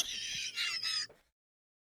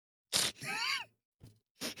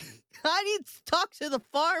 I need to talk to the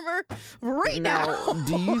farmer right now.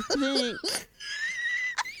 Do you think?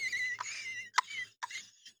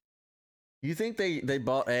 You think they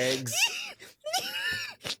bought eggs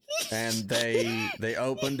and they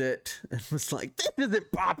opened it and was like, "This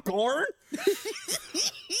isn't popcorn."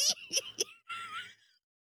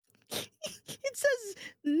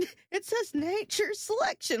 It says nature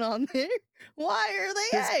selection on there. Why are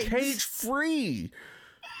they It's eggs? cage free.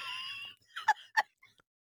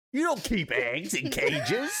 You don't keep eggs in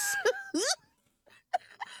cages.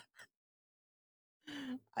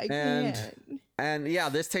 I can't. And yeah,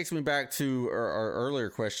 this takes me back to our earlier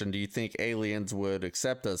question. Do you think aliens would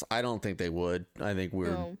accept us? I don't think they would. I think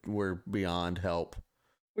we're beyond help.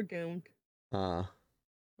 We're doomed. We're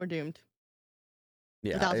doomed.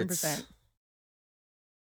 Yeah, 1,000%.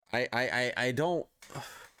 I don't.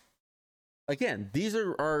 Again, these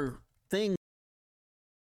are things.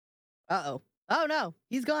 Uh-oh. Oh no,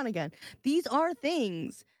 he's gone again. These are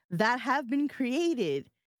things that have been created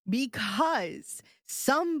because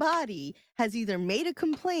somebody has either made a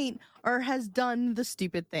complaint or has done the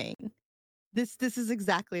stupid thing. This is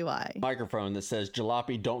exactly why. Microphone that says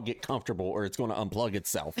 "Jalopy, don't get comfortable, or it's going to unplug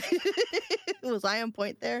itself." Was I on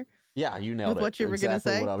point there? Yeah, you nailed it. What you were gonna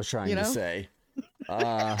say? What I was trying to say.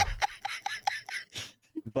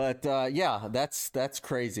 But yeah, that's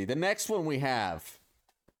crazy. The next one we have.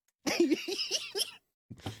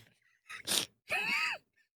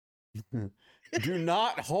 Do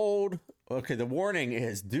not hold. Okay, the warning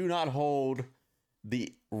is: do not hold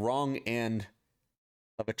the wrong end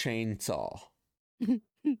of a chainsaw. The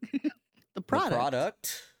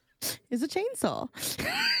product is a chainsaw.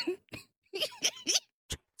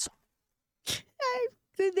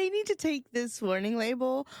 They need to take this warning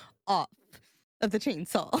label off of the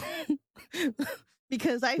chainsaw.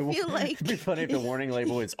 Because I feel like it'd be funny if the warning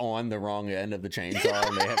label is on the wrong end of the chainsaw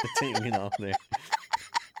and they have to take,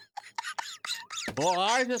 well,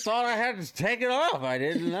 I just thought I had to take it off. I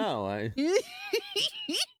didn't know. I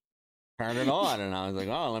turned it on and I was like,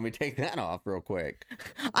 oh, let me take that off real quick.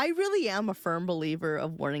 I really am a firm believer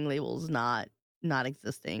of warning labels not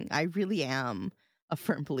existing. I really am a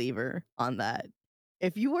firm believer on that.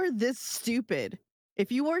 If you are this stupid that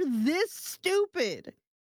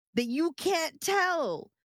you can't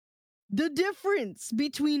tell the difference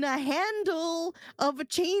between a handle of a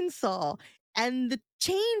chainsaw and the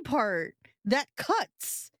chain part that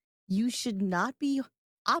cuts, you should not be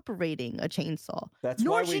operating a chainsaw.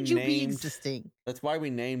 Nor should you be existing. That's why we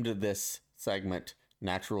named this segment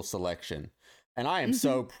Natural Selection. And I am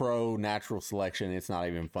so pro natural selection, it's not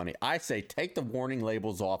even funny. I say take the warning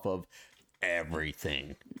labels off of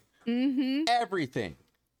everything. Everything.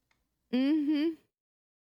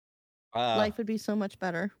 Life would be so much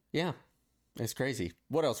better. Yeah, it's crazy.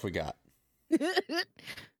 What else we got?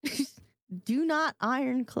 Do not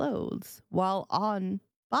iron clothes while on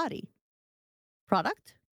body.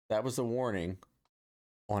 Product? That was a warning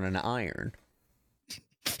on an iron.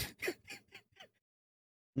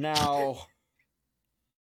 Now,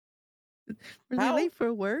 were they late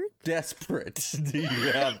for work? Desperate do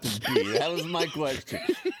you have to be? That was my question.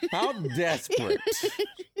 How desperate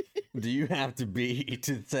do you have to be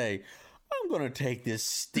to say, I'm going to take this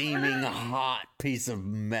steaming hot piece of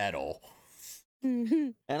metal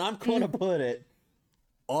and I'm going to put it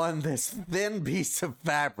on this thin piece of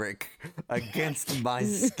fabric against my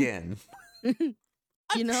skin? I'm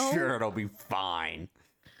sure it'll be fine.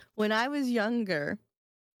 When I was younger,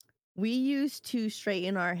 we used to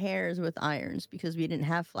straighten our hairs with irons because we didn't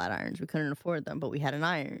have flat irons. We couldn't afford them, but we had an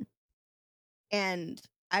iron. And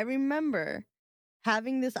I remember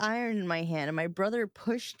having this iron in my hand, and my brother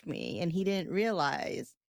pushed me, and he didn't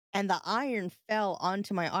realize. And the iron fell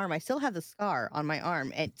onto my arm. I still have the scar on my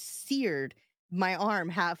arm. It seared my arm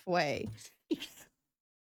halfway.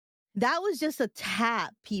 That was just a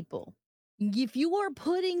tap, people. If you are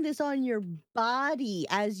putting this on your body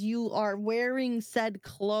as you are wearing said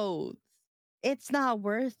clothes, it's not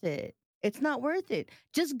worth it. It's not worth it.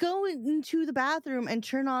 Just go into the bathroom and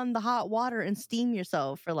turn on the hot water and steam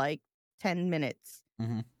yourself for like 10 minutes.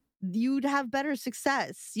 You'd have better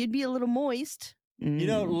success. You'd be a little moist, You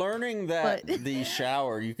know, learning that But- the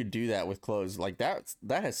shower you could do that with clothes like that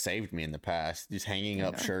has saved me in the past. Just hanging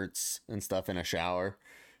up Yeah. shirts and stuff in a shower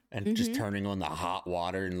and just turning on the hot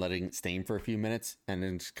water and letting it steam for a few minutes and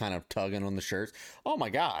then just kind of tugging on the shirts. Oh my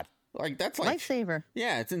god. Like that's like Lifesaver.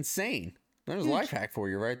 yeah, it's insane. There's a Huge. life hack for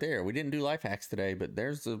you right there. We didn't do life hacks today, but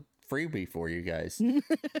there's a freebie for you guys.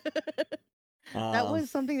 That was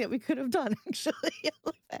something that we could have done, actually.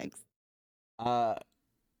 Thanks.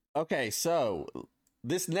 Okay, so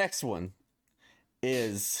this next one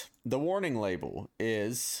is the warning label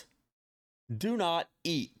is do not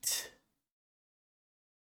eat.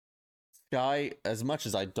 Sky, as much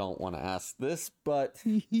as I don't want to ask this, but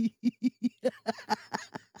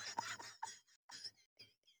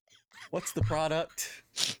what's the product?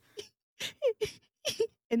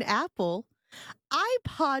 An Apple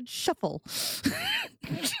iPod Shuffle.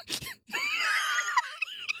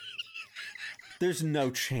 There's no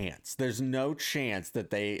chance. There's no chance that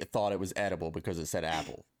they thought it was edible because it said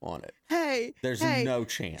Apple on it. Hey, There's hey, no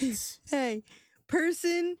chance. hey,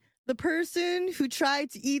 the person who tried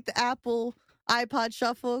to eat the Apple iPod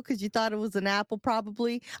Shuffle because you thought it was an apple,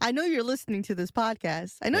 probably. I know you're listening to this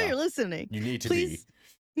podcast. I know Yeah. you're listening. You need to Please,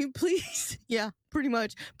 please, yeah, pretty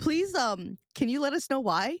much. Please, can you let us know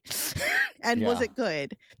why? And was Yeah. it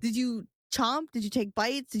good? Did you chomp? Did you take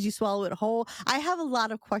bites? Did you swallow it whole? I have a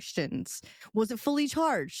lot of questions. Was it fully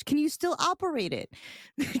charged? Can you still operate it?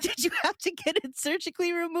 Did you have to get it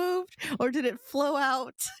surgically removed, or did it flow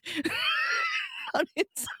out on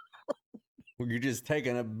its? be. You're just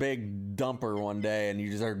taking a big dumper one day and you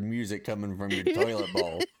just heard music coming from your toilet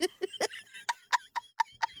bowl.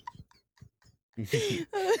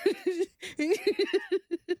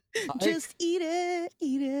 Just eat it,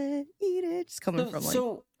 eat it, eat it. Just coming from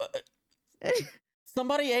like.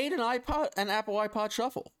 Somebody ate an Apple iPod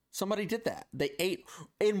Shuffle. Somebody did that. They ate.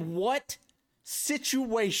 In what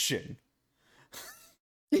situation?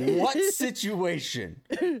 What situation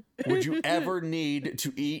would you ever need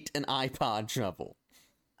to eat an iPod Shuffle?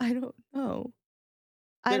 I don't know.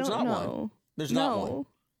 I There's don't not one. know. There's not one. No.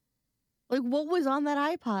 Like, what was on that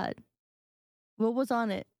iPod? What was on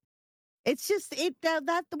it? It's just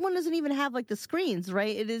that the one doesn't even have like the screens,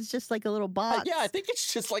 right? It is just like a little box. Yeah, I think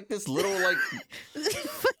it's just like this little like.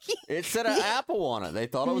 It said an apple on it. They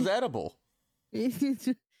thought it was edible,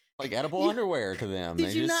 like edible underwear to them. Did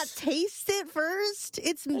They you just, not taste it first?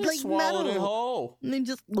 It's they like swallowed metal. it whole. And then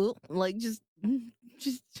just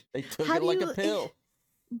They took How it do like you- a pill.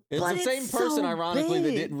 It's But the it's same person, so ironically, that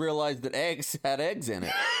big. didn't realize that eggs had eggs in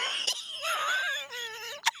it.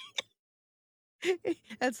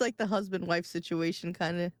 That's like the husband-wife situation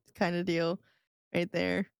kind of deal right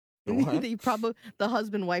there. What? The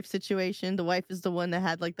husband-wife situation. The wife is the one that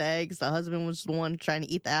had like the eggs. The husband was the one trying to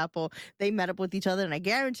eat the apple. They met up with each other, and I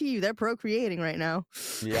guarantee you they're procreating right now.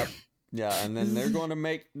 Yep. Yeah, and then they're going to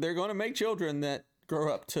make children that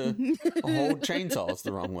grow up to hold chainsaws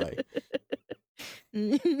the wrong way.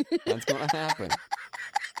 That's going to happen.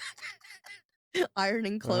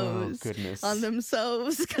 Ironing clothes Oh, goodness. on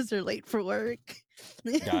themselves because they're late for work.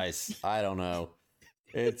 Guys, I don't know.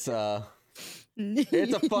 It's a fun.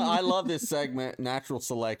 I love this segment, natural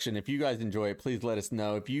selection. If you guys enjoy it, please let us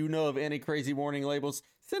know. If you know of any crazy warning labels,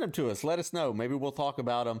 send them to us. Let us know. Maybe we'll talk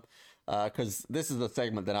about them. Because this is a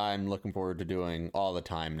segment that I'm looking forward to doing all the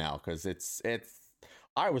time now. Because it's.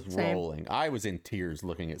 I was Same. rolling. I was in tears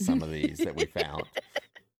looking at some of these that we found.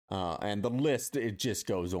 And the list, it just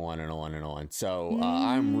goes on and on and on. So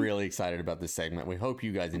I'm really excited about this segment. We hope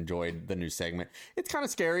you guys enjoyed the new segment. It's kind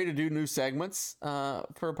of scary to do new segments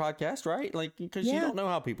for a podcast, right? Like, because you Yeah. don't know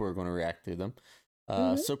how people are going to react to them.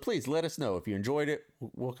 So please let us know if you enjoyed it.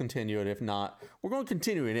 We'll continue it. If not, we're going to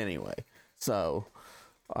continue it anyway. So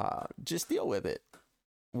just deal with it.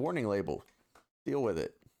 Warning label. Deal with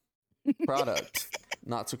it. Product.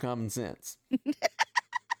 Not so common sense.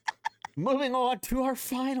 Moving on to our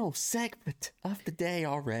final segment of the day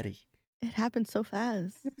already. It happened so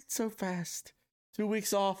fast. It's so fast. 2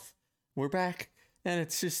 weeks off. We're back. And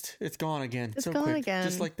it's gone again. It's so gone quick. again.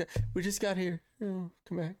 Just like that. We just got here. Oh,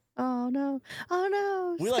 come back. Oh no! Oh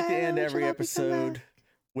no! We like to Skylar, end we every should help you come back. episode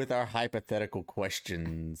with our hypothetical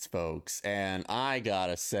questions, folks. And I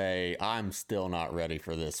gotta say, I'm still not ready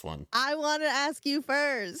for this one. I want to ask you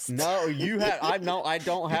first. No, you have. I know. I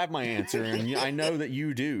don't have my answer, and I know that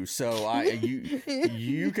you do. So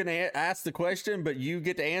you can ask the question, but you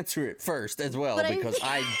get to answer it first as well, But because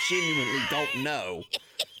I genuinely don't know.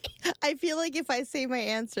 I feel like if I say my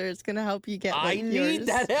answer, it's gonna help you get. I Like, need yours.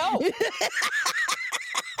 that help.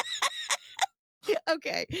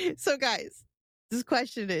 Okay, so guys, this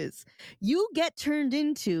question is: you get turned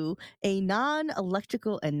into a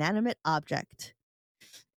non-electrical inanimate object.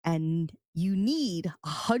 and you need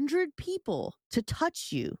 100 people to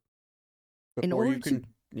touch you Before you can,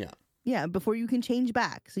 before you can change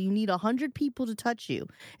back. So you need 100 people to touch you.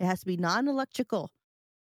 It has to be non-electrical.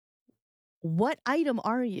 What item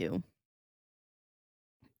are you?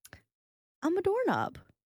 I'm a doorknob.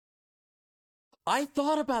 I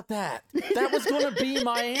thought about that. That was going to be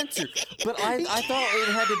my answer. But I thought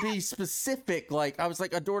it had to be specific. Like, I was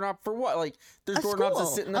like, a doorknob for what? Like, there's doorknobs that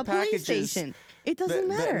sit in the packages. Police station. It doesn't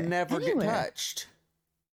matter. That never get touched.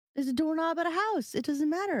 There's a doorknob at a house. It doesn't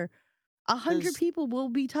matter. 100 people will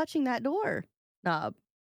be touching that door knob.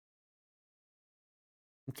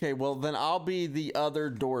 Okay, well, then I'll be the other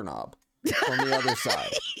doorknob on the other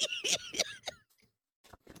side.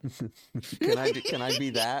 Can I be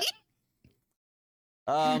that?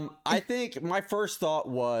 I think my first thought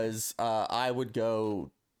was I would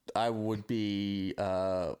be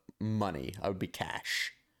money. I would be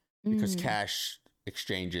cash because cash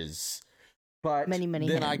exchanges. But many then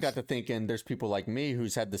hands. I got to thinking there's people like me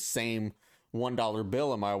who's had the same $1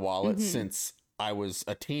 bill in my wallet since I was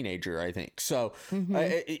a teenager, I think. So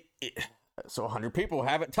so 100 people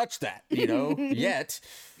haven't touched that, yet.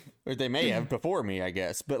 Or they may have before me, I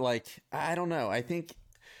guess. But like, I don't know. I think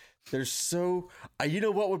there's so you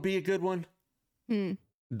know what would be a good one?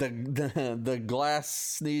 The glass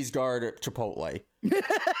sneeze guard at Chipotle.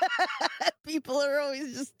 People are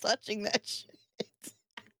always just touching that shit.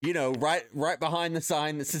 Right behind the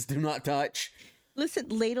sign that says "Do not touch." Listen,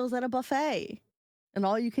 ladles at a buffet, an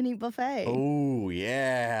all-you-can-eat buffet. Oh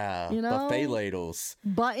yeah, buffet ladles.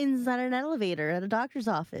 Buttons at an elevator at a doctor's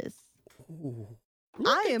office. Ooh,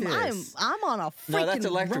 I'm on a freaking. No, that's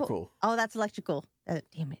electrical. Oh, that's electrical.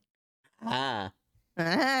 Damn it.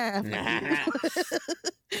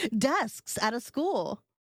 Desks at a school.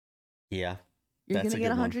 Yeah. You're going to get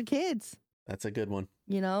 100 kids. That's a good one.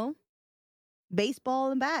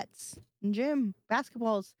 Baseball and bats in gym,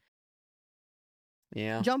 basketballs.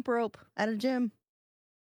 Yeah. Jump rope at a gym.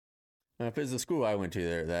 If it's the school I went to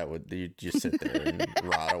you just sit there and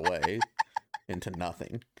rot away into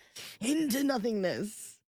nothing. Into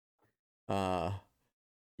nothingness. Yeah,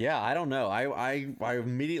 I don't know. I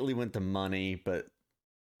immediately went to money, but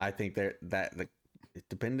I think that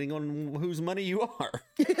depending on whose money you are.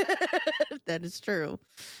 That is true.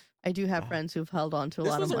 I do have friends who've held on to a lot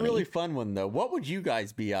of money. This was a really fun one, though. What would you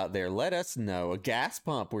guys be out there? Let us know. A gas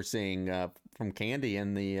pump we're seeing from Candy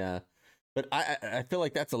in the... but I feel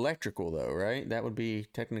like that's electrical, though, right? That would be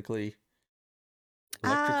technically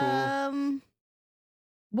electrical.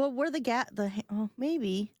 Well, where the gas...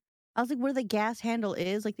 maybe. I was like, where the gas handle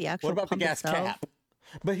is, like the actual What about the gas itself? cap?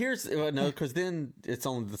 But here's... no, because then it's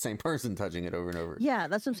only the same person touching it over and over. Yeah,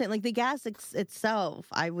 that's what I'm saying. Like the gas itself,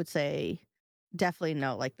 I would say... Definitely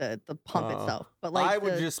no, like the pump itself. But like I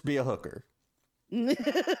would just be a hooker.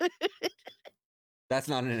 That's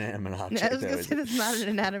not an inanimate object. I was gonna say it's not an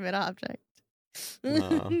inanimate object.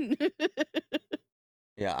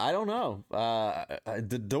 Yeah, I don't know.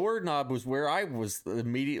 The doorknob was where I was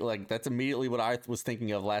immediately like. That's immediately what I was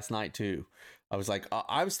thinking of last night too. I was like,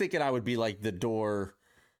 I was thinking I would be like the door,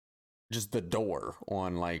 just the door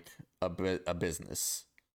on like a business,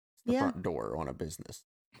 the front door on a business.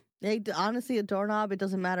 Honestly, a doorknob, it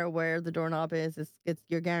doesn't matter where the doorknob is. It's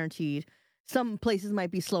you're guaranteed. Some places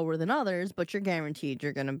might be slower than others, but you're guaranteed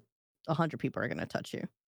 100 people are gonna touch you.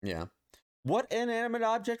 Yeah. What inanimate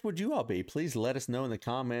object would you all be? Please let us know in the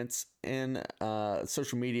comments and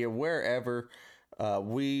social media, wherever.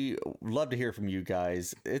 We love to hear from you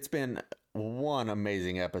guys. It's been one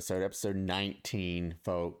amazing episode 19,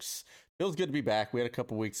 folks. Feels good to be back. We had a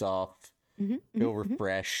couple weeks off. Feel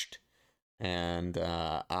refreshed. And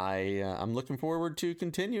I'm looking forward to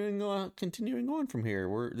continuing on from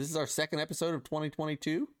here. This is our second episode of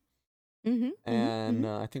 2022, and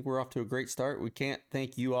I think we're off to a great start. We can't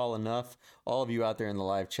thank you all enough, all of you out there in the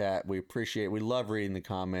live chat. We appreciate. We love reading the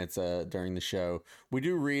comments during the show. We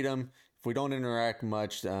do read them. If we don't interact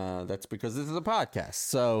much, that's because this is a podcast.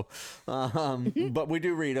 So, but we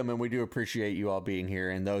do read them, and we do appreciate you all being here,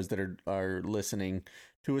 and those that are listening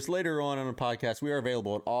to us later on a podcast. We are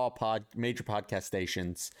available at all major podcast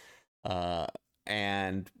stations,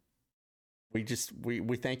 and we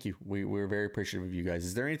thank you. We're very appreciative of you guys.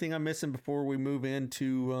 Is there anything I'm missing before we move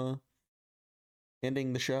into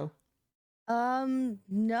ending the show?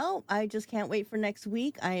 No, I just can't wait for next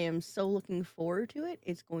week. I am so looking forward to it.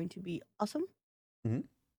 It's going to be awesome. We're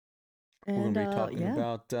going to be talking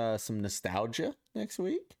about some nostalgia next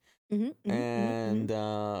week. And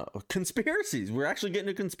conspiracies. We're actually getting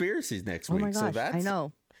to conspiracies next week. Oh my gosh, so I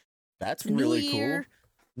know. That's really cool.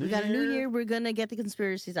 We got a new year. year. We're gonna get the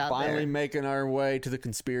conspiracies out there. Finally making our way to the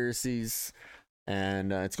conspiracies.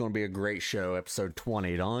 and it's going to be a great show. Episode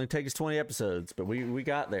 20. It only takes us 20 episodes, but we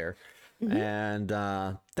got there. Mhm.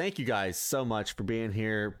 And thank you guys so much for being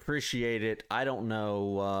here. Appreciate it. I don't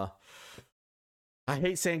know. I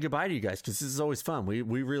hate saying goodbye to you guys because this is always fun. We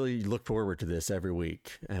really look forward to this every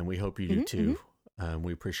week, and we hope you do too.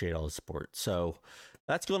 We appreciate all the support. So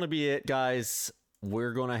that's going to be it, guys.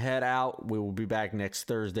 We're going to head out. We will be back next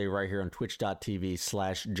Thursday right here on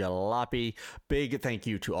twitch.tv/Jalopy. Big thank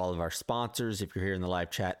you to all of our sponsors. If you're here in the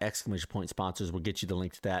live chat, ! Sponsors, we'll get you the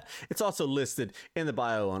link to that. It's also listed in the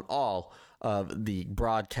bio on all of the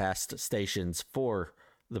broadcast stations for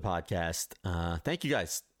the podcast. Thank you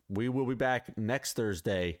guys. We will be back next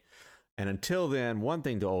Thursday. And until then, one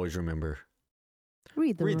thing to always remember.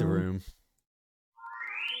 Read the room.